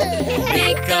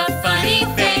 Make a funny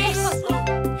face.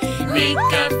 Make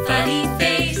a funny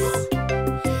face.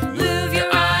 Move your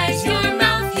eyes, your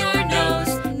mouth, your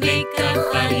nose. Make a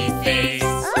funny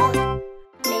face.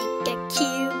 Make a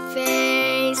cute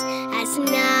face, as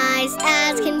nice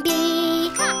as can be.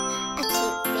 A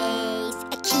cute face,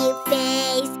 a cute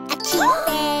face, a cute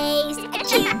face, a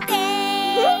cute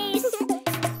face.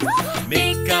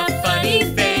 Make a funny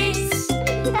face.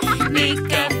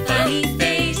 Make a funny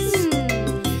face.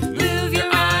 Move your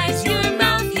eyes, your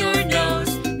mouth, your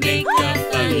nose. Make a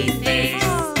funny face.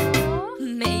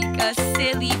 Make a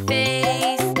silly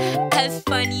face, as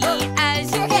funny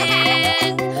as you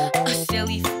can. A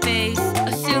silly face,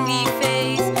 a silly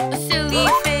face, a silly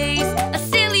face, a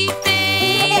silly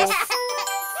face.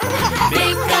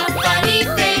 Make a funny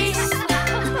face.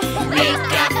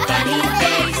 Make a funny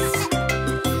face.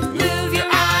 Move your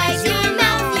eyes, your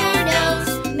mouth, your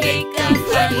nose. Make a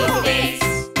funny face.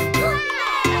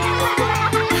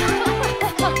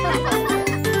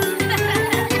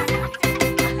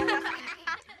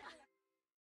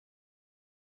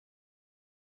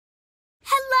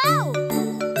 Hello!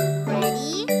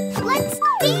 Ready? Let's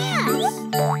dance!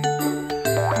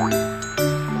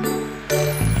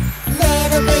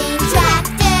 Little green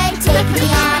tractor, take me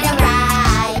on a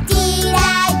ride.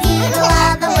 Dee-da-dee-doo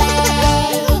all the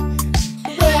way.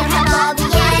 Where have all the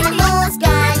animals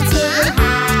gone to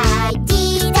hide?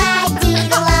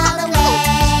 Dee-da-dee-doo all the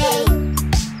way.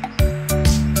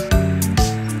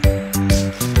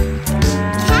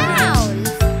 Cows!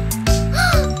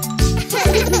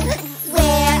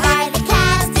 Where are the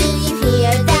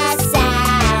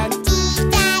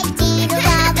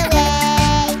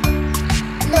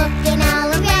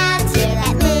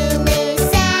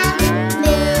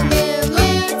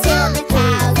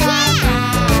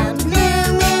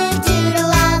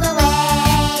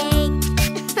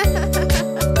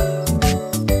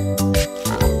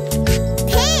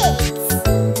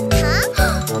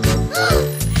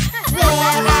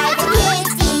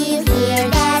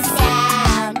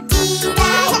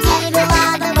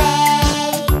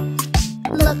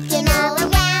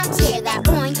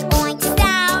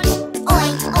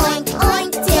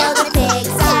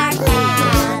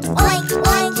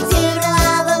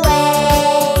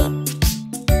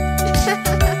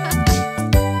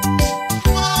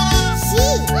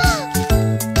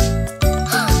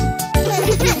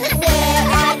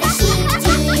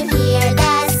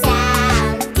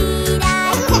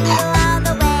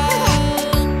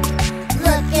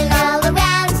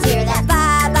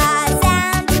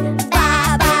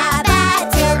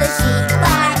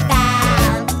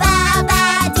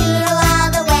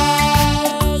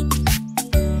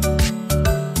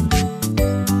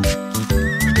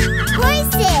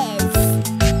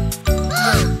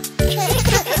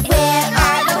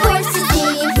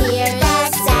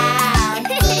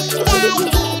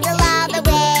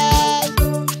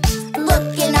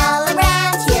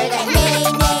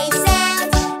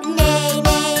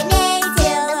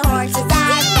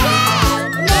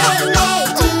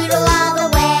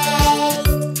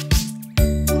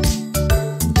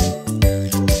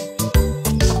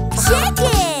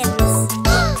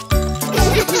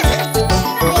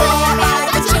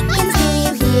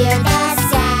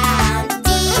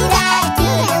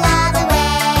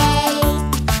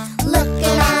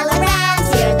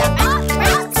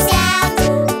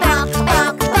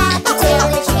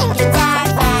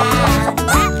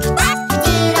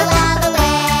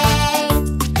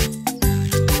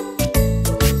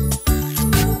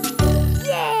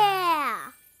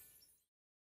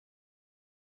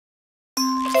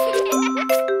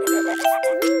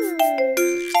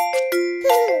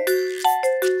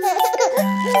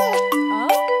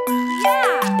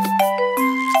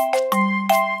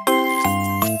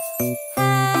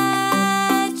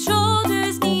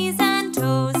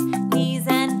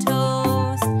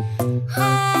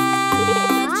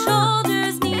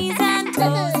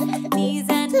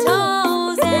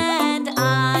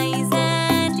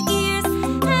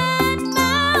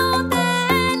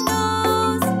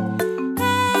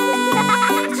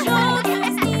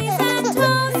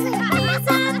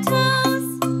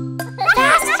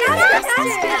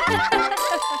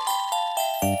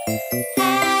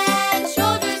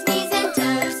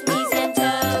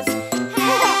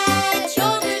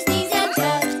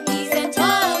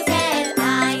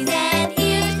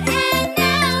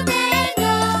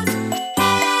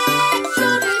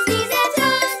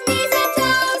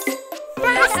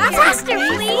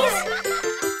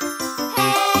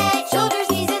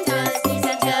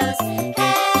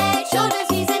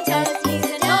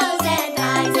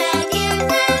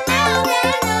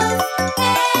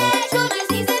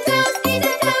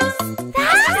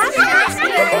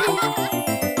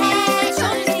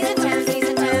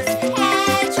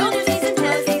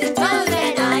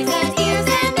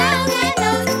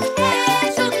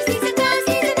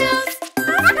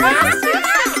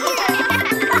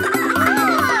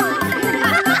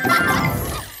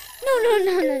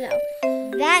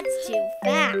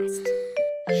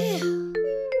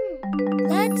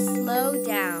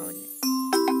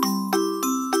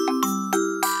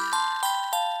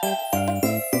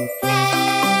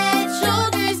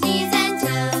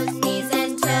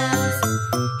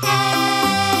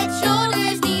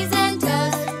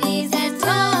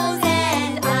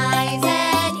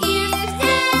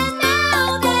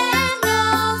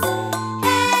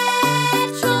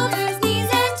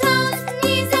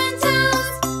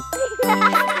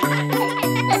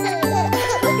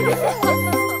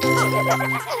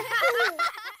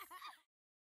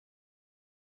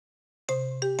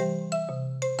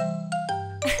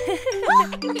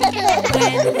When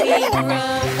we grow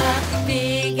up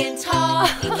big and tall,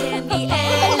 we can be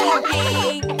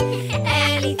anything,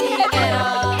 anything at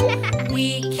all.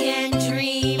 We can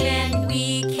dream and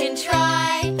we can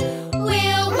try.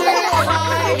 We'll work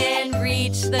hard and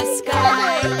reach the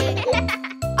sky.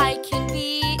 I can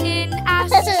be an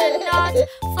astronaut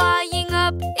flying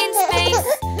up in space.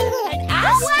 An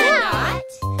astronaut?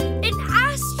 An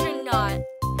astronaut.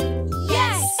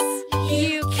 Yes,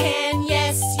 you can,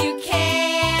 yes, you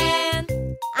can.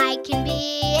 I can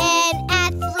be an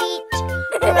athlete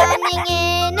running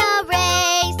in a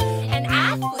race. An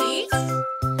athlete?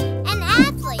 An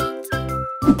athlete.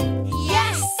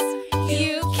 Yes,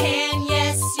 you can,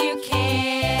 yes, you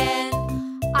can.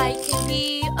 I can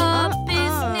be a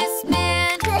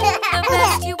businessman, the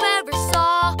best you ever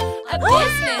saw. A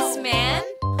businessman?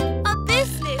 A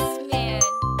businessman.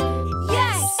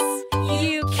 Yes,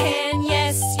 you can,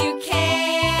 yes, you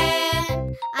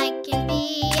can. I can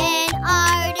be an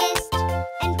artist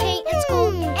and paint and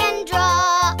sculpt and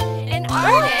draw. An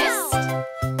artist?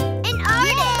 An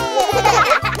artist.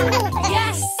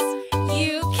 Yes,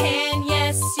 you can,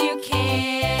 yes, you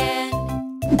can.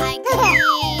 I can be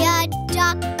a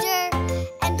doctor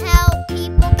and help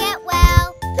people get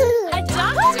well. A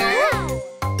doctor?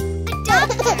 A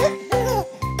doctor.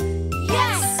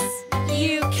 Yes,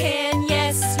 you can,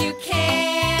 yes, you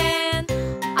can.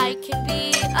 I can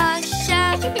be a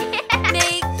chef,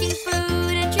 making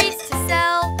food and treats to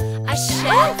sell. A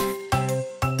chef?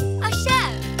 A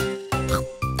chef.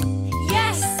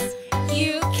 Yes,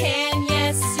 you can,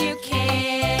 yes, you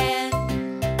can.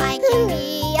 I can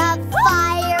be a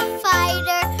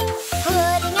firefighter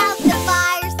putting out the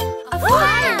fires. A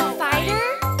firefighter?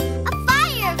 A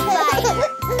firefighter.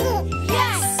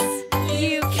 Yes,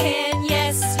 you can,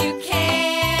 yes, you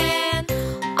can.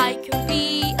 I can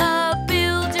be a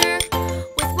builder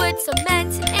with wood,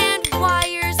 cement, and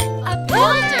wires. A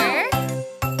builder?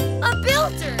 A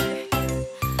builder.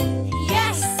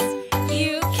 Yes,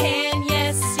 you can,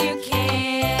 yes, you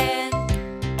can.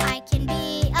 I can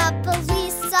be a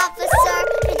police officer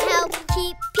and help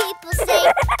keep people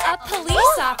safe. A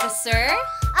police officer?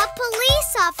 A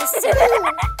police officer.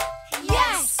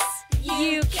 Yes,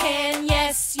 you can,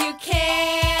 yes, you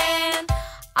can.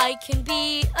 I can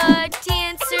be a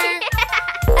dancer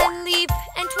and leap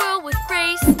and twirl with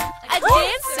grace. A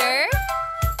dancer?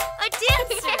 A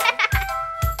dancer.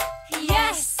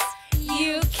 Yes,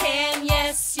 you can,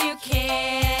 yes, you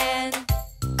can.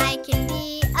 I can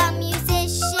be a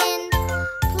musician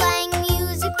playing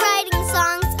music, writing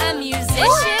songs. A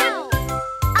musician?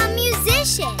 A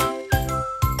musician.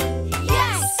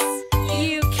 Yes,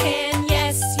 you can,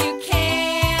 yes, you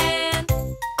can.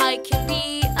 I can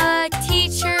be a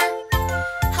teacher,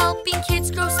 helping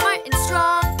kids grow smart and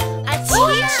strong. A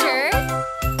teacher?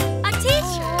 A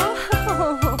teacher.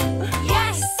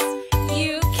 Yes,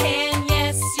 you can,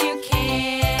 yes, you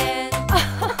can.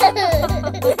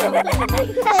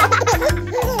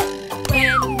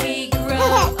 When we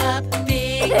grow up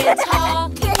big and tall,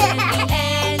 we can be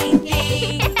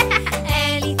anything,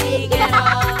 anything at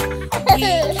all. We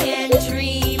can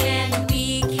dream and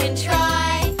we can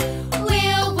try.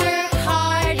 We'll work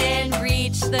hard and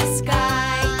reach the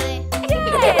sky.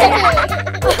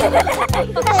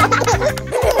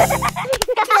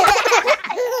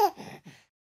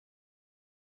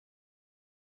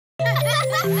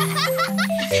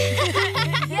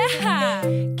 Yeah.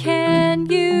 Can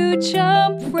you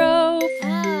jump rope?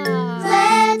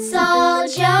 Let's all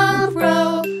jump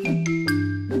rope.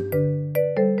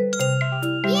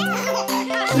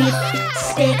 Keep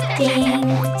sticking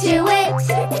to it.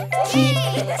 Keep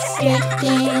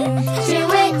sticking to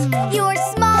it. You're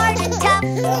smart and tough.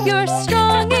 You're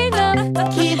strong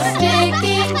enough. Keep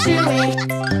sticking to it.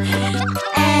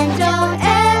 And don't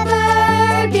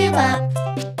ever give up.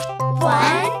 1,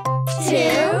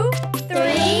 2,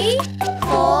 3,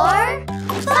 4,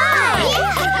 5.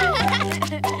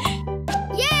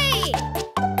 Yay!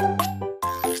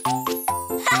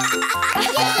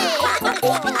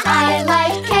 I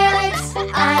like carrots.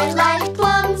 I like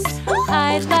plums.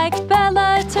 I'd like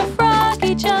Bella to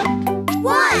froggy jump.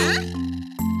 1.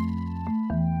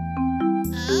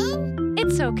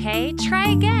 It's okay,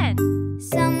 try again.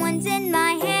 Someone's in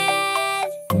my head,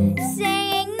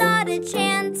 saying not a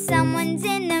chance. Someone's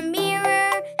in the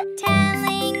mirror,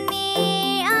 telling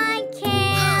me I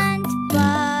can't.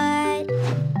 But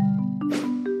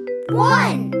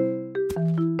 1.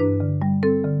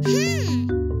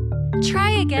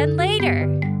 Try again later.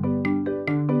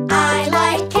 I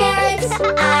like carrots.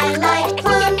 I like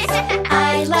plums.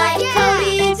 I like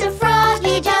Cody to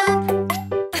froggy jump.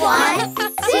 1,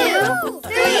 2,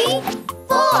 3,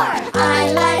 4.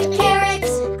 I like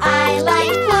carrots.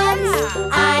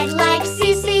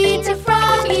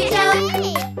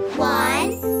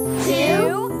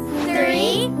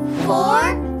 5.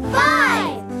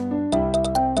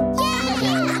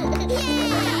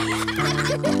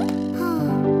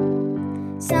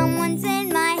 Someone's in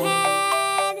my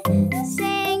head,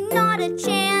 saying not a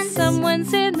chance.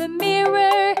 Someone's in the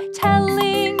mirror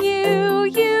telling you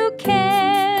you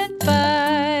can't,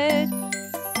 but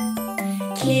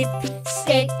Keep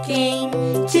sticking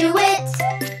to it.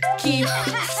 Keep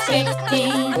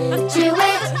sticking to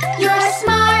it. You're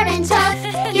smart and tough.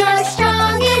 You're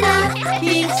strong enough.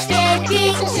 Keep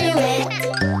sticking to it.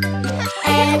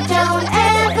 And don't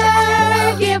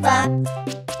ever give up.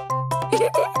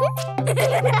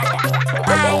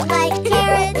 I like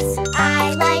carrots.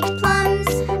 I like plums.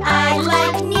 I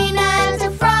like Nina's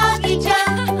a froggy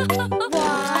jump.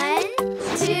 1,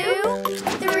 2,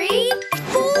 3,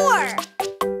 4.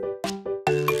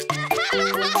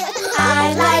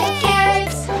 I like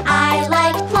carrots. I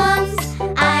like plums.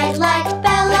 I like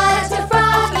Bella's a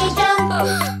froggy jump.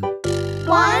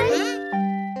 1.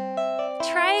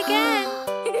 try again.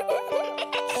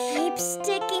 Keep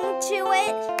sticking to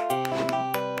it.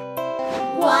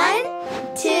 1,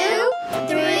 2,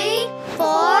 3,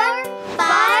 4,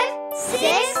 5, 6,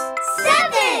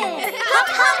 7. Hop,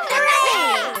 hop,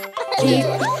 hooray! Keep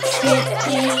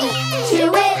sticking to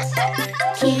it.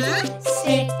 Keep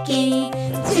sticking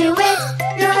to it.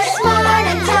 You're smart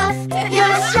and tough.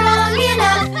 You're strong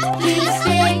enough. Keep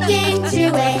sticking to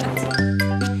it.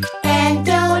 And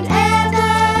don't ever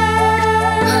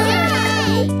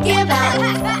give up.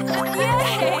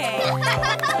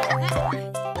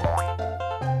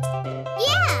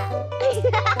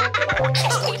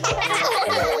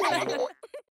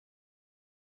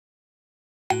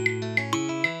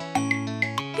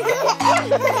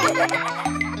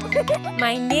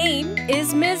 My name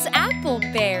is Miss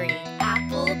Appleberry.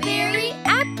 Appleberry.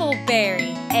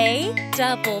 Appleberry.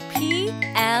 APPLE.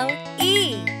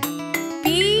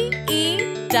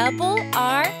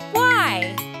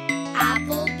 BERRY.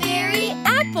 Appleberry.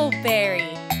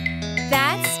 Appleberry.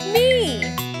 That's me.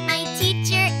 My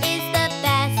teacher is the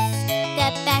best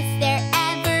there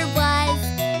ever was.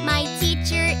 My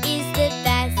teacher is the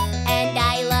best, and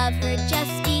I love her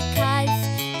just because.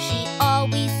 She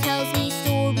always tells me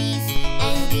stories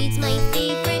and reads my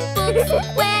favorite books.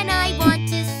 When I want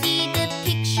to see the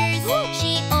pictures,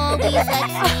 she always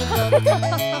lets me look.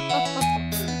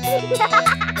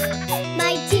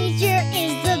 My teacher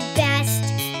is the best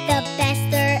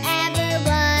there ever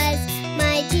was.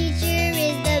 My teacher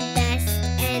is the best,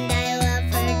 and I love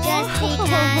her just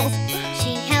because.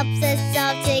 She helps us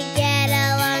all to get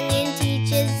along and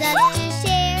teaches us to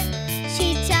share. She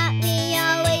taught me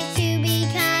always to be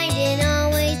kind and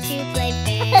always to play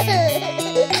fair.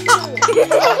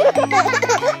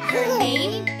 Her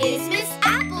name is Miss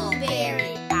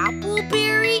Appleberry.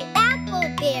 Appleberry.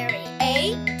 Appleberry.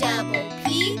 APPLEBERRY.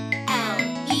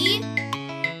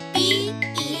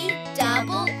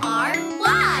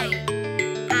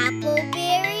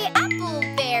 Appleberry.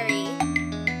 Appleberry.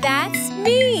 That's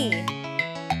me.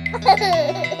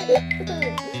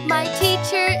 My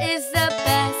teacher is the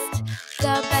best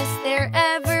there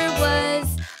ever was.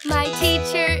 My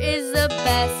teacher is the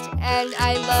best, and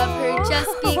I love her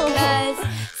just because.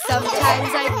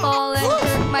 Sometimes I fall and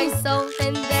hurt myself,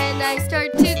 and then I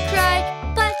start to cry.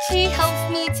 But she helps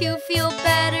me to feel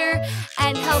better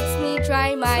and helps me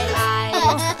dry my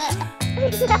eyes.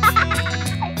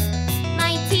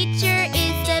 My teacher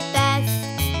is the best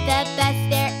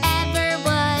there ever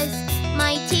was.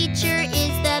 My teacher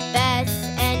is the best,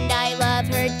 and I love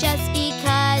her just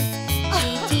because.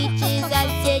 She teaches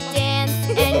us to dance,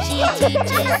 and she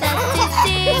teaches us to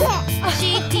sing.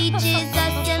 She teaches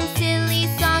us some silly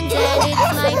songs, and it's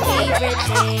my favorite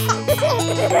thing.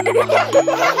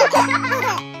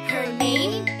 Her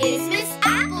name is Miss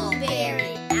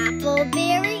Appleberry.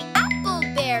 Appleberry.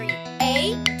 Appleberry.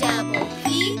 APPLEBERRY.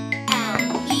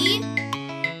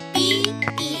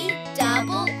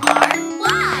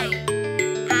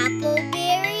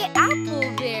 Appleberry.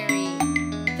 Appleberry.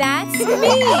 That's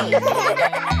me.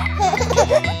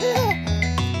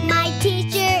 My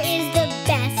teacher is the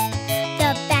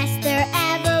best there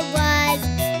ever was.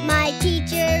 My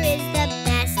teacher is the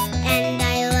best, and I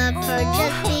love her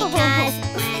just because.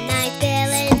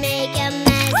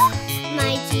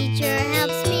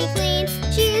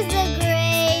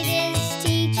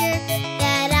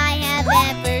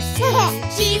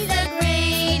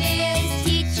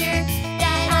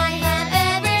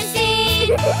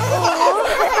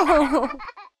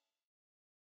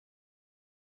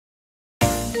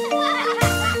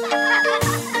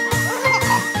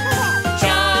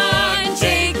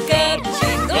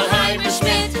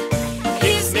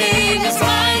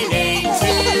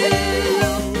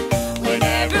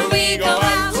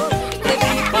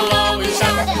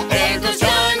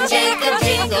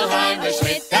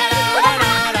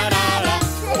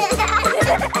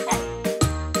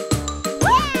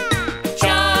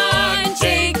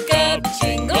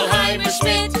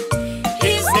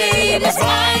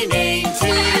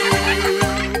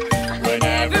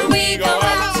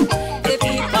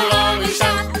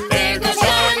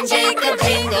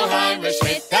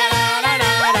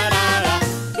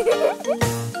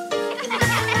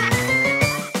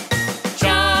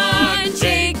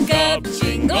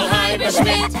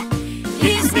 Schmidt.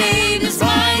 His name is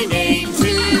my name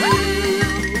too.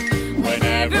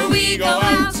 Whenever we go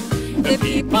out, the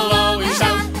people always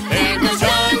shout, there goes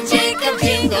John Jacob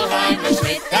Jingleheimer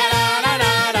Schmidt.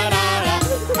 Da-da-da-da-da-da.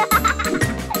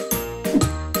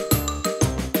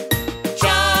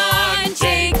 John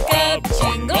Jacob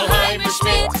Jingleheimer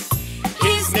Schmidt.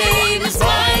 His name is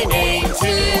my name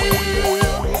too.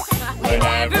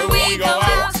 Whenever we go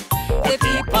out, the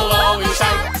people always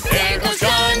shout, there goes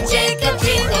John Jacob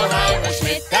Jingleheimer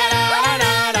Schmidt.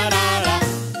 Da-da-da-da-da-da.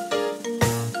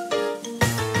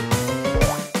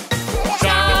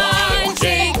 John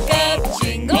Jacob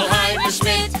Jingleheimer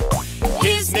Schmidt.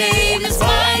 His name is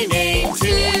my name too.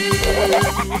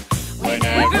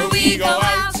 Whenever we go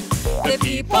out, the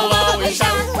people always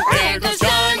shout, there goes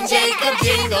John Jacob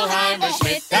Jingleheimer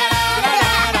Schmidt.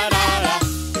 Da-da-da-da-da-da.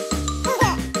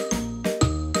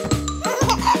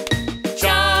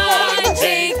 John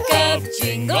Jacob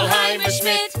Jingleheimer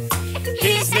Schmidt.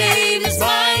 His name is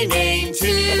my name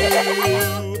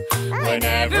too.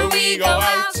 Whenever we go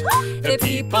out, the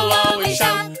people always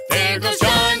shout, there goes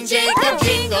John Jacob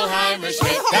Jingleheimer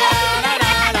Schmidt.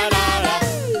 Da-da-da-da-da-da.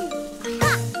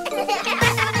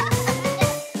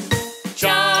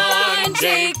 John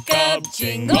Jacob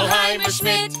Jingleheimer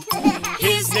Schmidt.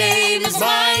 His name is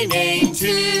my name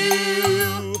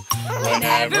too.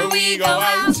 Whenever we go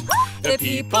out, the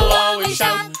people always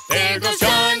shout, there goes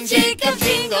John Jacob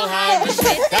Jingleheimer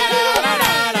Schmidt.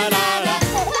 Da-da-da-da-da-da.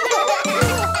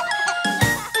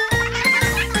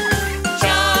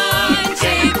 John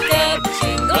Jacob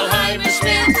Jingleheimer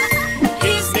Schmidt.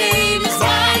 His name is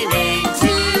my name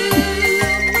too.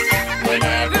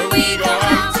 Whenever we go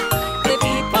out, the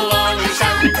people always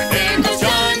shout, there goes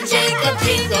John Jacob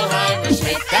Jingleheimer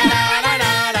Schmidt.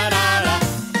 Da-da-da-da-da-da.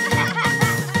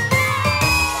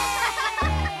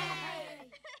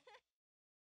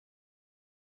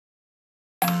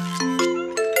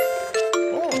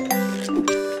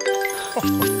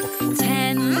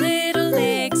 Ten little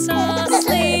legs all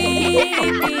sleeping,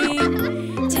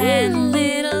 10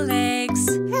 little legs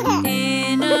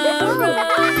in a row.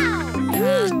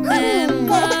 Count them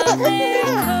while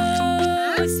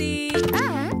they're cozy,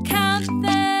 count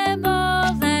them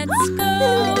all, let's go.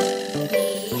 We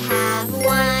have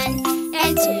 1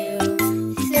 and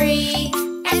 2, 3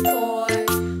 and 4,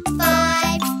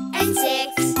 5 and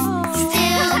 6.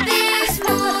 Still there's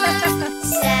more.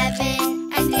 7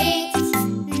 and 8,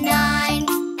 9,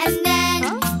 and then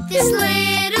this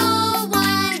little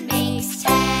one makes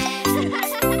 10.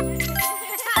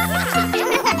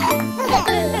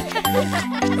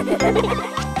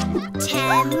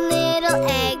 10 little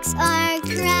eggs are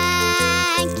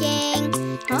cracking.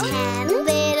 10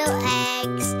 little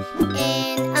eggs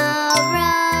in a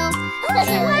row.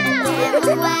 Count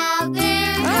them while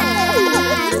they're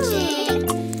hatching.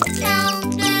 Count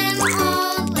them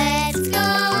all, let's go.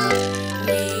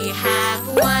 We have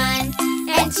 1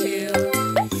 and 2,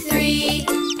 3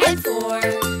 and 4,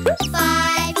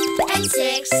 5 and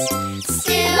 6.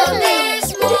 Still there's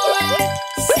more.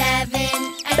 7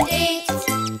 and 8,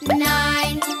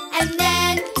 9, and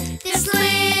then this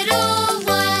little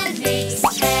one makes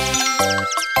 10.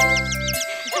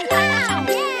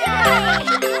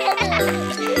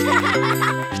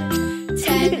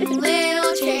 10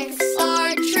 little chicks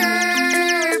are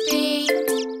chirping.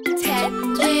 10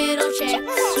 little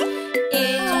chicks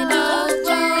in a row.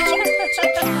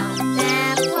 Count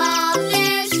them while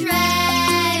they're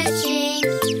stretching.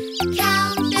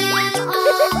 Count them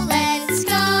all, let's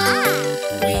go.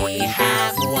 We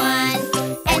have 1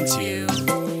 and 2,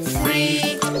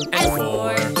 3 and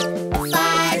 4,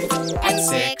 5 and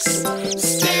 6.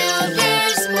 Still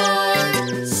there's more.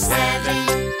 7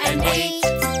 and 8,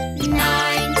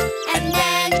 9, and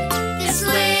then this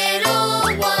little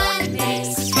one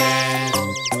makes 10.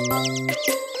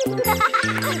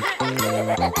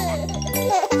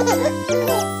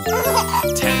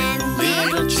 10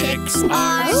 little chicks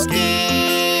are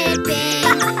skipping.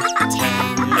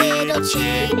 10 little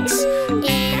chicks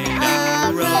in a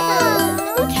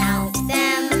row. Count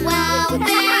them while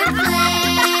they're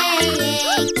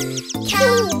playing.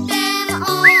 Count them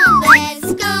all, let's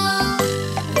go.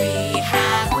 We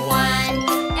have 1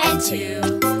 and 2,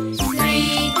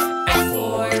 3 and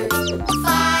 4,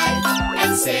 5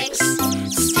 and 6.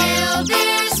 Still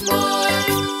there's more.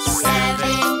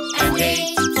 7 and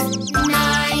 8,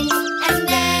 9, and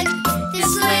then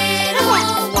this little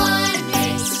one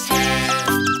makes 10.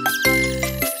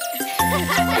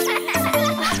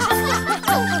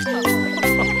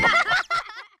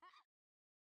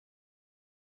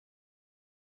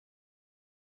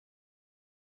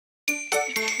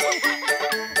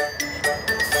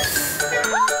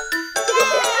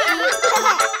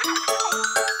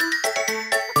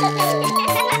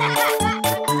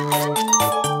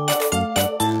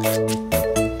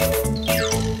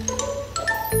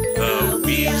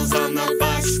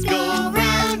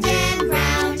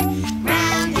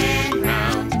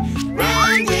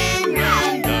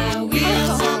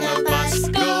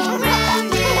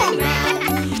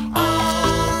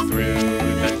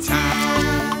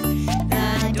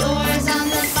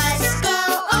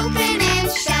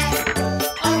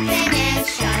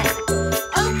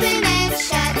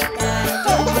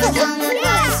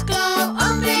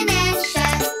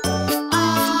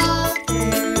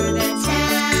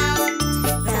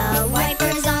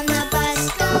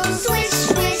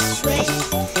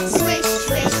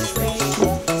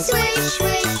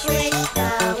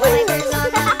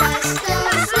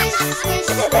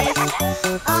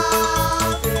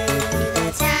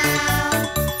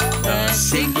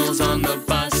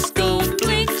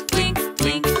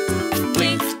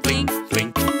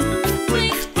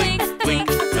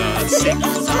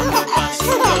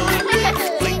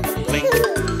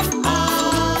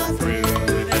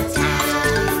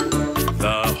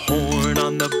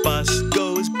 the bus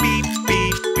goes beep,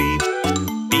 beep, beep.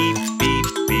 Beep, beep,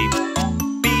 beep.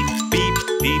 Beep, beep,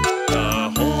 beep. The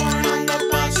horn on the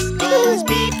bus goes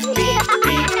beep, beep,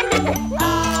 beep.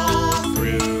 All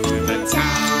through the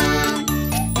town.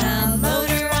 The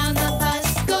motor on the bus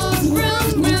goes vroom,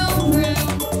 vroom, vroom.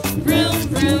 Vroom,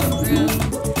 vroom, vroom.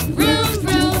 Vroom,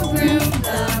 vroom, vroom.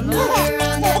 The motor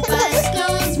on the bus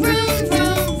goes vroom,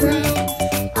 vroom, vroom.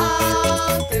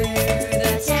 All through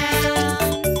the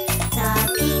town. The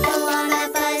people on the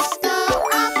bus go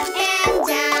up and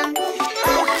down,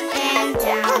 up and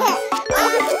down,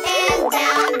 up and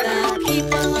down. The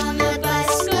people on the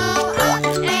bus go up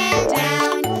and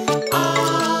down.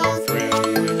 All through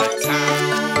the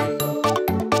town.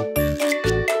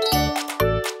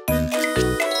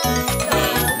 The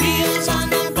wheels on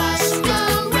the bus go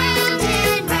round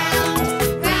and round,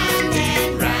 round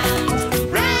and round,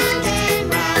 round and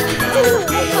round. The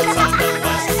wheels on the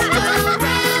bus go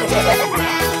round and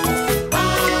round.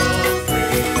 All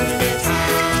through the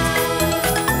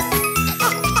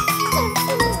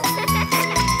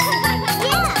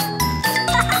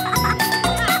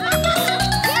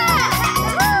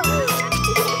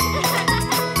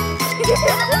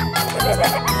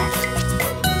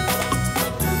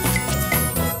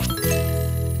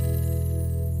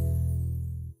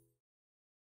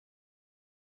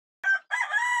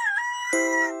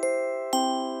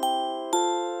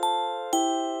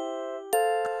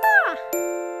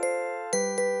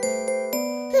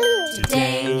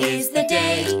Today is the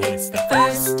day, it's the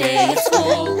first day of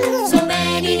school. So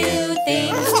many new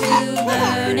things to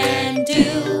learn and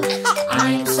do.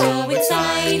 I'm so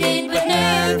excited but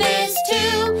nervous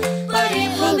too. But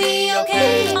it will be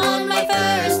okay on my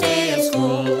first day of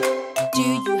school. Do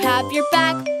you have your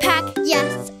backpack?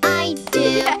 Yes, I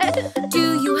do.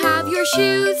 Do you have your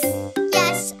shoes?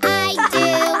 Yes, I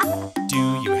do.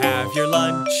 Do you have your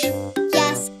lunch?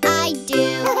 Yes, I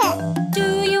do.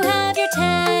 Do you have your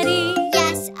teddy?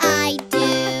 Yes, I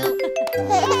do.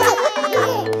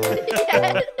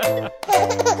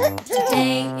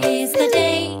 Today is the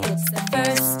day, it's the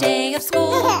first day of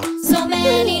school. So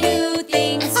many new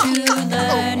things to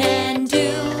learn and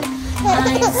do.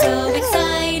 I'm so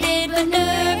excited but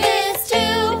nervous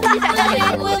too. But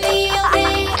it will be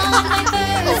okay on my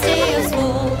first day of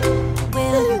school.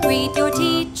 Will you greet your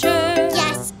teacher?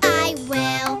 Yes, I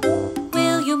will.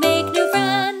 Will you make new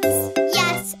friends?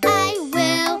 Yes, I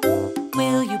will.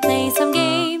 Will you play some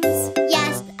games?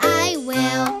 Yes, I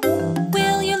will.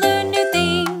 Will you learn new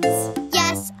things?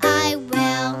 Yes, I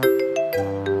will.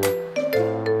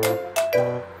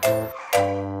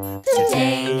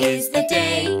 Today is the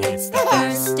day, it's the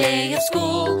first day of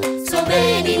school. So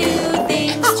many new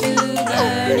things to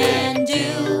learn and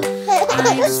do.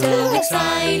 I'm so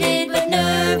excited but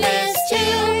nervous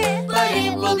too. But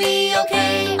it will be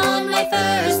okay on my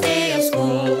first day of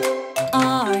school.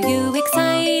 Are you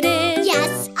excited?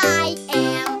 Yes, I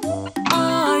am.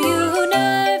 Are you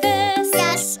nervous?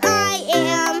 Yes, I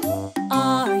am.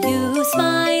 Are you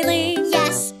smiling?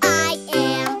 Yes, I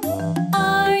am.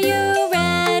 Are you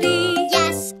ready?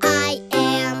 Yes, I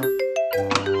am.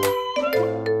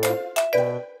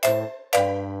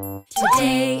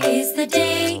 Today is the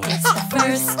day, it's the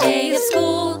first day of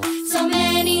school. So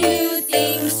many new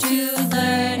things to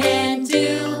learn and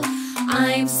do.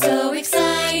 I'm so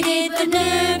excited but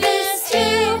nervous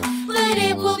too. But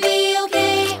it will be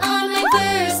okay on my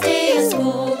first day of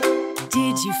school.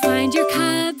 Did you find your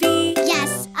cubby?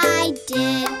 Yes, I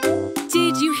did.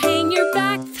 Did you hang your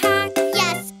backpack?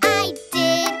 Yes, I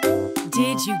did.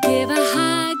 Did you give a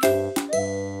hug?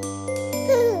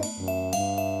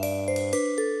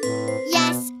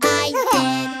 Yes, I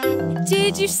did.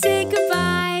 Did you say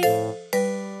goodbye?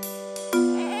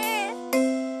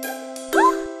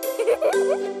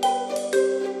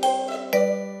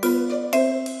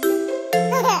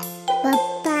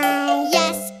 Bye-bye.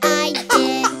 Yes, I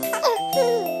did.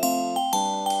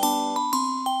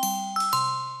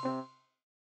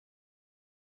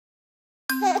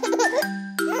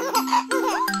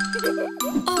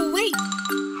 Oh, wait.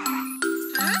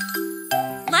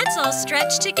 Let's all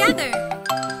stretch together.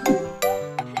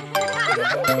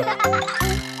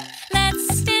 Let's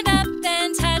stand up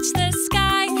and touch the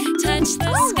sky, touch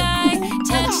the sky,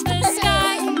 touch the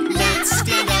sky. Let's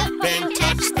stand up and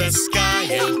touch the sky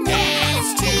and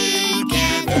dance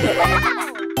together.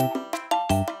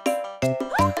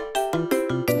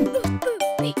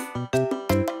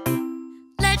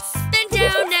 Let's bend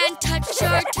down and touch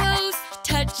our toes,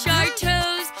 touch our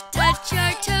toes, touch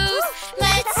our toes.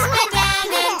 Let's bend down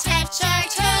and touch our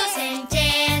toes and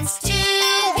dance together.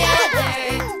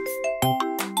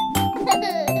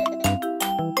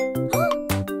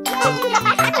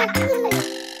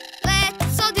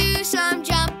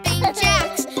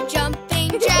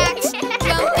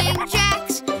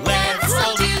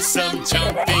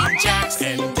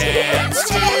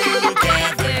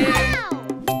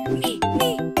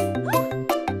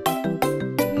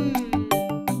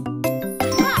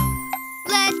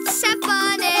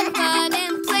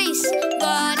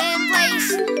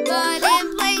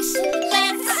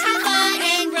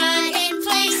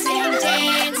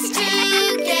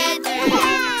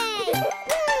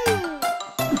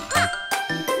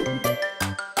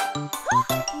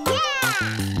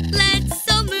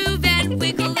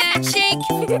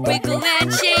 Wiggle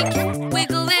and shake,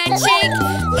 wiggle and shake.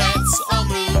 Let's all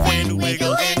move and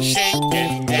wiggle and shake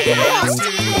and dance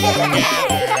together.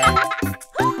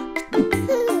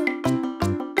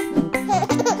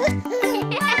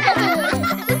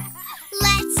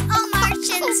 Let's all march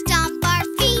and stomp our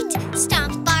feet,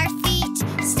 stomp our feet,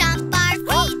 stomp our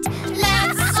feet.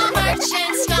 Let's all march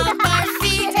and stomp our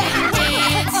feet and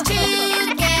dance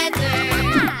together.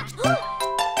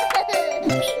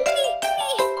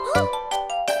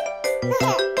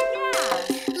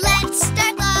 Let's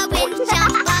start low and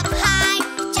jump up high,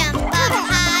 jump up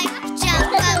high,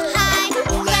 jump up high.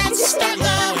 Let's start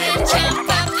low and jump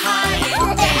up high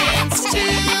and dance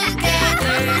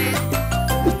together.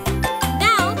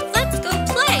 Now let's go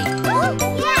play.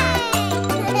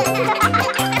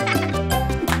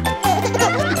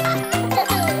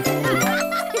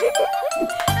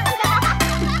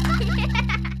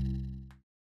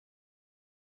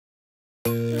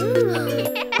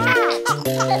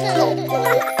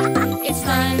 It's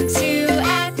fun to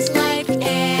act like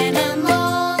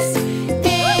animals,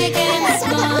 big and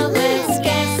small. Let's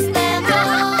guess them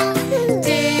all.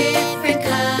 Different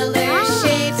colors,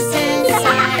 shapes, and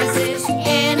sizes.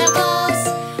 Animals,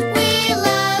 we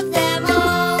love them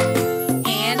all.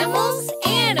 Animals,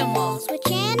 animals.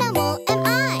 Which animal am I?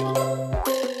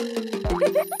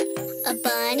 A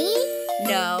bunny?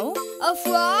 No. A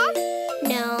frog?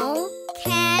 No.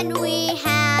 Can we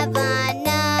have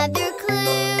another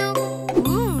clue?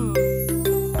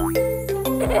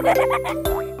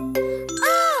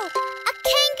 Oh, a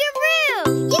kangaroo!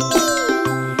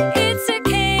 Yippee! It's a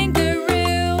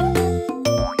kangaroo.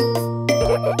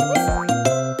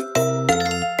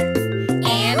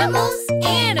 Animals,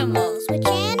 animals. Which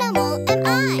animal am I?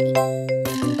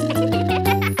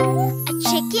 A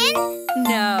chicken?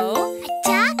 No. A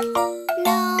duck?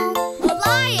 No. A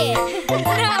lion?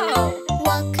 No.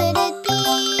 What could it be?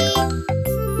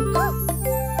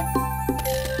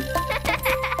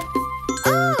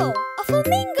 Oh, a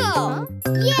flamingo!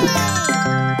 Yay!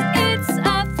 It's a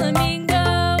flamingo.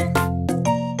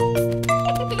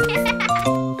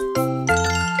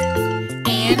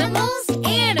 Animals,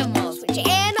 animals. Which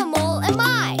animal am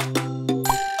I?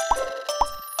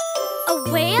 A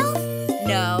whale?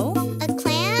 No. A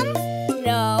clam?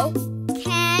 No.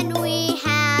 Can we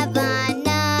have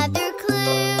another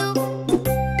clue?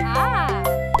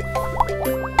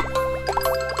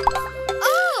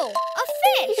 Oh, a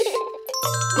fish!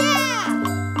 Yeah!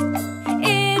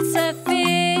 It's a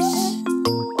fish.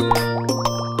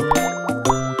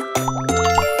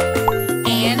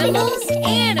 Animals,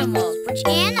 animals. Which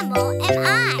animal am I?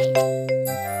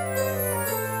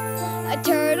 A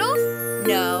turtle?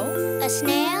 No. A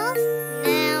snail?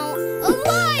 Now, a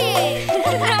lion!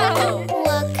 No.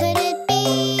 What could it be?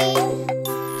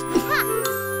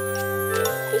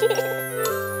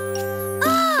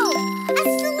 Oh, a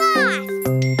sloth!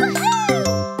 Woohoo!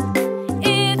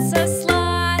 It's a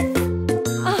sloth.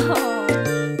 Oh.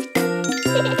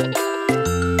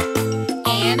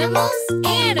 Animals,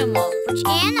 animals. Which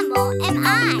animal am I?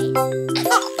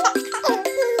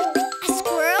 A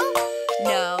squirrel?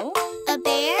 No. A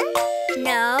bear?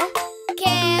 No.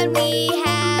 Can we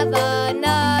have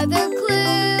another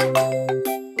clue?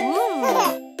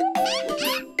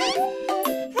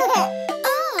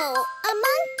 Oh, a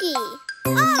monkey.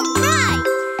 All right.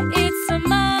 It's a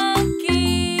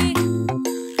monkey.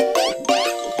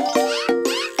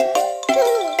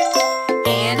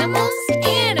 Animals,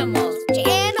 animals. Which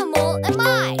animal am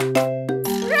I?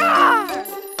 Roar!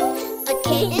 A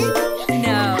kitten?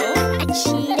 No. A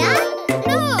cheetah?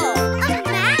 No. A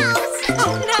mouse?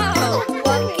 Oh no.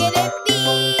 What could it be?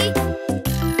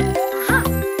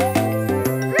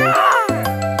 Roar!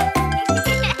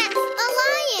 A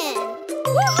lion!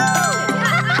 Woohoo!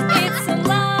 It's a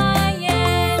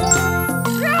lion.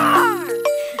 Roar!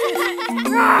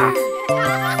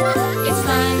 It's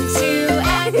fun to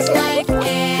act like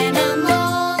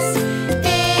animals,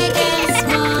 big and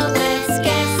small. Let's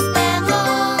guess them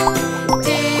all.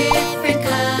 Different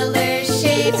colors,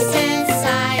 shapes, and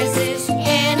sizes.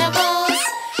 Animals,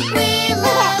 we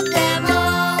love them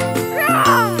all.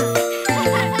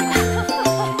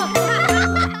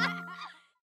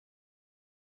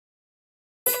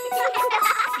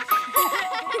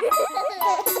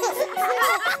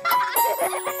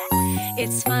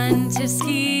 It's fun to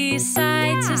ski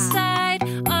side to side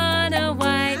on a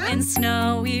white and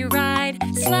snowy ride,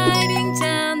 sliding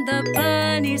down the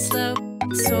bunny slope,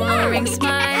 soaring,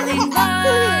 smiling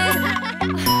wide.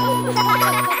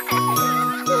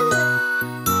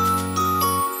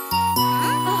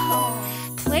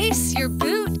 Place your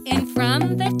boot in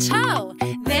from the toe,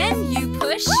 then you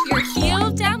push your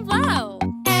heel down low.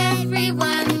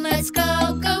 Everyone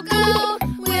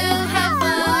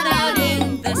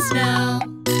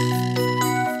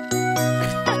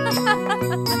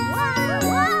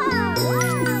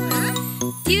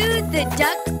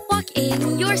Duck, walk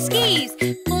in your skis.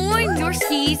 Form your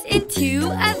skis into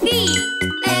a V.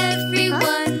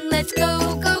 Everyone, let's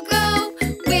go, go, go.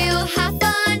 We'll have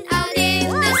fun out in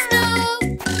the snow.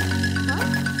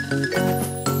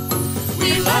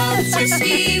 We love to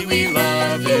ski, we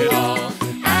love it all.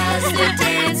 As the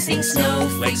dancing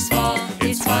snowflakes fall,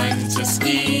 it's fun to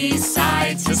ski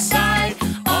side to side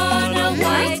on a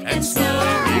white and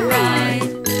snowy ride.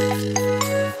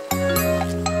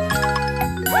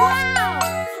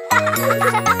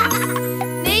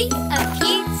 Make a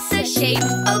pizza shape,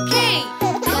 okay.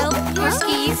 Help your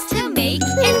skis to make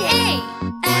an A.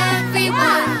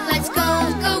 Everyone, let's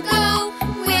go, go, go.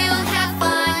 We'll have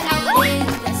fun out in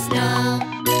the snow.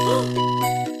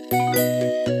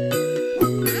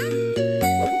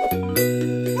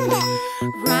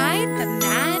 Ride the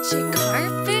magic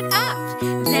carpet up,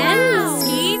 then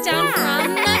ski down from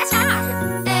the top.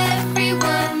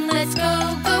 Everyone, let's go,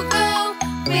 go, go.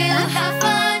 We'll have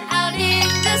fun out in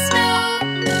the snow.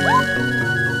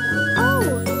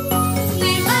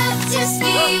 We love to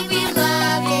ski, we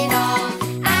love it all.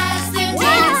 As the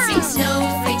dancing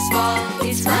snowflakes fall,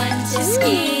 it's fun to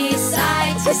ski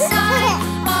side to side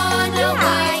on a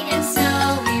white and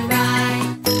snowy ride.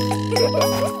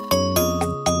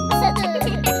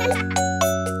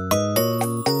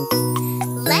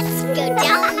 Let's go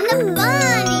down the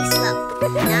bunny slope.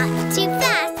 Not too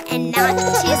fast and not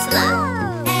too slow.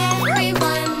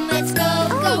 Everyone, let's go,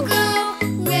 go, go.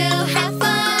 We'll have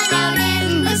fun out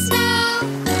in the snow.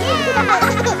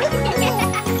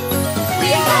 We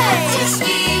love to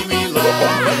ski, we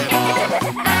love it all.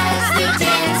 As the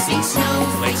dancing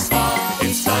snowflakes fall,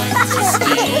 it's fun to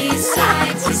ski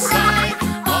side to side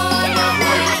on a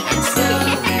white and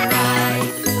snowy ride.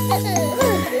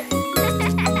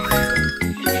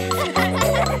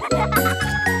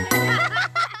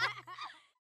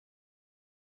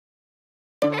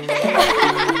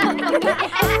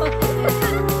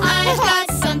 I've got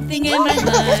something in my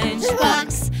lunchbox,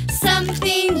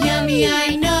 something yummy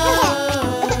I know.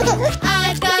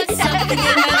 I've got something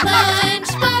in my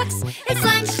lunchbox, it's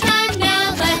lunchtime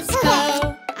now, let's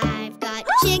go. I've got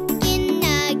chicken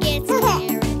nuggets,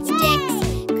 carrot sticks,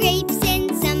 grapes, and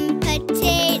some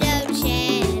potato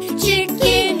chips.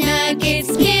 Chicken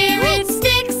nuggets, carrot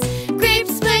sticks,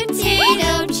 grapes,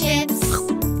 potato chips.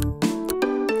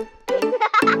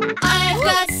 I've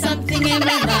got something in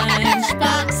my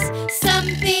lunchbox,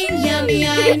 something yummy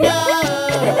I know.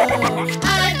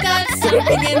 I've got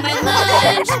something in my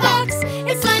lunchbox,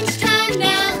 it's lunchtime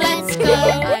now, let's go.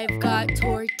 I've got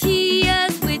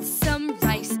tortillas with some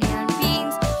rice and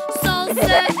beans,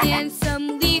 salsa and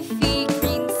some leafy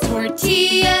greens.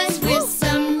 Tortillas with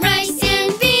some rice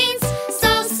and beans,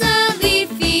 salsa,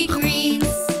 leafy greens.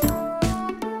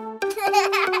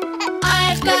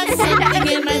 I've got something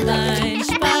in my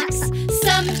lunchbox,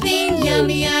 something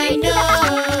yummy I know.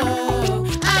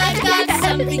 I've got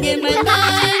something in my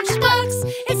lunchbox,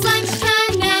 it's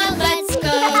lunchtime now, let's go.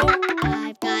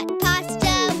 I've got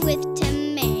pasta with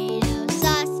tomato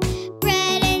sauce,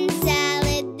 bread and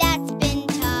salad that's been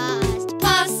tossed.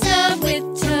 Pasta with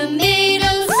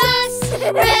tomato sauce,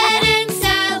 bread and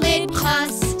salad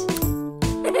tossed.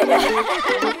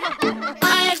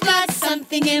 I've got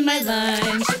something in my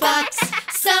lunchbox,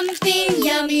 something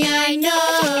yummy I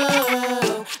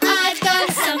know. I've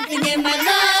got something in my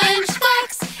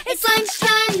lunchbox, it's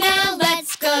lunchtime now,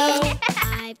 let's go.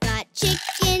 I've got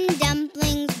chicken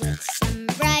dumplings with some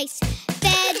rice,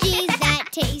 veggies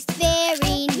that taste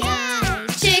very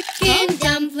nice. Chicken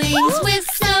dumplings with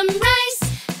some rice,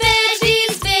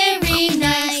 veggies very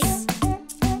nice.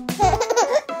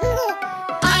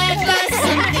 I've got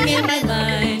something in my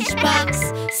lunchbox,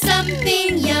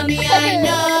 something yummy I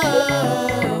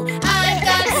know. I've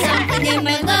got something in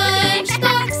my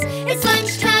lunchbox, it's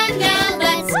lunchtime now,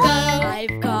 let's go.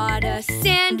 I've got a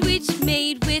sandwich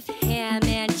made with ham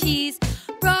and cheese,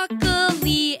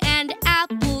 broccoli and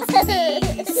apples,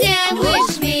 please.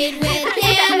 Sandwich made with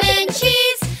ham and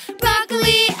cheese,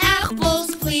 broccoli,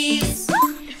 apples, please.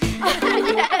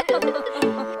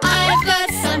 I've got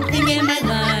something in my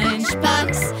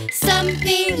lunchbox,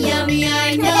 something yummy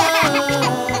I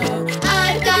know.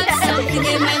 I've got something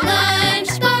in my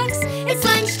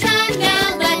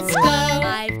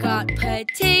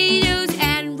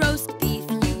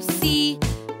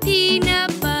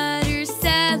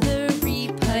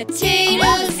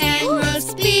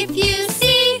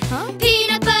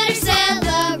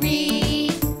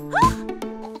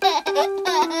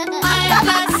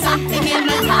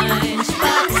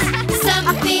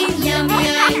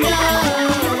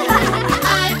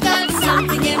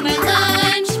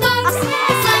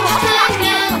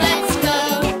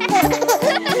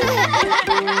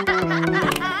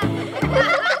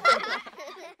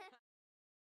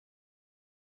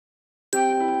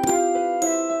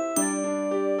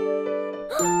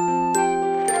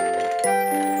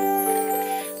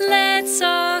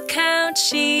count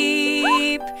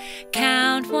sheep.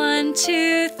 Count 1,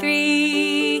 2,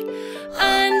 3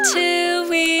 until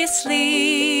we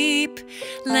sleep.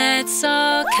 Let's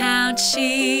all count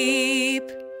sheep.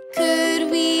 Could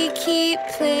we keep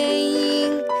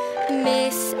playing,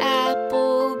 Miss Appleberry?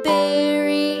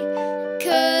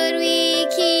 Could we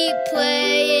keep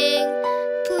playing,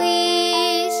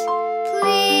 please,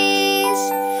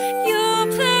 please? You'll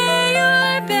play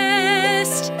your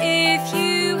best if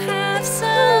you have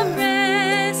some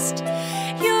rest.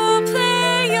 You'll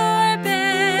play your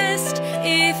best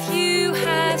if you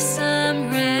have some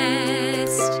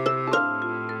rest.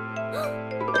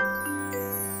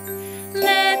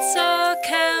 Let's all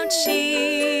count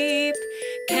sheep.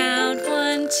 Count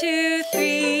 1, 2,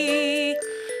 3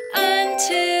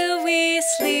 until we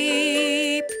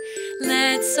sleep.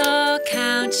 Let's all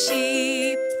count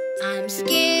sheep. I'm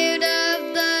scared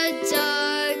of the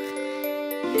dark,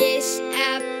 Miss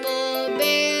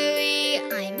Appleberry.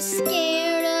 I'm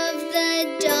scared of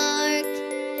the dark.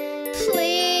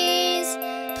 Please,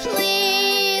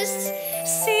 please.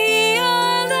 See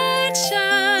our light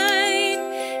shine.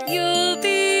 You'll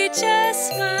be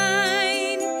just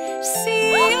fine.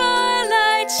 See our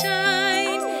light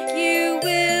shine. You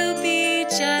will be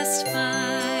just fine.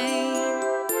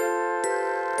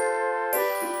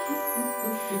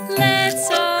 Let's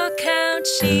all count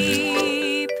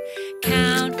sheep.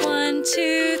 Count 1,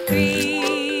 2,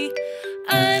 3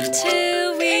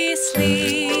 until we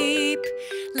sleep.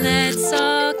 Let's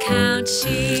all count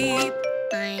sheep.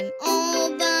 I'm all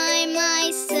by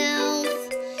myself,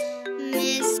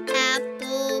 Miss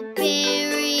Appleberry.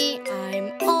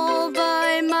 I'm all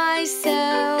by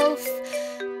myself.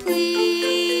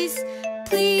 Please,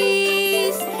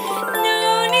 please.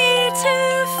 No need to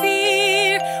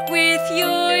fear with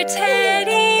your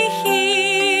teddy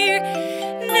here.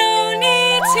 No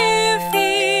need to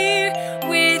fear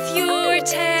with your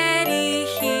teddy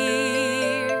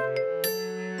here.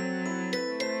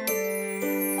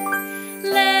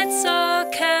 Let's all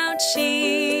count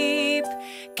sheep.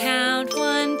 Count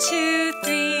 1, 2,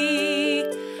 3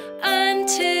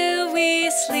 until we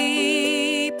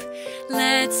sleep.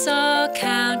 Let's all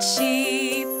count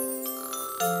sheep.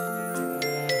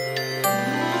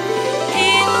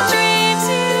 In dreams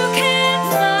you can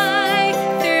fly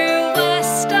through a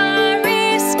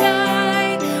starry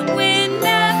sky. When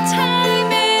nap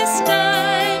time is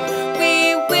done, we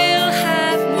will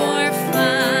have more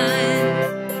fun.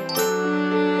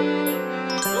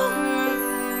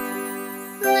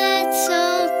 Let's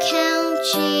all count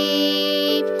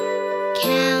sheep.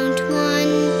 Count 1,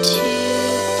 2,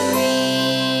 3.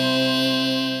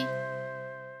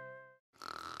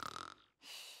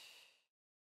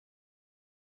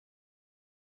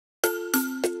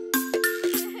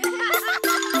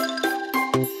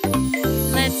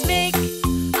 Let's make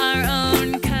our own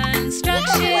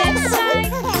construction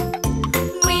site.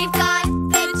 We've got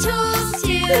the tools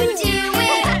to do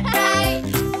it right.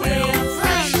 We'll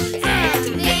crush and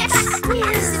mix,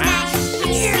 smash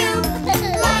and scoop,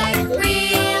 like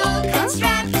real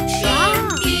construction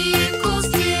vehicles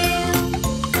do.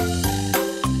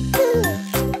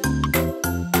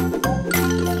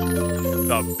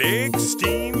 The big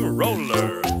steam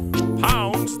roller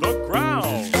pounds the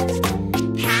ground.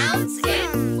 Pounds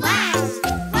and flash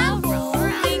while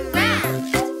rolling round.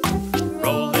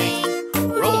 Rolling,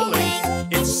 rolling,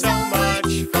 it's so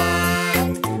much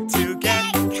fun to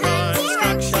get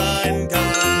construction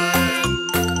done.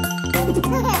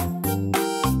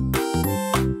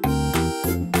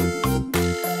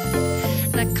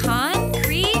 The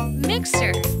concrete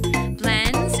mixer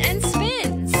blends and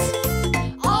spins.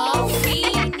 All we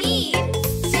need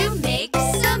to make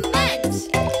cement.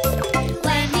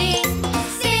 Blending,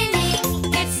 spinning,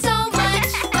 it's so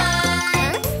much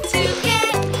fun to get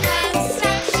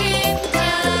construction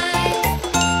done.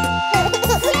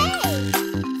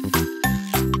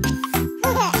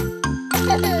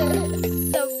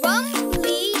 The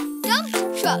rumbly dump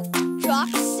truck,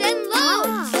 trucks and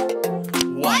loads.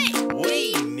 What we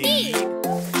need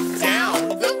down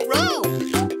the road.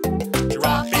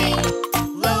 Dropping,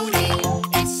 loading,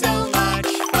 it's so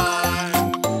much fun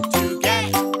to get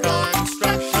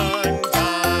construction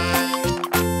done.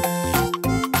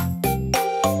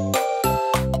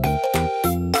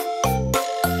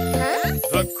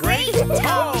 The great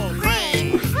tall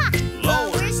crane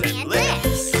lowers and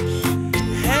lifts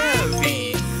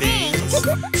heavy things,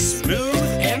 smooth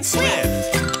and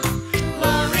swift.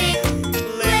 Lowering,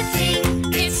 lifting,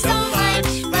 it's so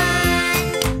much fun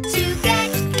to get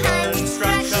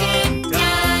construction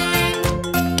done.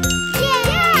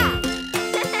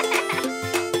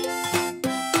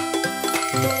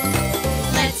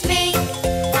 Let's make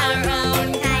our own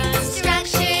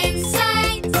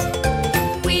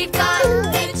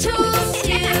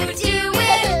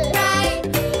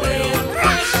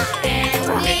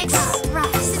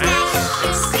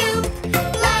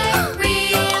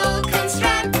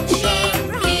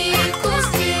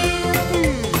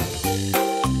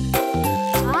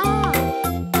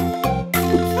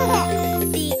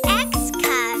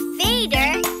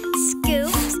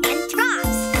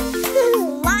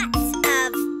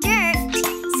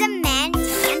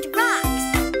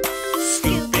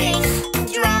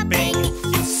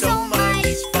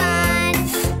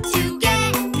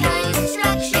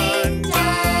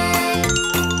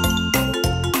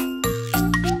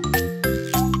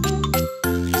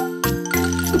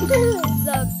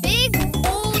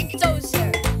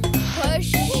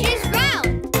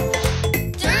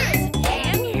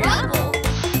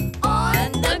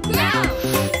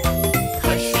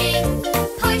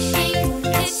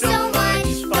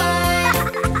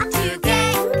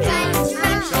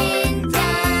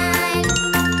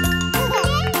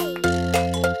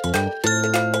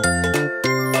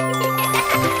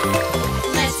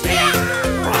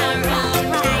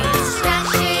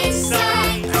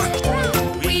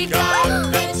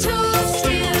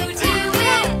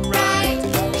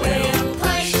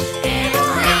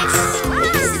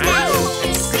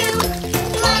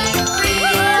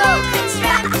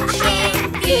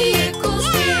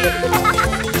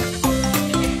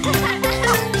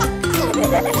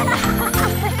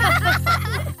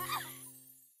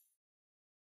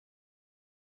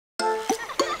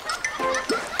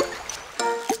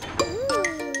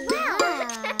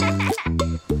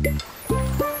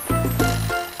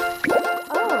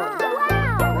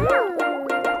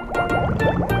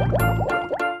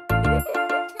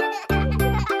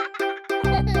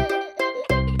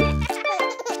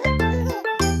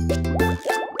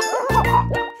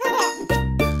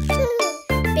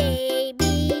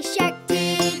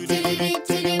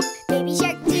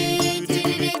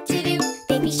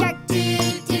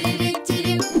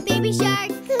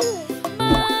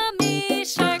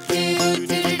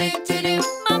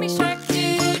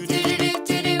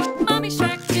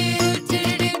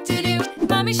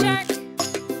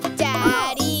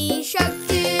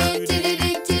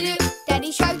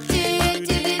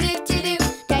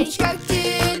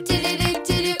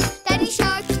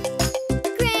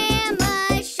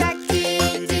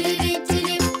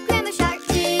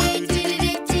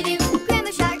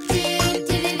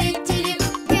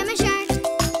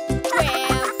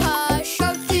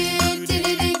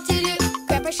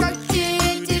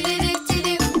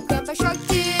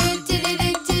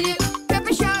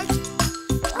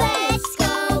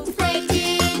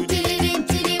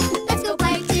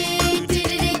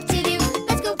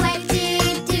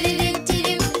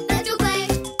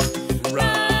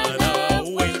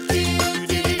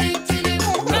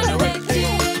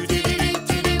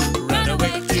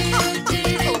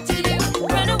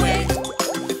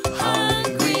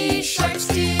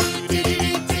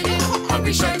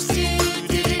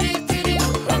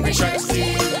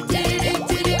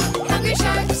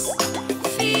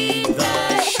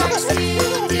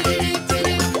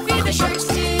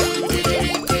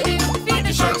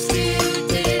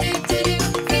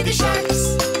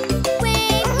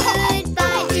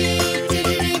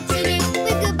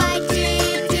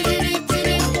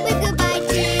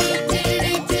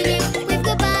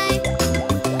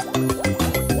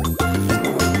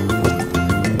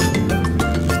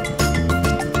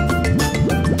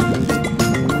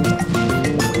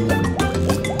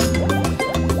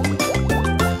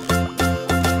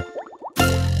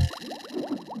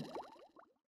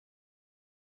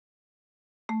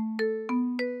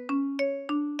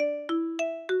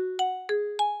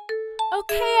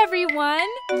Okay, everyone,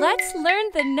 let's learn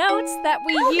the notes that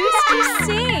we used to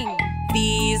sing.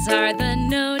 These are the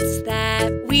notes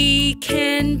that we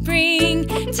can bring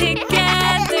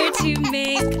together to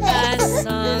make a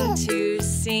song to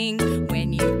sing.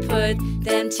 When you put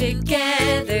them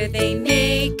together, they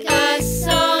make a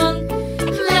song.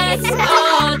 Let's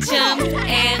all jump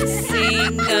and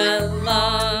sing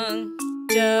along.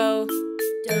 Do,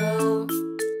 do,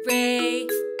 re,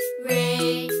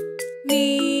 re,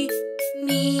 mi,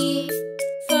 mi,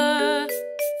 fa,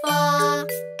 fa,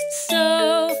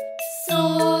 so, so,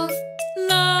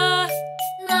 la,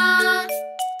 la,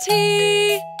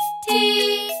 ti,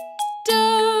 ti,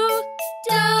 do,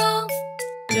 do,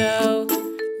 do,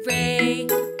 re,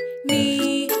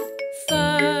 mi,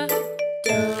 fa,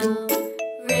 do,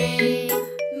 re,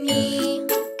 mi,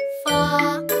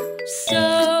 fa, so,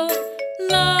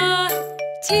 la,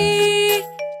 ti,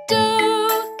 do,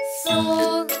 so,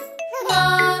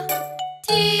 la,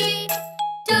 ti,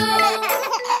 do.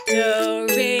 Do,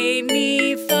 re,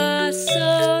 mi, fa,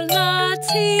 sol, la,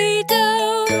 ti, do.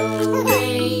 Do,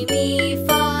 re, mi,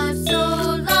 fa,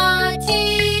 sol, la,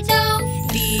 ti, do.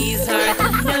 These are the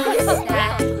notes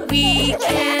that we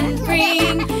can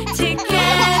bring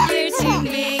together to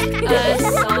make a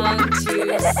song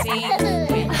to sing.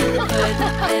 When you put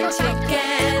them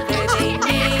together, they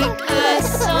make a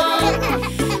song.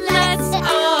 Let's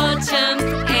all jump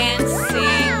and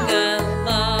sing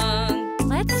along.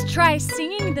 Let's try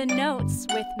singing the notes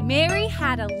with Mary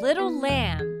Had a Little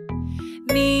Lamb.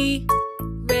 Mi,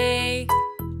 re,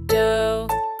 do,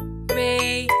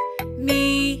 re,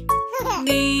 mi,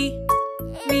 mi,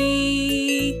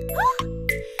 mi.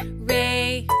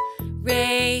 Re,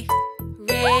 re,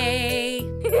 re.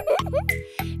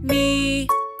 Mi,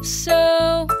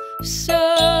 so,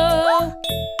 so.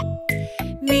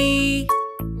 Mi,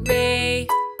 re,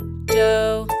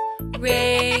 do,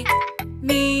 re,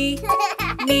 mi,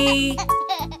 mi,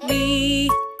 mi,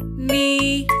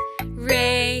 mi,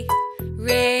 re,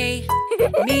 re,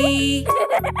 mi,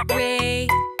 re,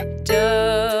 do.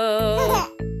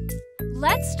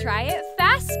 Let's try it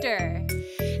faster.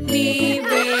 Mi,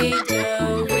 re,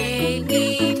 do, re,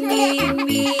 mi, mi,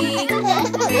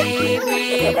 re, re,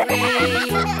 re,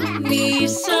 mi,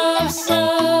 so, so.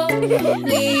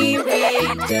 Mi, re,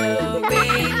 do, re,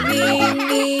 mi,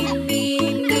 mi,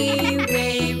 re,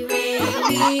 re,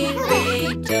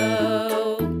 do.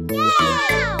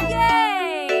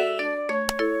 Yay!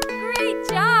 Great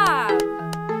job!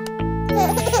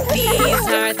 These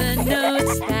are the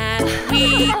notes that we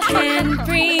can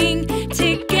bring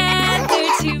together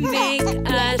to make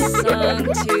a song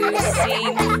to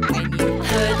sing. When you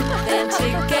put them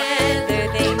together,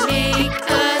 they make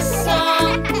a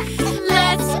song.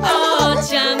 Let's all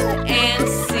jump and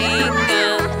sing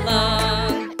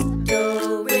along. Do,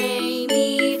 re,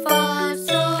 mi, fa,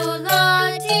 sol, la,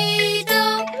 ti, do.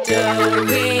 Do,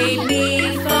 re, mi,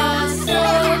 fa,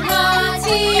 sol, la,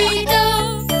 ti, do.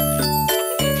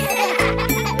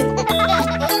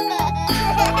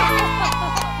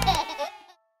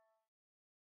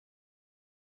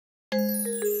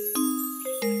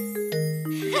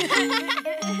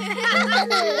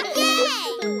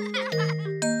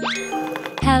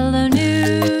 Hello,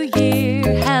 New Year.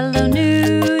 Hello,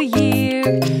 New Year.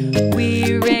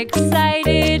 We're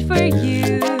excited for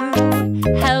you.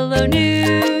 Hello,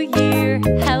 New Year.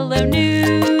 Hello,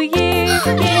 New Year.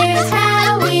 Here's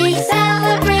how we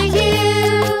celebrate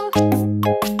you.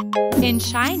 In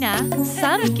China,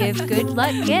 some give good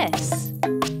luck gifts.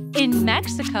 In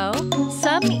Mexico,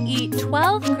 some eat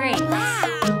 12 grapes.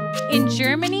 In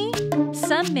Germany,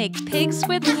 some make pigs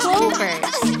with clovers.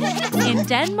 In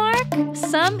Denmark,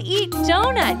 some eat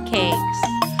donut cakes.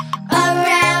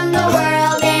 Around the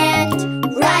world and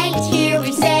right here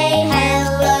we say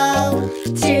hello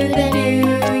to the new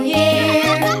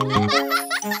year.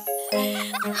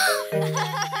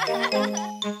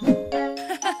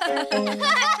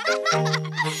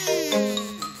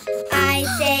 I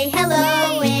say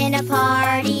hello in a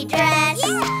party dress.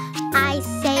 I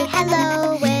say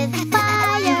hello with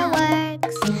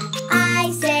fireworks.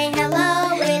 I say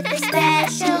hello with a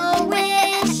special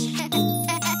wish.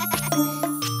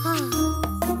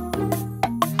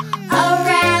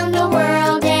 Around the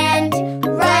world and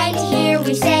right here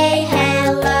we say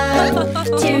hello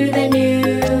to the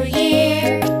new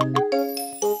year.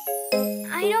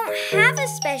 I don't have a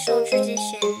special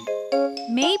tradition.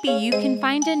 Maybe you can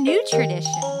find a new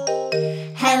tradition.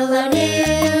 Hello, New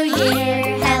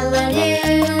Year. Hello,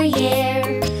 New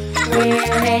Year.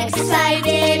 We're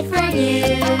excited for you.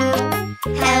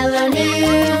 Hello,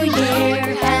 New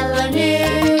Year. Hello,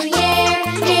 New Year.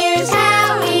 Here's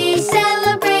how we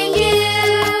celebrate you.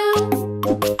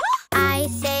 I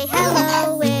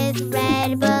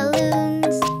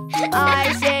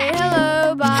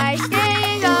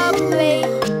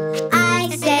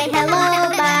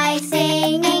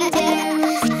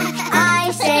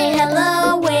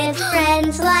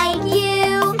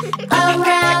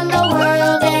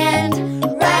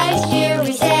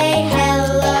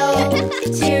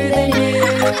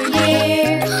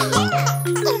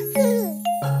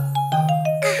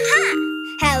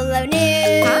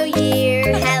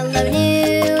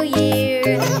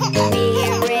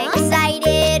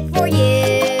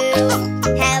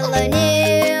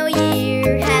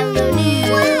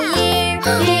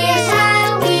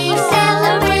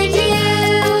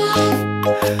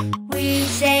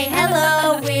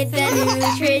new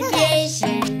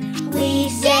tradition. We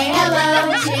say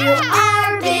hello to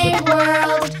our big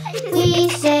world. We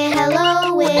say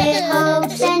hello with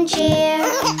hopes and cheer.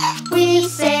 We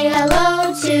say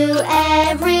hello to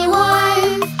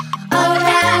everyone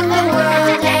around the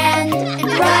world, and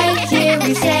right here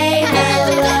we say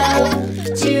hello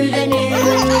to the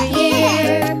new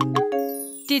year.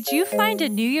 Did you find a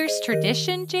New Year's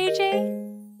tradition, JJ?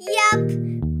 Yup,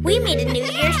 we made a New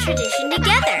Year's tradition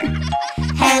together.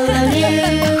 Hello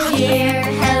New Year,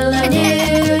 hello New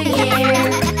Year.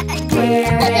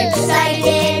 We're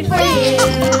excited for you.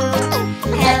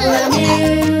 Hello New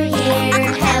Year,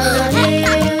 hello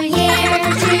New Year.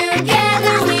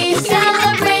 Together we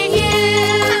celebrate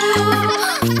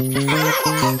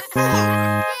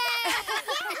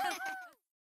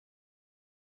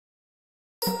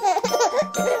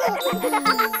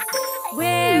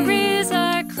Where is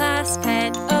our class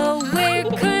pet? Oh, where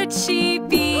could she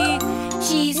be?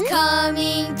 She's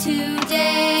coming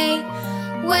today.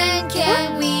 When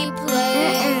can we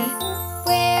play?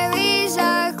 Where is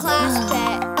our class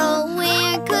pet? Oh,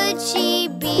 where could she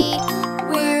be?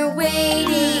 We're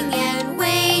waiting and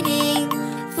waiting,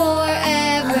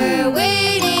 forever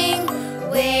waiting,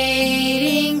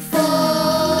 waiting for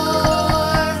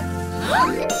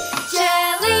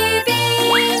Jelly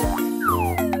Bean.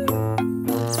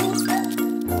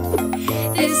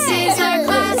 This is our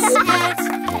class pet.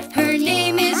 Her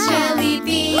name is Jelly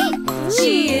Bean.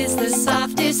 She is the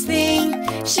softest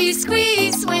thing. She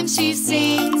squeaks when she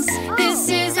sings. This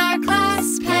is our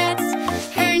class pet.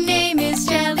 Her name is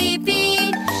Jelly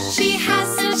Bean. She has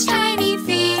such tiny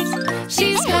feet.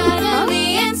 She's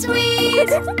cuddly and sweet.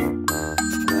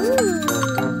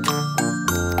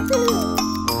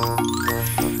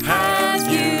 Have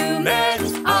you met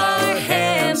our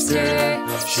hamster?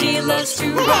 She loves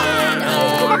to run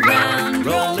around,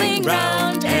 rolling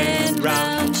round and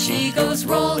round. She goes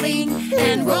rolling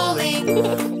and rolling,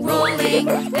 rolling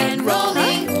and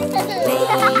rolling,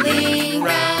 rolling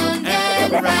round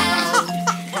and round.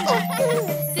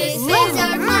 This is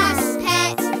our class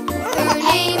pet. Her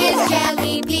name is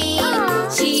Jelly Bean.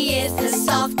 She is the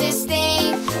softest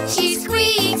thing. She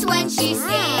squeaks when she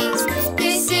sings.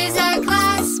 This is our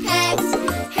class pet.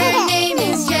 Her name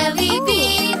is Jelly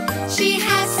Bean. She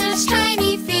has such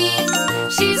tiny feet.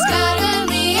 She's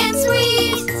cuddly and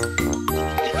sweet.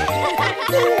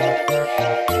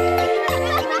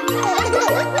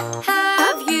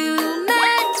 Have you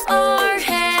met our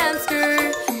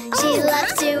hamster? She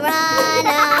loves to run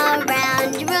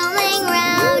around, rolling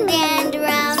round and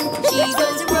round. She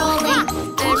goes rolling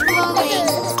and rolling,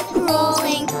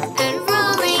 rolling and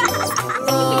rolling,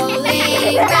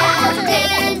 rolling round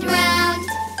and round.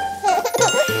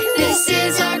 This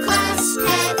is our class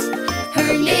pet.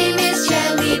 Her name is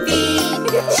Jelly Bean.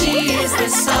 She is the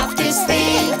softest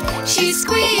thing. She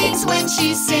squeaks when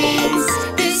she sings.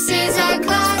 This is our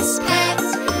class pet.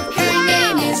 Her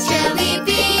name is Jelly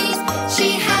Bean.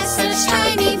 She has such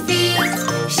tiny feet.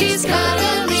 She's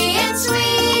cuddly and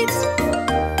sweet.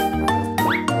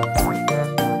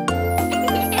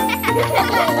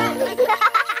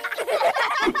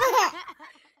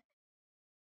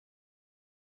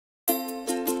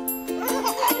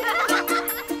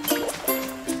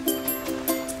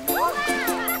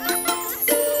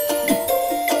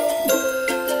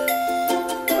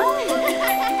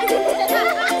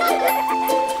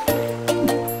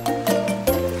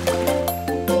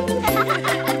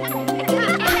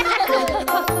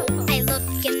 I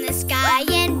look in the sky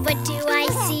and what do I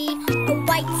see? A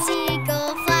white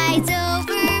seagull flies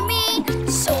over me,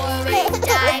 soaring,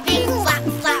 diving, flap,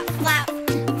 flap, flap,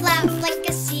 flap like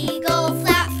a seagull,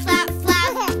 flap, flap,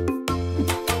 flap.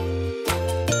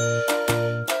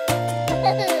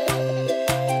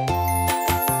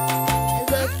 I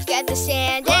look at the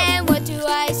sand and what do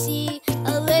I see?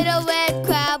 A little red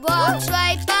crab walks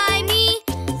right by me,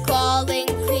 crawling,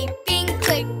 creeping,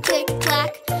 click, click,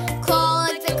 clack. Crawl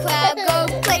like the crab, go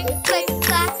click, click,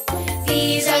 clack.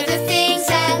 These are the things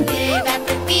that live at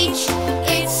the beach.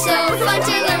 It's so fun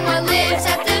to learn what lives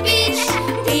at the beach.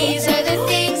 These are the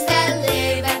things that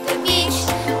live at the beach.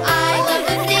 I love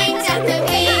the things at the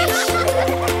beach.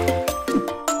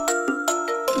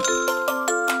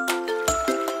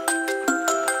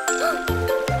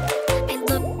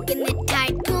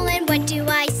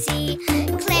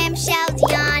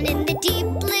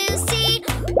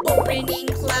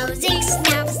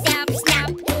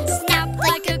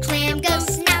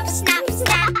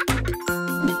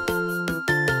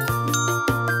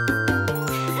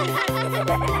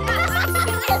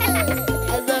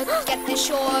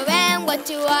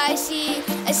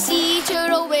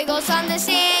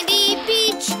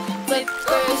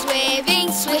 turtles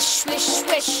waving, swish, swish,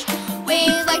 swish.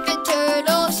 Wave like the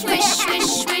turtles, swish, swish,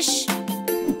 swish.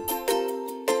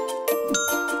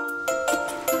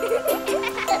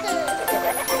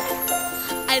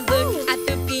 I look at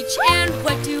the beach and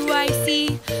what do I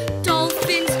see?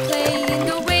 Dolphins play in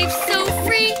the waves so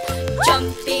free.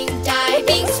 Jumping,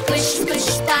 diving, splish, splish,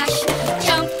 splash.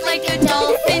 Jump like a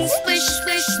dolphin, splish,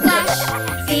 splish,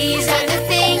 splash. These are the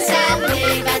things that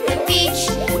live at the beach.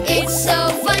 It's so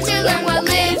fun to learn what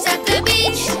lives at the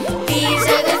beach. These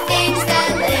are the things that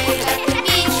live at the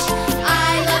beach.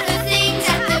 I love the things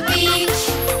at the beach.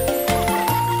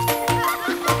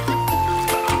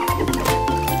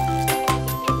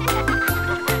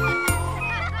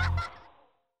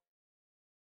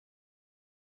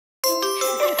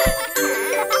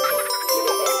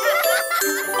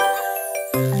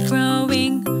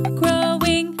 Growing,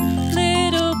 growing,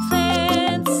 little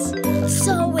plants.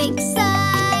 So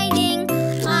exciting,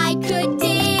 I could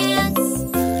dance.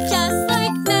 Just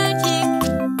like magic,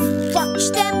 Watch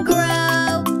them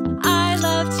grow. I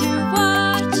love to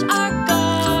watch our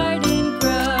garden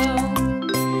grow.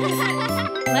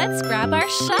 Let's grab our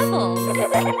shovels.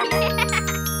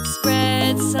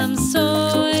 Spread some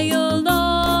soil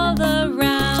all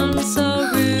around so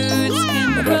roots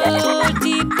can grow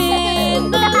deep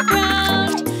in the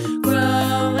ground.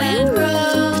 Grow and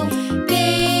grow,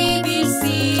 baby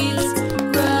seeds.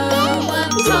 Grow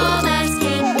up tall as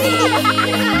can be.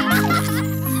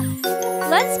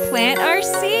 Let's plant our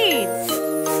seeds.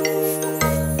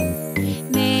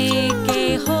 Make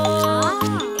a hole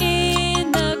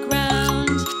in the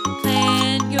ground.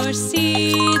 Plant your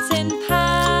seeds and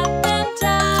pat them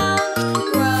down.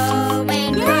 Grow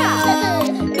and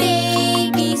grow,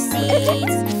 baby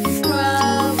seeds.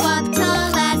 Grow up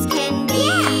tall as can be.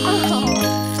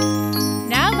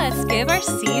 Now let's give our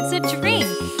seeds a drink.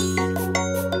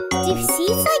 Do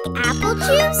seeds like apple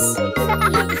juice?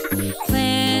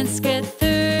 Plants get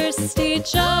thirsty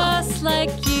just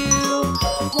like you.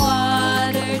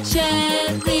 Water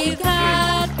gently,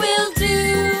 that will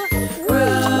do.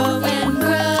 Grow and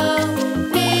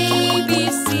grow, baby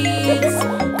seeds.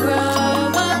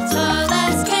 Grow up tall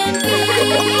as can be.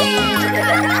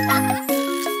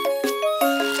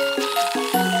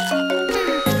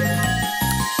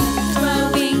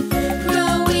 Growing,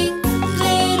 growing,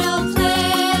 little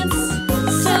plants.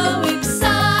 So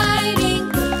exciting,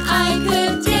 I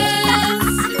could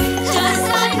dance. Just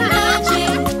like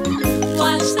magic,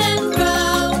 watch them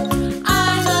grow. I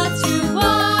love to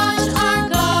watch our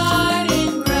garden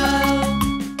grow.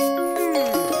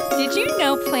 Did you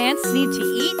know plants need to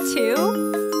eat too?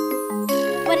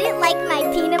 Would it like my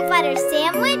peanut butter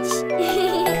sandwich?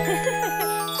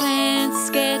 Plants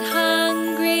get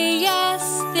hungry, yes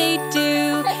they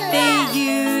do. They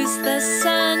use the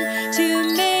sun to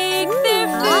make their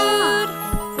food.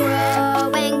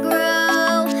 Grow and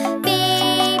grow,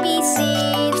 baby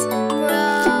seeds.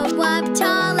 Grow up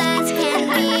tall as can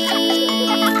be.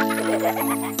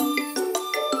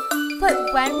 But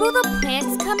when will the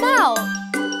plants come out?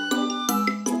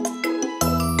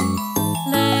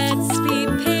 Let's be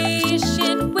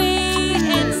patient, wait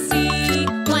and see.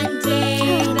 One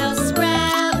day they'll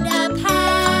sprout up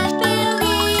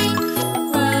happily.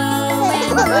 Grow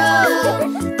and grow,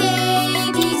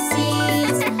 baby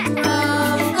seeds.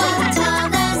 Grow up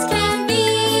tall as can be.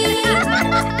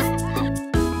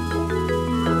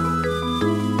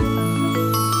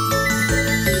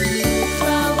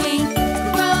 Growing,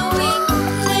 growing,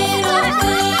 little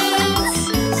plants.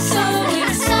 So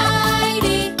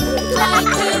exciting, I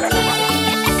could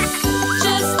dance.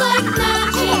 Just like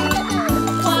magic,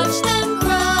 watch them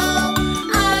grow.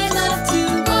 I love to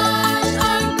watch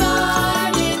our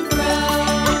garden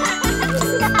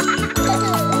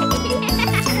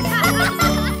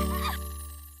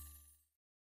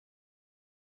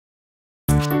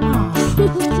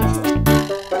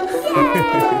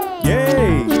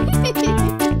Yay!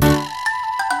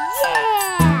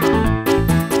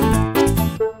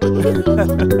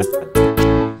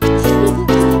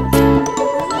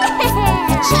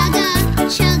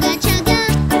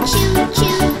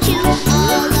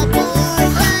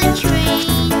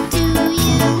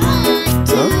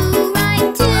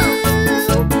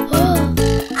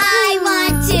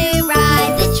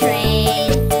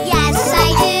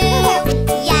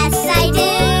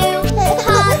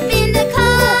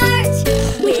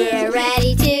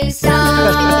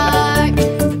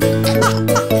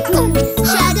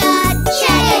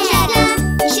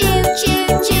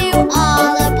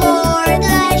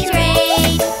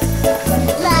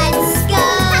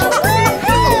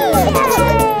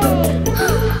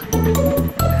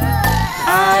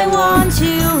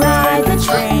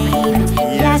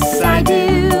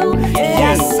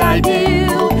 I do.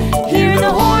 Hear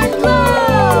the horn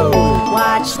blow,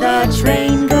 watch the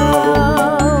train go.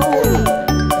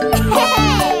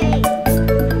 Hey!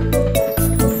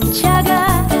 Chugga,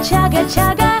 chugga,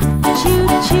 chugga, choo,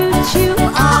 choo, choo.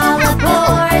 All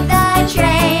aboard the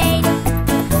train.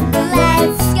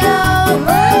 Let's go!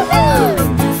 Woohoo!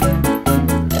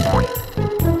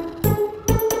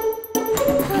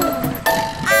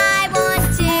 I want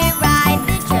to ride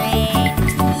the train.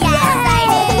 Yes, I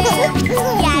do.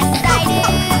 Yes, I do.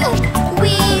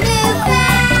 We move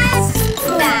fast,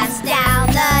 fast down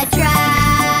the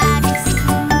tracks.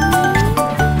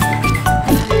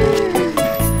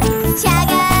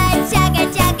 Chugga, chugga,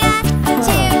 chugga,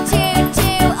 choo, choo,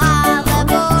 choo. All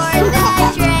aboard the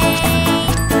train.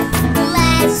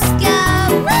 Let's go!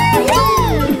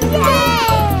 Woohoo! Yay!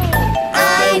 I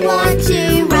want to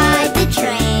ride the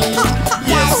train.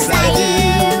 Yes, I do.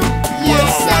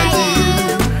 Yes, I do.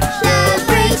 The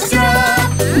brakes drop.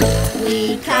 We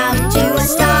come to a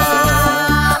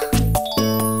stop.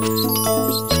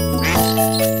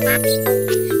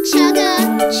 Chugga,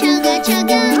 chugga,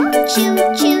 chugga, choo,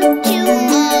 choo, choo.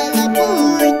 All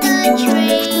aboard the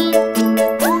train.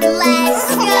 Let's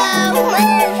go!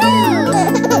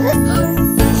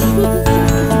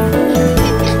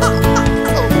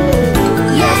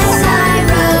 Yes, I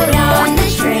rode on the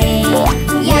train.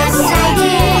 Yes, I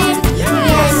did.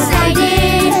 Yes, I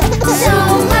did. So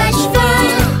much fun.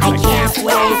 I can't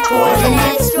wait for the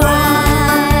next one.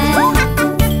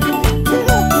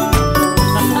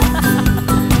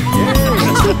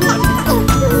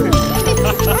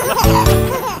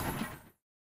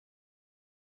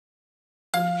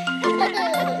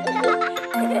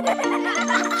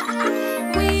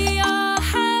 We all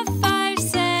have five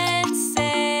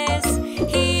senses: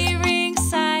 hearing,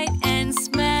 sight, and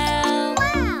smell.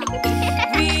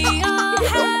 We all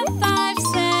have five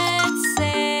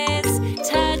senses: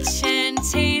 touch and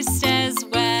taste as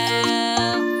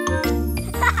well.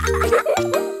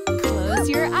 Close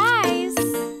your eyes.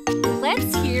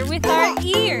 Let's hear with our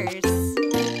ears.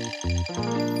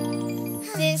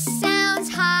 This sounds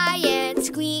high and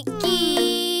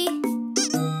squeaky.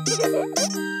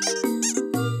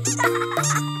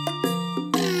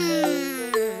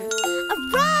 A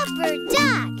rubber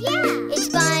duck. Yeah. It's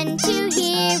fun to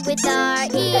hear with our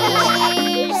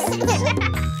ears.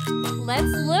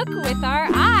 Let's look with our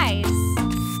eyes.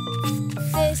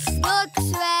 This looks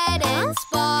red and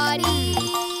spotty.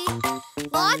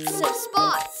 Lots of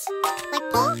spots, like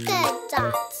polka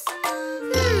dots.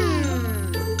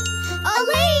 A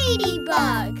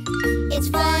ladybug. It's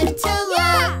fun to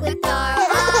look with our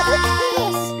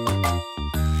eyes.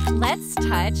 Let's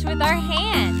touch with our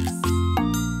hands.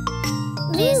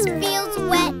 This feels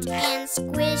wet and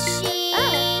squishy.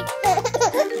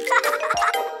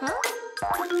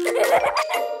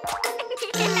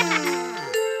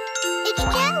 It's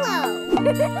yellow.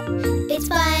 It's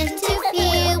fun to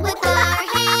feel with our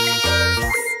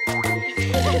hands.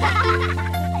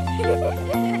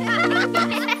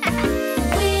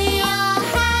 We all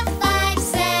have five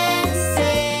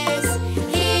senses: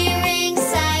 hearing,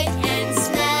 sight, and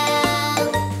smell.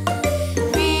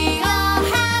 We all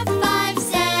have five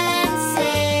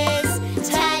senses: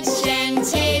 touch and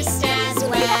taste as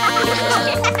well.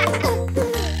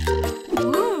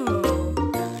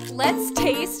 Ooh. Let's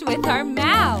taste with our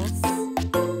mouths.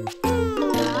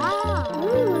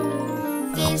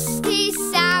 This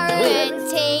tastes sour and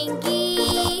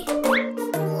tangy.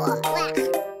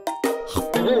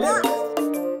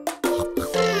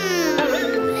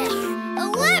 A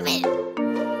lemon.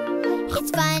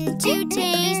 It's fun to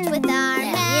taste with our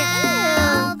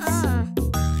mouths.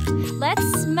 Let's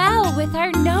smell with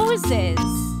our noses.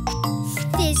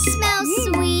 This smells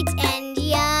sweet and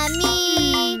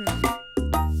yummy.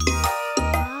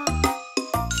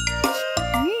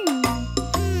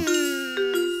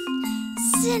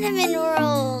 Cinnamon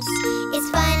rolls. It's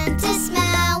fun to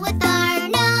smell with our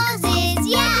noses.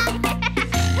 Yeah.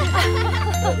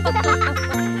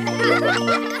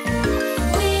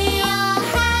 We all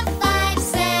have five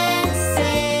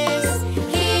senses: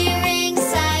 hearing,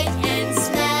 sight, and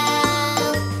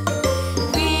smell.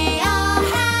 We all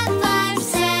have five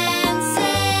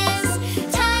senses: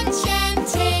 touch and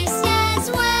taste as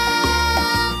well.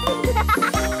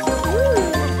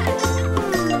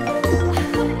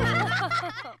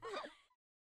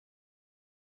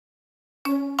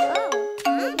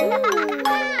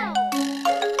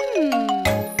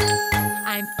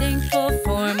 I'm thankful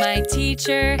for my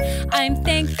teacher. I'm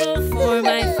thankful for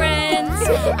my friends.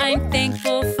 I'm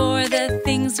thankful for the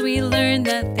things we learn.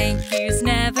 The thank yous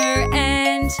never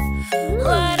end.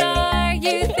 What are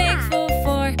you thankful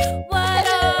for? What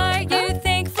are you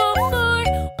thankful for?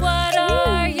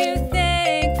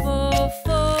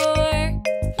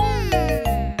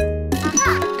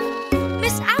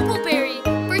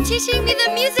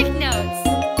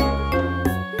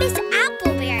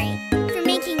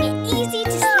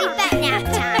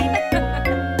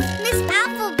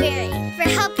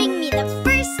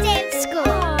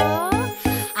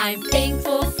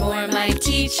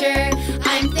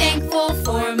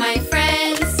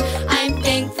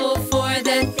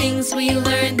 we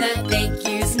learn, the thank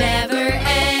yous never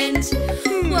end.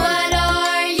 What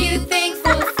are you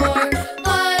thankful for?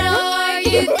 What are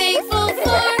you thankful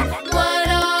for? What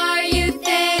are you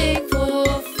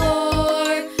thankful for?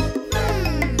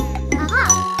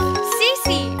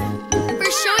 Cece, for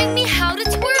showing me how to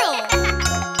twirl.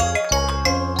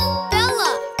 Bella,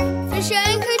 for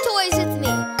sharing her toys with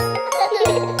me.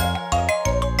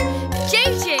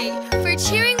 JJ, for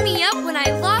cheering me up when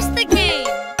I lost the game.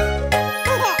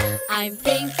 I'm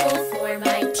thankful for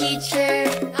my teacher.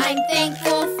 I'm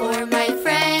thankful for my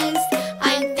friends.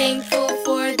 I'm thankful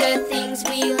for the things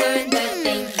we learn. The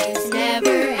thank yous never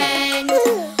end.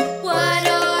 What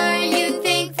are you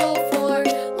thankful for?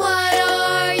 What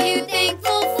are you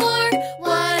thankful for?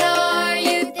 What are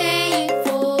you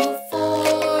thankful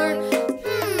for?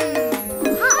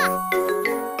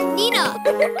 Nina,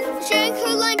 for sharing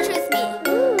her lunch with me.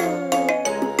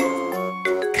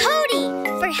 Cody,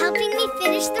 for helping me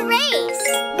finish the race.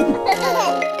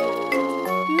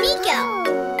 Miko,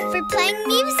 for playing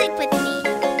music with me.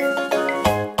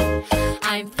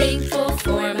 I'm thankful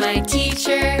for my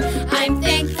teacher. I'm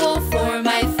thankful for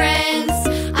my friends.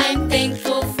 I'm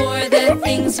thankful for the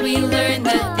things we learn.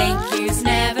 The thank yous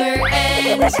never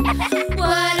end.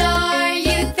 What are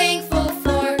you thankful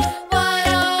for? What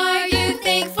are you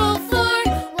thankful for?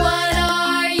 What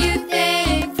are you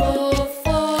thankful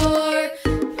for?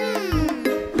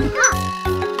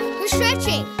 For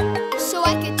stretching, so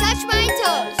I could touch my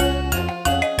toes.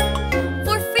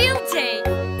 For field day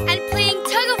and playing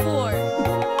tug of war.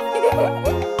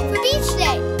 For beach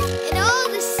day and all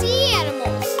the sea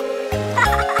animals.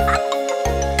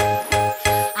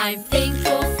 I'm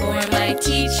thankful for my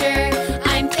teacher.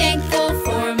 I'm thankful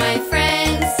for my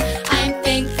friends. I'm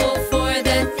thankful for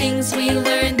the things we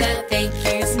learn. The thank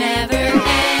yous never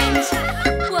end.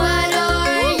 What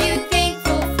are you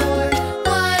thankful for?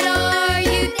 What are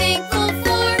you thankful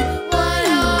for? What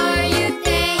are you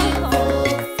thankful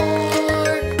for?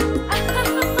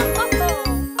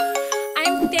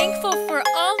 I'm thankful for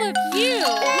all of you.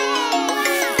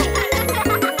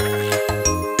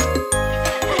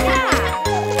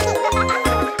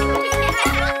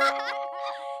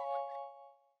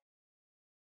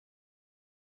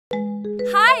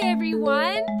 Hi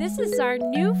everyone, this is our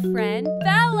new friend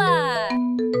Bella.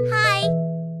 Hi.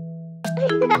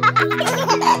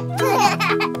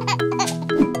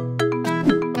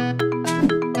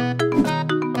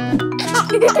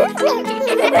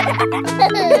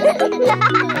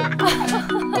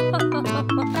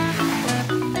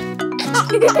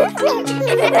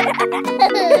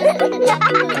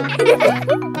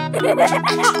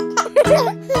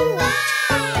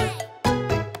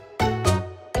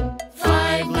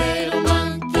 Five little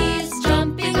monkeys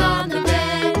jumping on the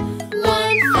bed.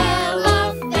 One fell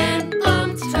off and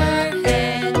bumped her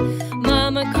head.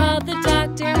 Mama called the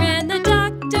doctor and the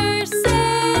doctor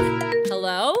said,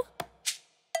 hello?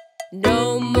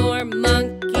 No more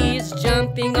monkeys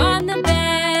jumping on the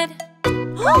bed.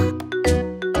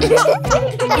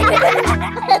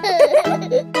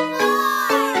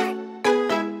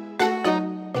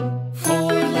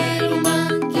 Four little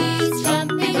monkeys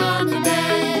jumping on the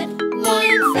bed.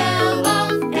 One fell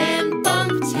off and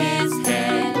bumped his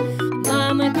head.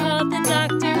 Mama called the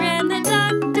doctor and the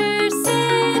doctor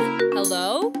said,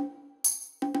 hello?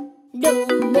 No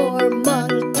more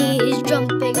monkeys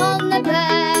jumping on the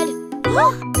bed.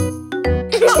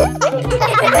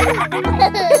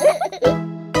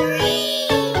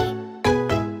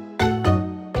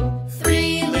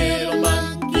 Three little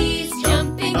monkeys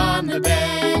jumping on the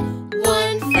bed.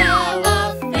 One fell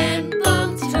off and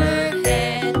bumped her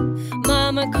head.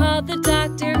 Mama called the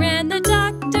doctor and the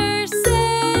doctor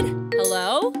said,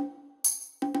 hello?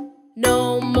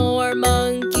 No more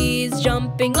monkeys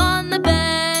jumping on the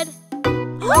bed.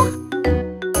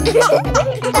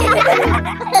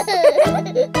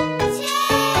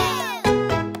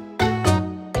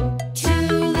 Two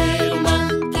little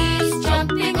monkeys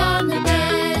jumping on the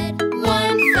bed.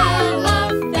 One fell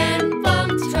off and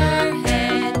bumped her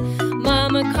head.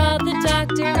 Mama called the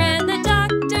doctor and the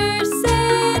doctor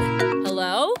said,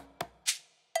 hello?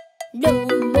 No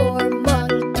more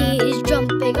monkeys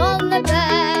jumping on the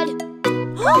bed.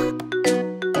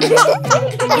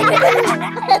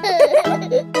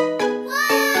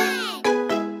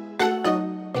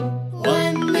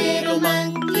 One little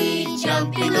monkey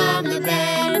jumping on the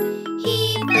bed.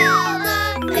 He fell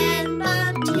off and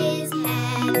bumped his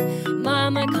head.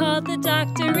 Mama called the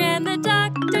doctor and the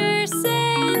doctor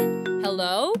said,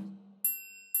 hello?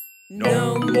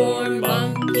 No more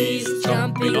monkeys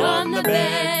jumping on the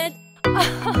bed.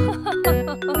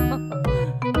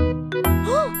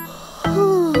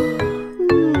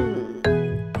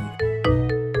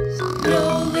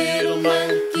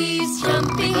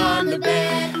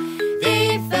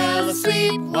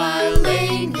 sleep while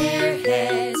laying their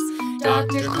heads.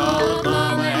 Doctor called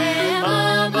Mama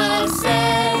and Mama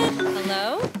said,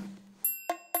 Hello?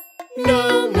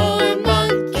 no more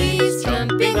monkeys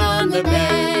jumping on the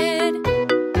bed.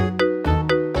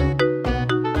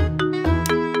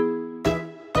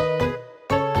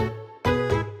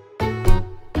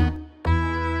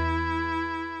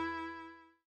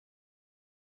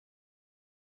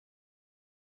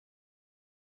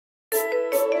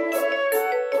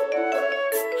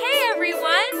 Hey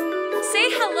everyone! Say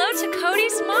hello to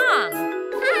Cody's mom.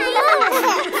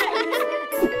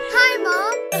 Hi,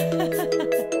 Mom.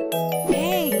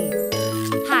 Hey.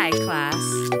 Hi, class.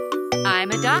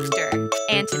 I'm a doctor,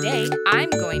 and today I'm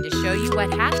going to show you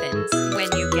what happens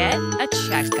when you get a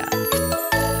checkup.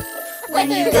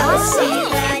 When you go see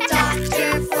the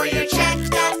doctor for your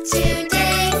checkup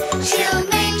today, she'll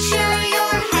make sure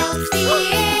you're healthy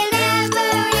in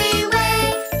every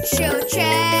way. She'll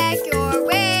check your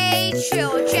weight,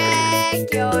 she'll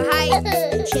check your height,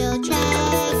 she'll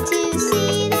check to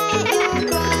see that you're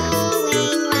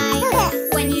growing right.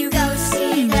 When you go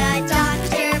see the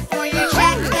doctor for your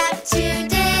checkup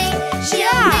today,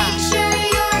 she'll make sure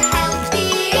you're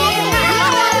healthy in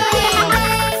every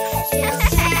way. She'll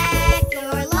check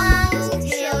your lungs,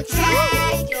 she'll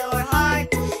check your heart,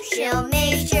 she'll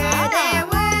make sure they're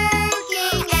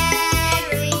working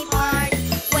every part.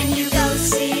 When you go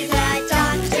see the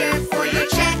doctor for your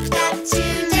checkup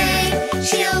today,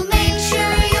 she'll make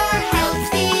sure you're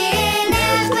healthy in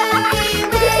every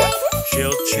way.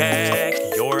 She'll check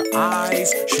your eyes,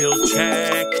 she'll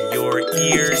check your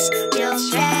ears. She'll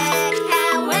check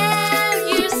how well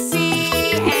you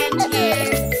see and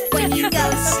hear. When you go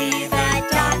see the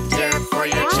doctor for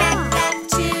your checkup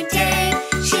today,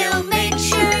 she'll make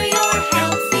sure you're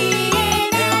healthy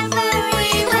in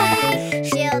every way.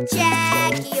 She'll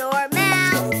check your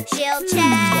mouth, she'll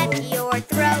check your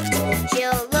throat.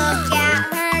 She'll look at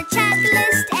her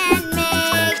checklist and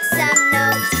make some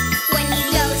notes. When you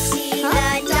go see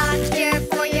the doctor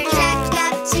for your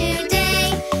checkup today,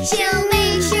 she'll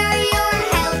make sure you're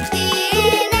healthy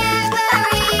in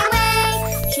every way.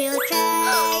 She'll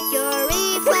check your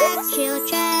reflex, she'll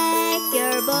check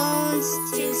your bones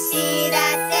to see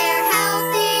that they're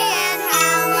healthy and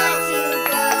how much you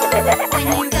grow. When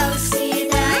you go see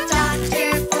the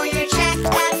doctor for your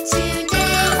checkup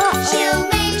today, she'll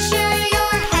make sure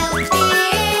you're healthy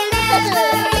in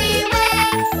every way.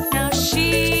 Now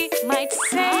she might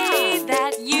say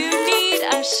that you need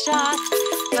a shot,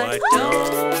 but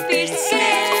don't be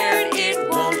scared, it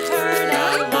won't hurt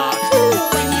a lot.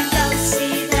 When you go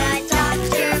see the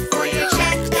doctor for your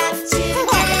checkup today,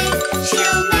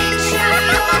 she'll make sure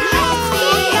you're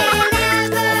healthy in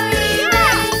every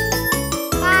way.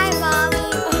 Bye, Mommy.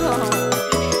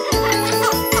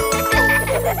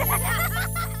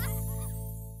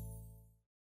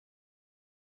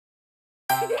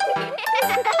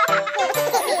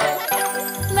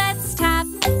 Let's tap,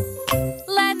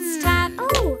 let's tap.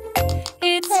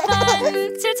 It's fun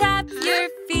to tap your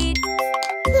feet.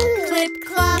 Clip,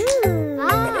 clop,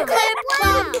 clip,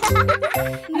 clop.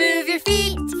 Move your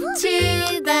feet to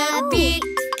the beat.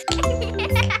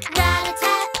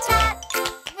 Rat-a-tat-tat,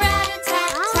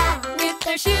 rat-a-tat-tat. With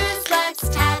our shoes, let's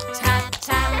tap, tap,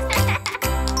 tap.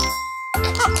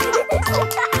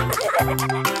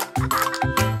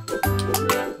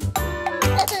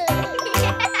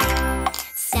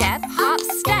 Step, hop,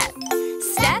 step.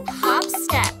 Step, hop,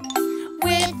 step.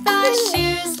 With our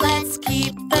shoes, let's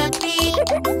keep the beat.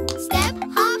 Step,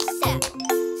 hop, step.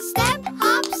 Step,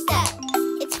 hop, step.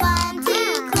 It's fun to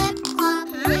clip, clop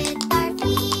with our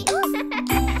feet.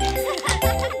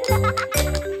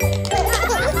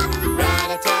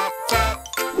 Rat-a-tat-tat,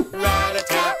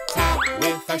 rat-a-tat-tat.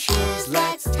 With our shoes,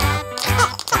 let's tap,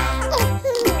 tap, tap.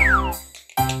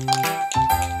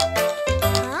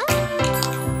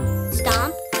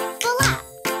 Stomp, flap,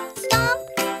 stomp,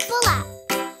 flap.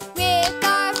 With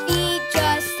our feet,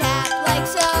 just tap like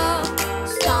so.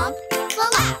 Stomp,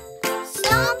 flap,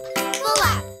 stomp,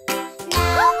 flap.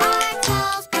 Now our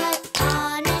toes put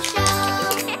on a show.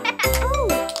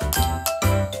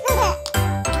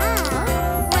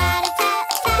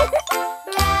 Rat-a-tat-tat,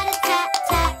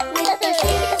 rat-a-tat-tat. With our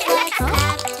shoes, let's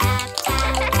tap, tap,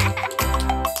 tap.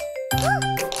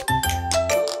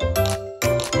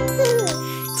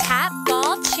 Tap,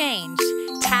 ball, change.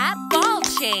 Tap, ball,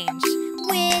 change.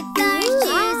 With our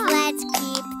shoes, let's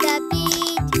keep the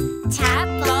beat. Tap,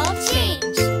 ball,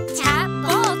 change. Tap,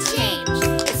 ball, change.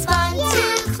 It's fun to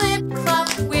clip, clop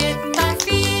with our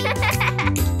feet.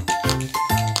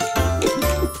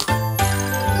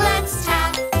 Let's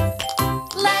tap,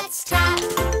 let's tap.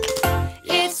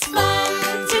 It's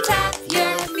fun to tap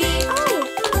your feet.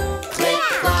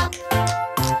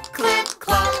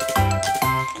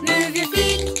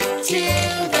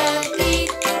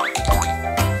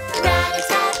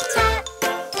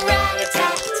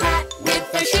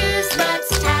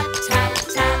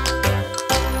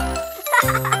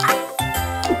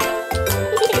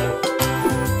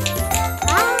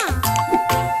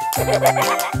 Okay,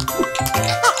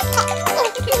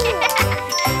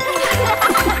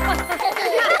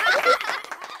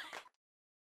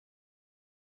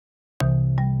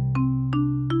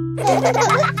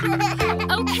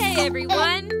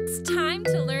 everyone, it's time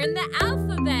to learn the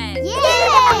alphabet.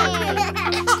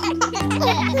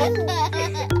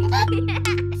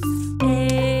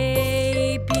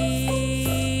 A,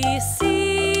 B, C,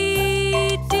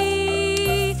 D,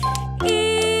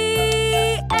 E,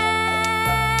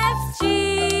 F, G,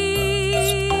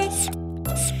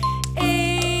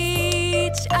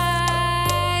 H, I,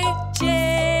 J,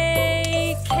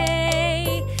 K,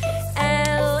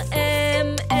 L,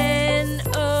 M, N,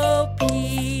 O, P,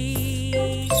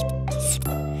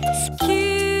 Q,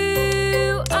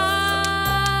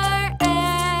 R,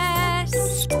 S,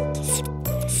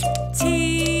 T,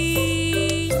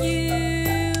 U,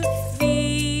 V,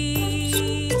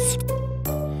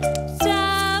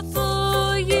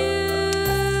 W,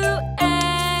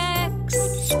 X,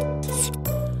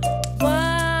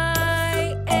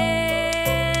 Y,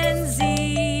 and Z.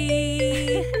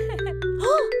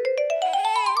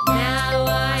 Now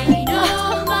I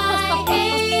know my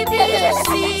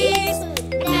ABCs.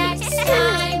 Next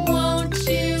time, won't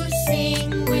you sing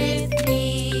with me?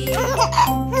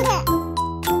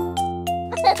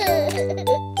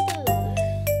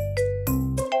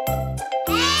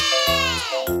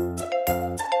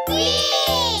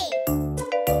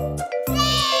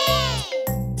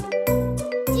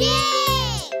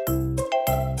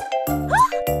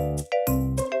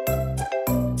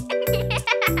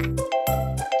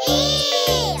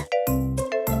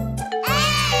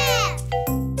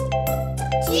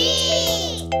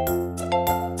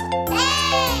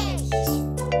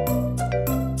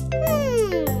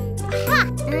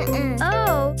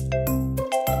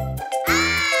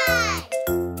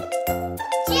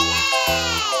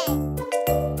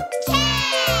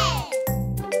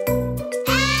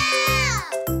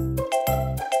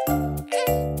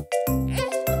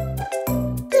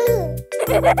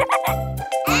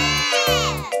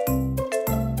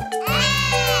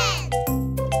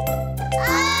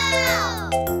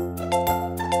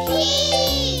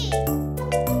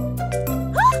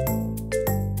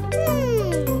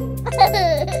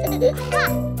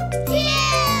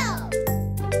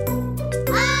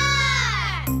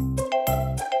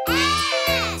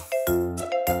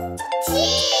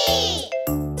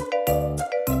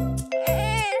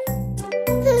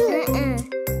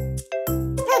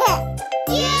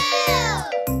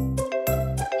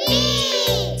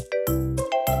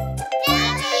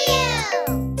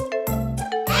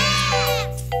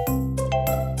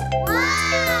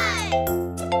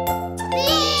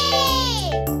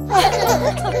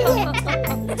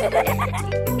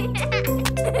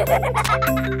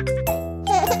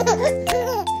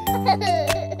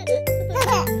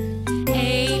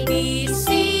 A, B, C,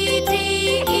 D,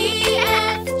 E,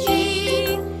 F, G,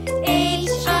 H,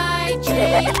 I, J,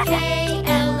 K,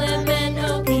 L, M, N,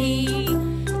 O, P,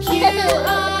 Q,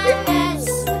 R, S,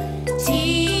 T,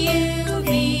 U, V,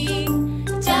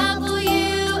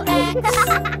 W, X,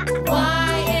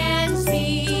 Y, and Z.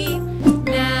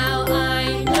 Now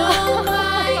I know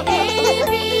my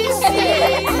ABCs.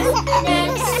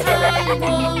 Next time,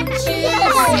 won't you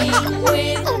sing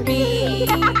with me?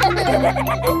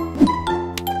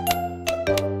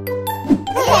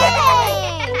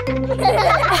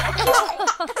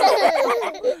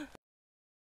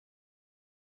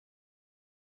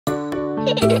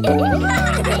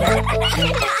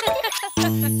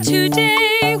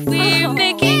 Today we're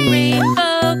making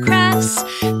rainbow crafts.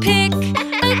 Pick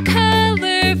a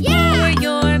color for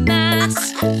your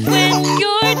mask. When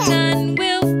you're done,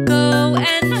 we'll go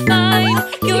and find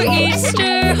your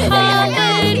Easter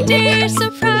holiday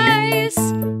surprise.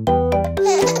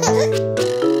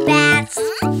 Fast,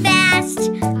 fast,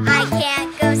 I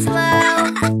can't go slow.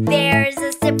 There's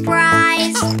a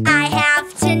surprise I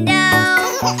have to know.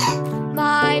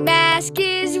 My mask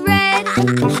is red,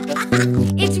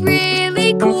 it's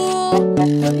really cool.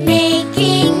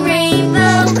 Making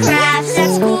rainbow crafts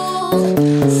at school.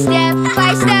 Step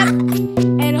by step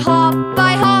and hop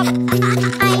by hop,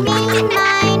 I made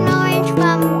mine orange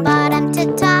from bottom to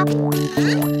top.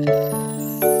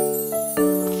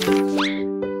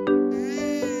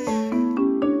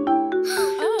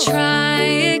 Try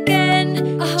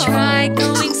again, try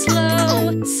going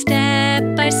slow.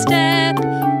 Step by step,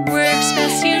 works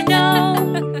best you know.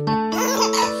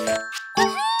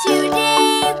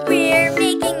 Today we're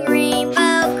making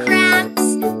rainbow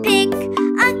crafts. Pick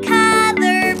a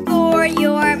color for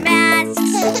your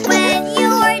masks. When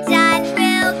you're done,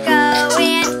 we'll go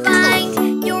and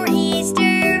find your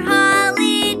Easter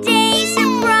holiday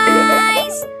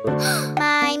surprise.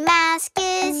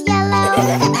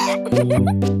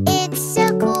 It's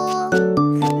so cool.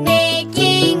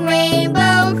 Making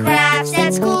rainbow crafts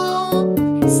at school.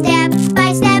 Step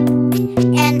by step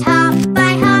and hop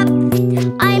by hop.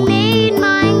 I made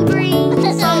mine green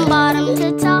from bottom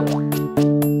to top.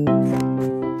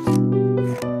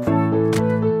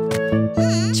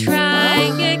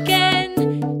 Trying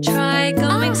again, try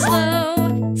going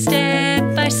slow.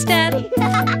 Step by step,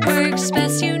 works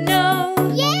best you know.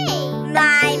 Yay!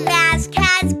 My mask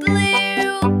has glue.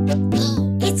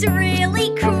 It's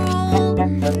really cool.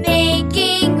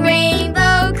 Making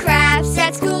rainbow crafts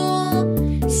at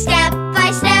school. Step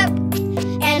by step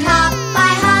and hop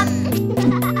by hop.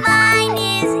 Mine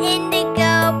is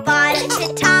indigo, bottom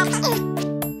to top.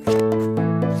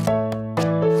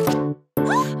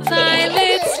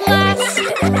 Violet's last,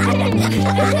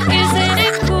 isn't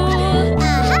it cool?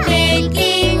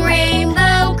 Making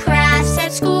rainbow crafts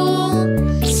at school.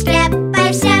 Step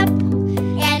by step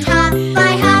and hop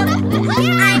by hop.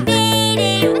 I made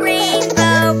it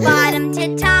rainbow, bottom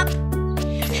to top.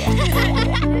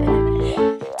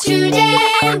 Today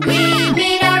we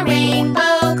made our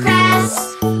rainbow crafts.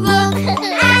 Look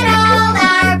at all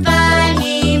our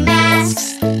bunny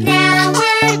masks. Now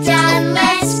we're done,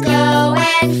 let's go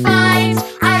and find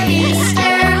our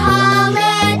Easter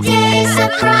holiday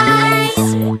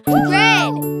surprise.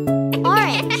 Red,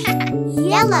 orange,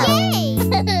 yellow,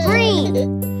 green,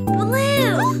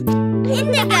 blue,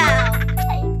 indigo,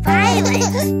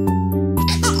 violet.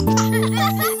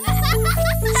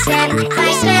 Step by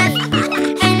step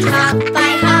and hop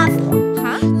by hop.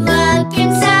 Look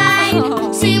inside,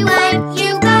 see what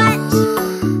you got.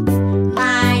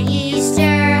 My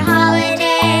Easter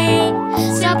holiday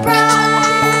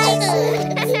surprise.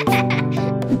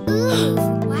 Ooh,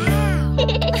 wow.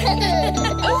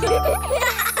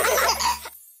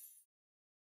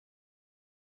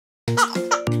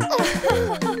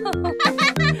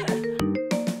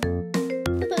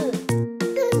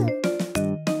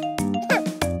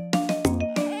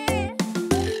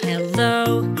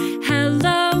 Hello,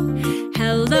 hello,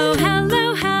 hello, hello,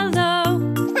 hello.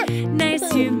 Nice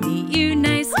to meet you,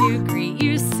 nice to greet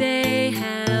you. Say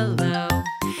hello,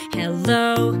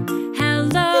 hello,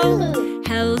 hello,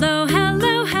 hello,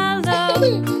 hello, hello.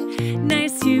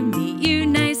 Nice to meet you,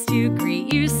 nice to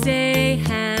greet you. Say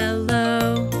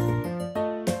hello.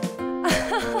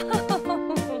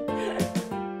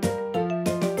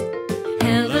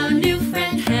 Hello,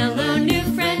 new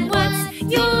friend, what's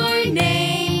your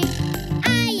name? I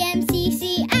am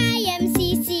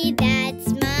Cece, that's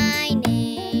my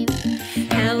name.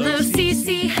 Hello,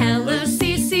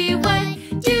 Cece, what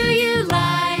do you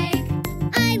like?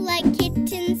 I like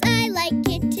kittens,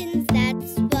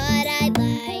 that's what I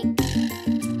like.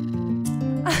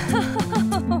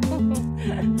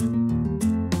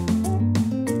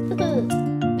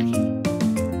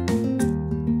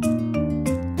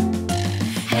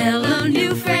 Hello,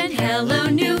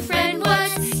 new friend,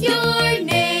 what's your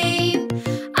name?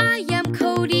 I am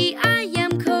Cody,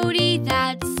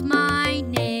 that's my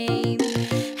name.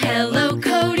 Hello,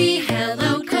 Cody,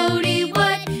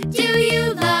 what do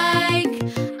you like?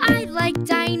 I like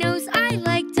dinos,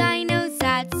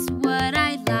 that's what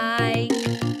I like.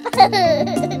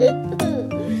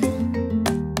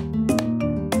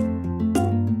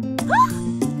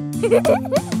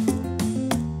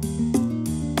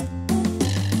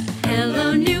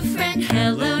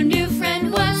 Hello, new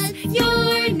friend, what's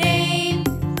your name?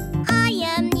 I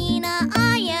am Nina,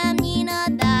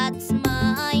 that's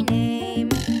my name.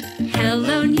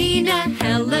 Hello, Nina,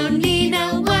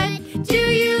 what do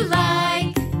you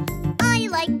like? I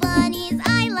like bunnies,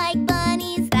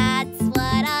 that's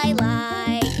what I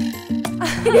like.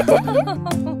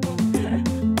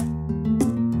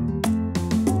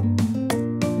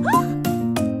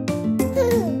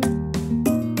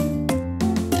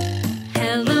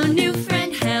 Hello,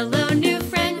 new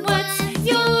friend, what's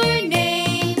your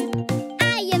name?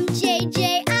 I am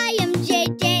JJ,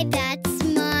 that's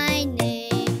my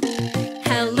name.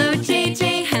 Hello,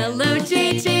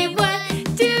 JJ, what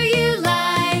do you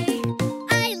like?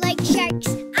 I like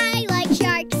sharks,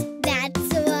 that's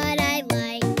what I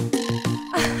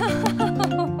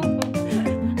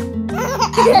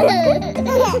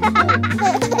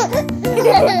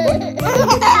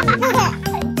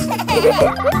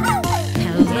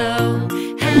Hello,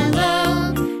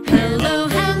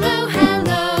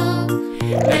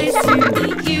 nice to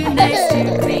meet you, nice to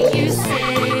greet you. Say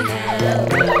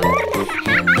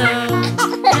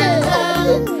hello,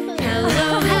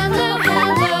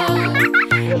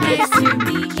 nice to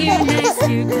meet you, nice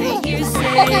to greet you.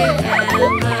 Say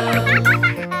hello.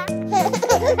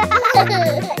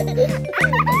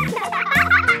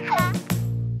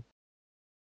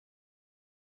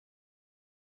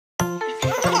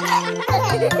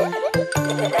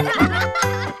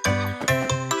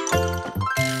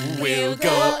 We'll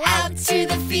go out to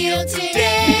the field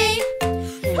today.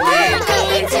 We're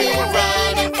going to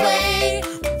run and play.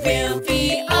 We'll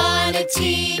be on a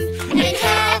team and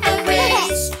have a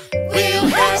race. We'll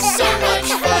have so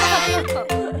much fun.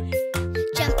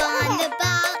 Jump on the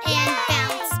ball and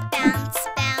bounce, bounce,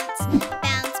 bounce,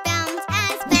 bounce, bounce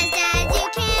as fast as you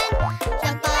can.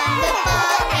 Jump on the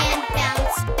ball and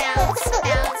bounce, bounce,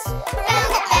 bounce,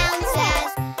 bounce, bounce as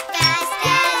fast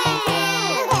as you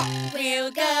can.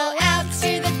 We'll go out to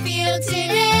the field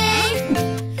today.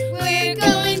 We're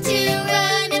going to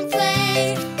run and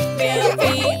play. We'll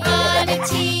be on a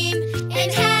team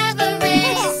and have a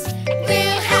race.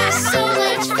 We'll have so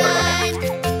much fun.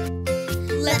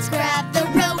 Let's grab the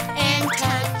rope and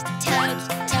tug, tug,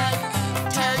 tug,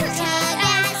 tug, tug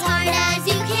as hard as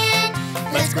you can.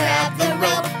 Let's grab the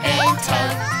rope and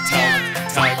tug, tug,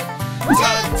 tug,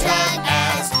 tug, tug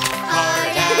as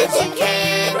hard as you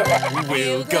can.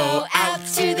 We'll go out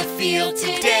to the field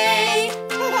today.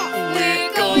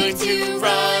 We're going to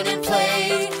run and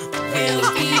play.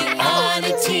 We'll be on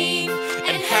a team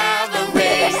and have a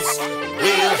race.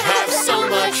 We'll have so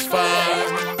much fun.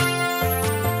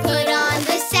 Put on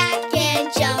the sack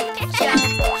and jump, jump,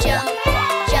 jump,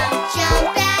 jump,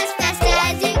 jump as fast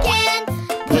as you can.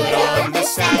 Put on the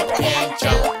sack and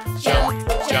jump, jump,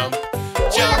 jump,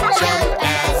 jump, jump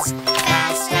as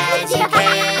fast as you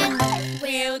can.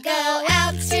 We'll go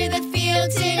out to the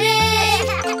field today.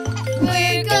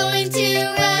 We're going to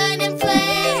run and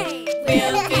play.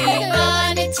 We'll be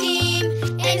on a team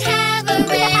and have a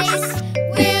race.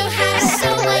 We'll have so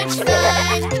much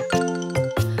fun.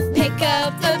 Pick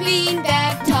up the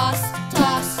beanbag, toss,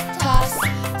 toss, toss,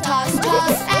 toss,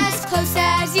 toss as close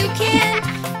as you can.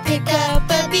 Pick up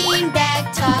a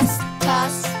beanbag, toss,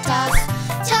 toss, toss,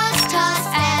 toss, toss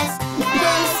as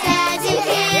close as you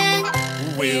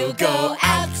can. We'll go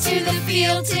out to the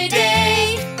field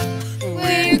today.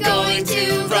 We're going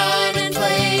to run and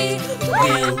play.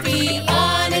 We'll be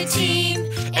on a team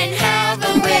and have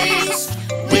a race.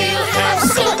 We'll have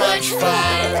so much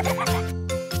fun.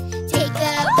 Take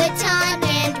the baton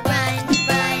and run,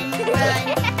 run, run,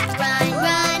 run,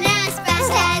 run as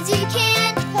fast as you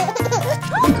can.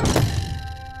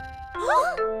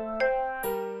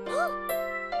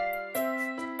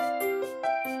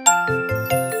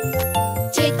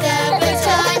 Take the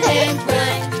baton and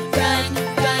run, run,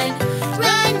 run,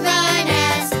 run, run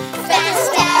as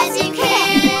fast as you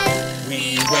can. We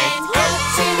went out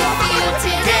to the field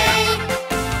today.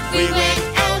 We went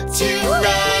out to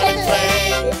run and play.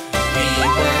 We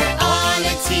were on a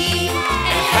team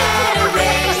and had a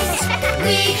race.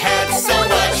 We had so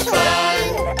much fun.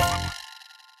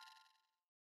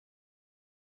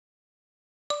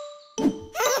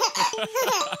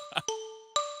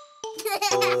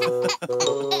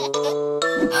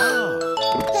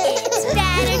 It's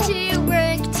better to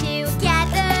work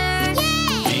together.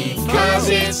 Because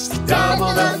it's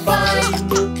double the fun.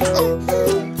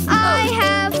 I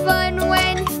have fun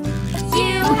when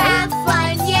you have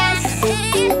fun, yes.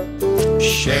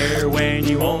 Share when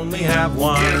you only have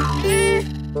one.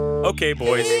 Okay,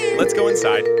 boys, let's go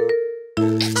inside.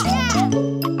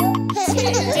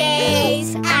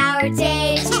 Today's our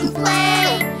day to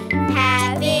play,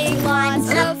 having lots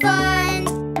of fun.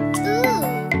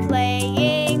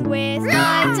 Playing with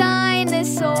my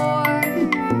dinosaur.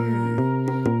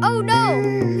 Oh no,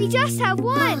 we just have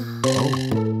one.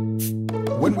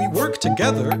 When we work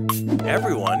together,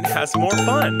 Everyone has more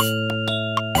fun.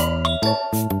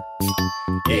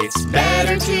 It's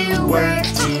better to work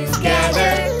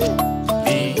together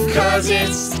because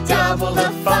it's double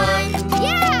the fun.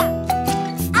 Yeah!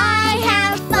 I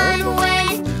have fun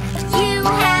when you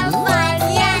have fun,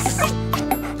 yes.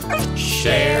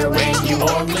 Share when you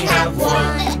only have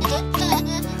one.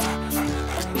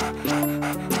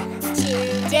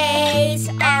 Today's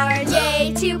our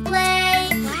day to play,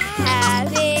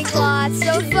 having lots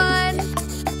of fun.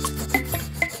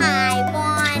 I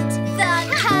want the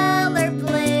color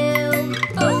blue.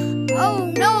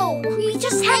 Oh no, we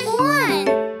just have one.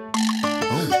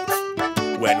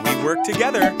 When we work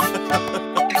together,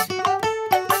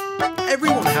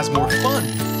 everyone has more fun.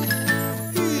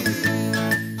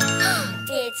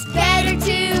 It's better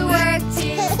to work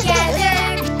together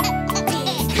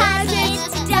because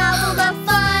it's double the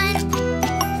fun.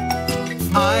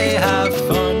 I have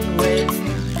fun when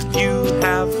you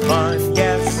have fun,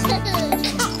 yes.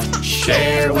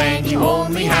 Share when you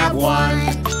only have one.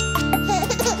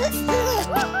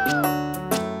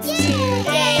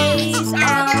 Today's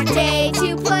our day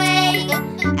to play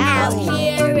out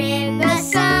here in the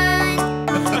sun.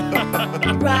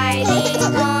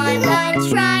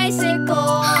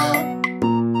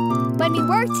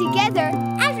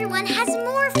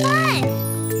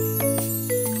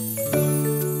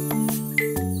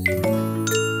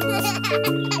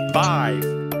 5,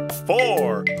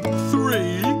 4,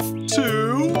 3,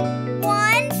 2,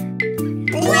 1.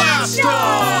 blast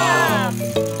off!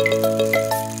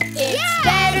 It's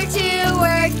better to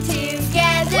work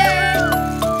together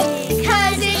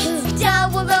because it's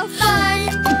double the fun.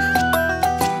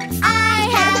 I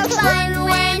have fun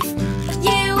when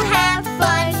you have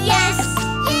fun, yes.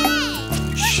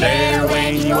 Share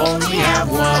when you only have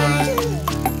one.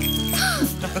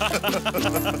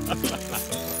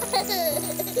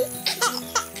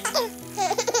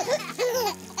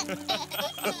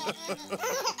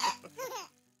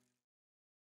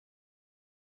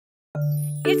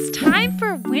 It's time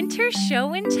for Winter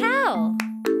Show and Tell.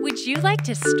 Would you like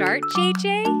to start,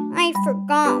 JJ? I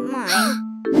forgot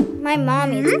mine. My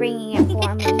mommy's bringing it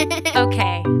for me.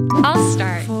 Okay, I'll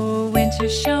start. For Winter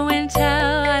Show and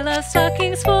Tell, I love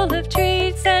stockings full of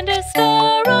treats and a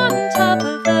star on top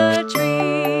of the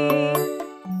tree.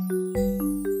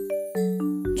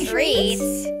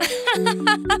 Treats?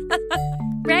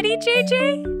 Ready,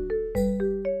 JJ?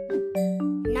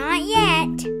 Not yet.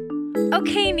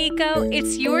 Okay, Nico,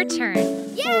 it's your turn.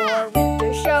 For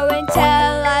Winter Show and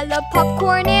Tell, I love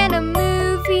popcorn and a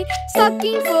movie,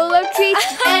 stocking full of treats,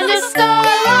 and a star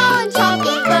on top of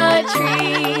the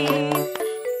tree.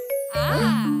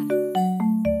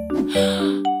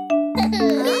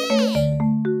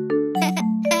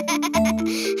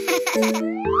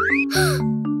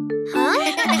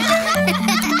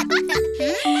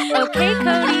 Okay,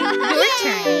 Cody, your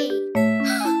turn.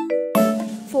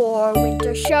 For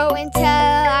Winter Show and Tell,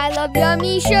 I love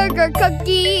yummy sugar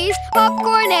cookies,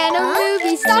 popcorn and a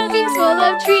movie, stockings full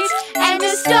of treats, and a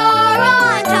star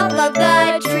on top of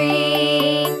the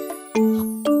tree.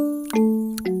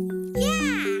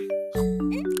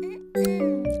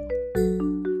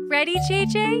 Ready,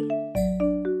 JJ?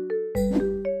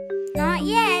 Not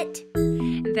yet.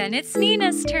 Then it's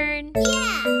Nina's turn.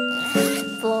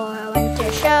 For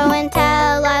Winter Show and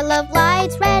Tell, I love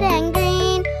lights red and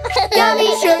green,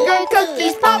 yummy sugar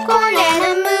cookies, popcorn and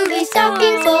a movie,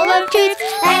 stocking full of treats,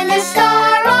 and a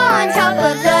star on top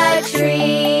of the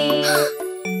tree.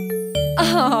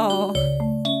 Oh.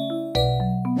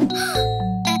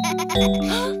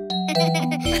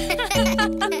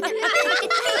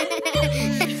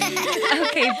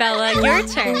 Okay, Bella, your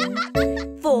turn.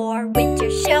 For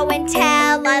Winter Show and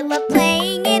Tell, I love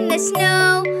playing in the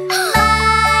snow,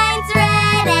 lights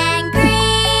red and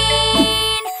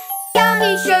green,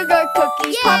 yummy sugar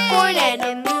cookies, popcorn and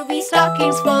a movie,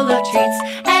 stockings full of treats,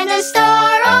 and a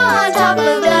star on top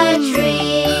of the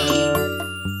tree.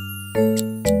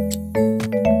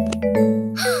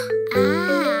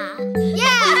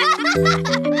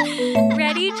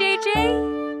 Ready, JJ?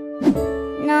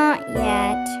 Not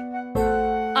yet.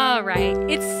 All right,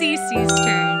 it's Cece's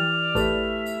turn.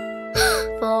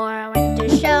 For Winter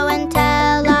Show and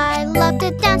Tell, I love to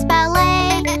dance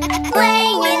ballet,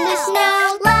 playing in the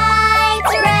snow,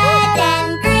 lights red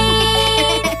and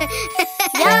green,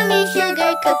 yummy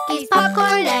sugar cookies,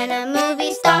 popcorn and a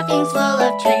movie, stockings full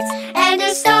of treats, and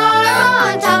a star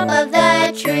on top of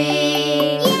the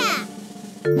tree.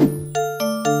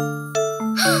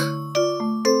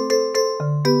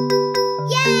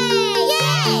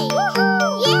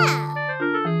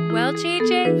 Well,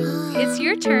 JJ, it's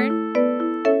your turn.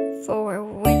 For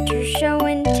Winter Show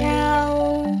and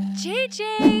Tell. JJ!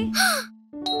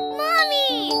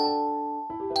 Mommy!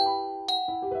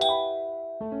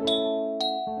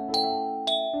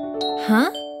 Huh?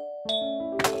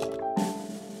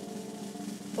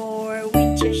 For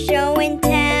Winter Show and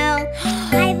Tell.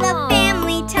 I love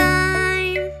family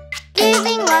time.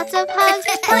 Giving lots of hugs,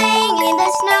 playing in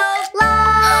the snow,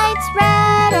 lights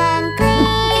red and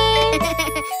green,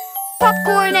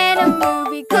 popcorn and a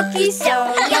movie, cookies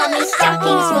so yummy,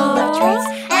 stockings full of treats,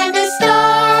 and a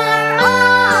star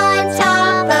on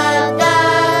top of the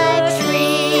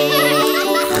tree.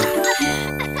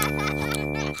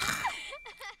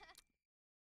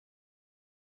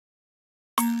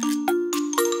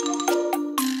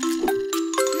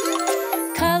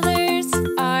 Colors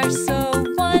are so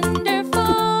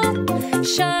wonderful,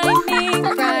 shining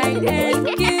bright and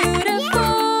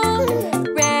beautiful.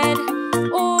 Red,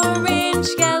 orange,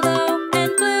 yellow,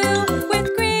 and blue, with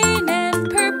green and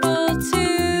purple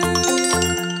too.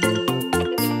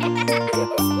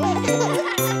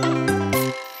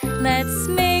 Let's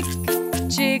make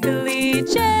jiggly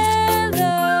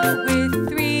jello with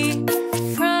 3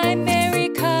 primary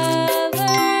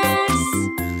colors.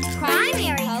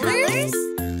 Primary colors?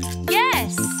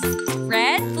 Yes!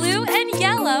 Red, blue, and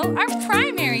yellow are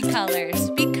primary colors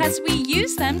because we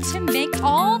use them to make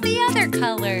all the other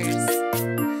colors.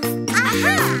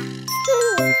 Aha!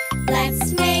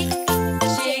 Let's make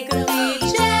jiggly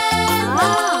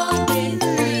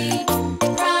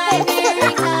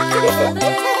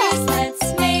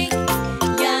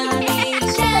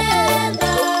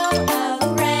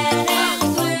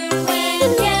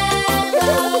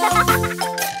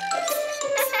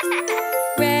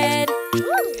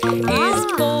is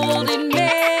bold and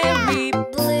merry.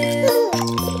 Blue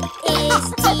is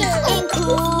deep and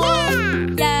cool.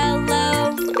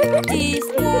 Yellow is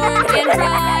warm and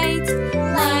bright,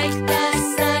 Like the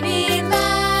sunny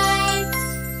lights.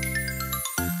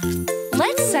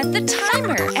 Let's set the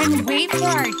timer and wait for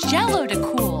our Jell-O to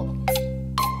cool.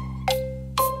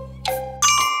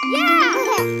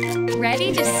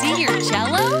 Ready to see your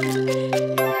Jell-O?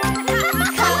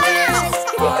 Colors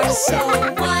are so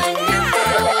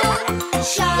wonderful,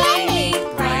 shining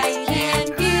bright and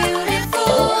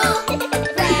beautiful.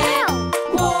 Red,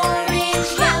 orange,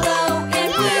 yellow, and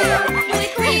blue,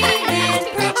 with green and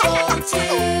purple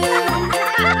too.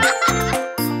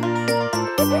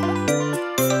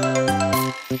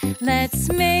 Let's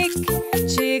make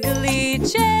jiggly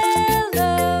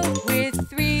Jell-O with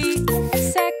 3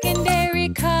 secondary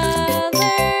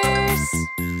colors.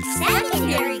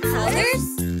 Secondary colors?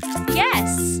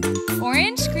 Yes,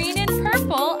 orange, green, and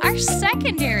purple are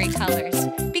secondary colors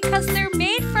because they're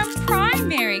made from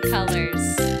primary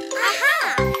colors.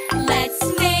 Aha! Let's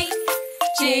make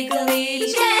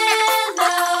jiggly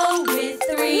Jell-O with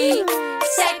 3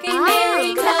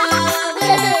 secondary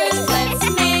colors. Let's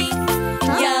make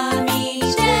yummy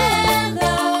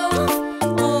Jell-O,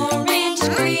 orange,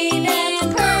 green,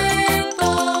 and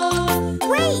purple.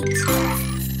 Wait!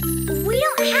 We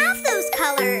don't have those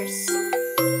colors.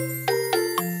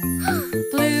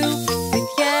 Blue with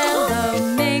yellow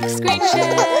makes green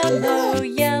Jell-O.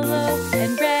 Yellow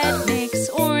and red makes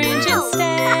orange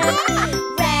instead.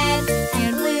 Red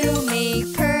and blue make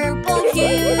purple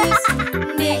hues.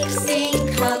 Mixing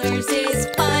colors is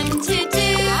fun to do.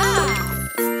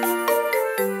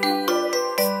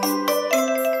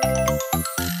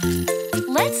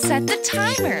 Let's set the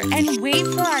timer and wait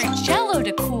for our Jell-O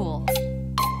to cool.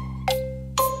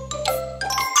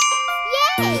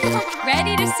 Yay!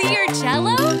 Ready to see your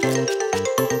Jell-O?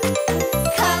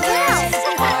 Colors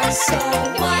are so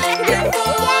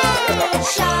wonderful,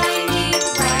 Shining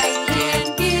bright and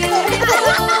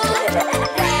beautiful.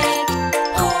 Red,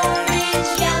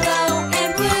 orange, yellow,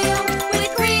 and blue,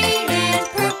 with green and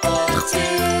purple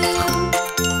too.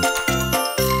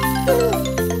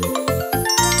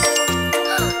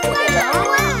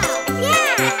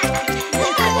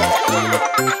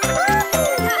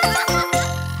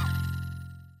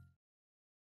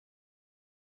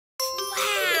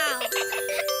 Wow!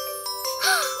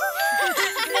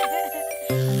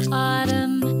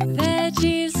 Autumn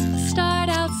veggies start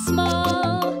out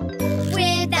small.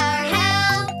 With our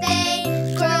help, they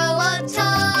grow up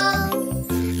tall.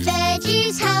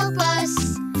 Veggies help us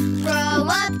grow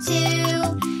up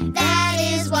too. That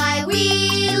is why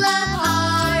we love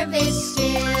harvest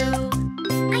too.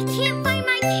 I can't find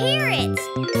my carrots.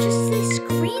 Just this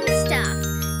green stuff.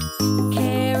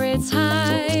 Carrots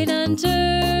hide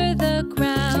under the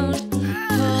ground.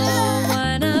 Pull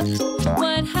one up,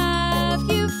 what have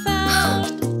you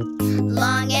found?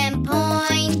 Long and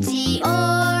pointy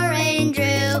orange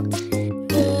root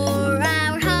for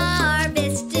our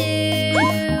harvest due.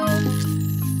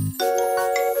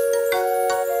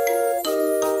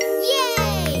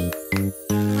 Yay!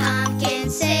 Pumpkin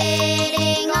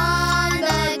sitting on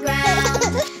the ground.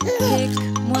 Pick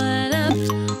one up,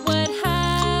 what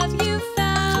have you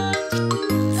found?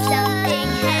 Something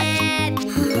heavy,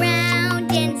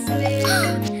 round and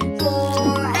smooth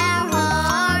for our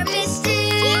harvest due.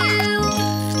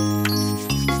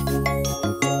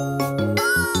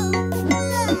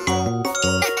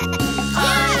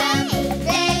 Autumn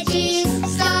veggies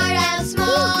start out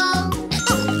small.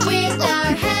 With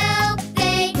our help,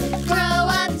 they grow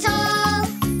up tall.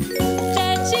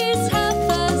 Veggies help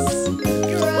us.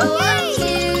 Grow up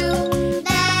too.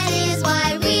 That is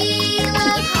why we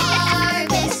love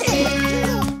harvest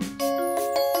too.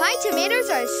 My tomatoes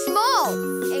are small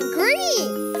and green.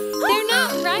 They're not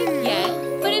ripe yet,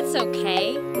 but it's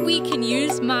okay. We can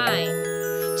use mine.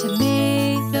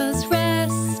 Tomatoes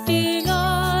resting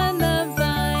on the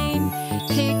vine.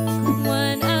 Pick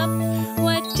one up.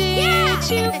 What did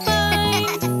you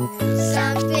find?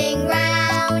 Something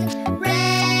round,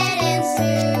 red and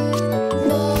smooth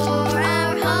for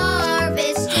our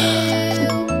harvest too.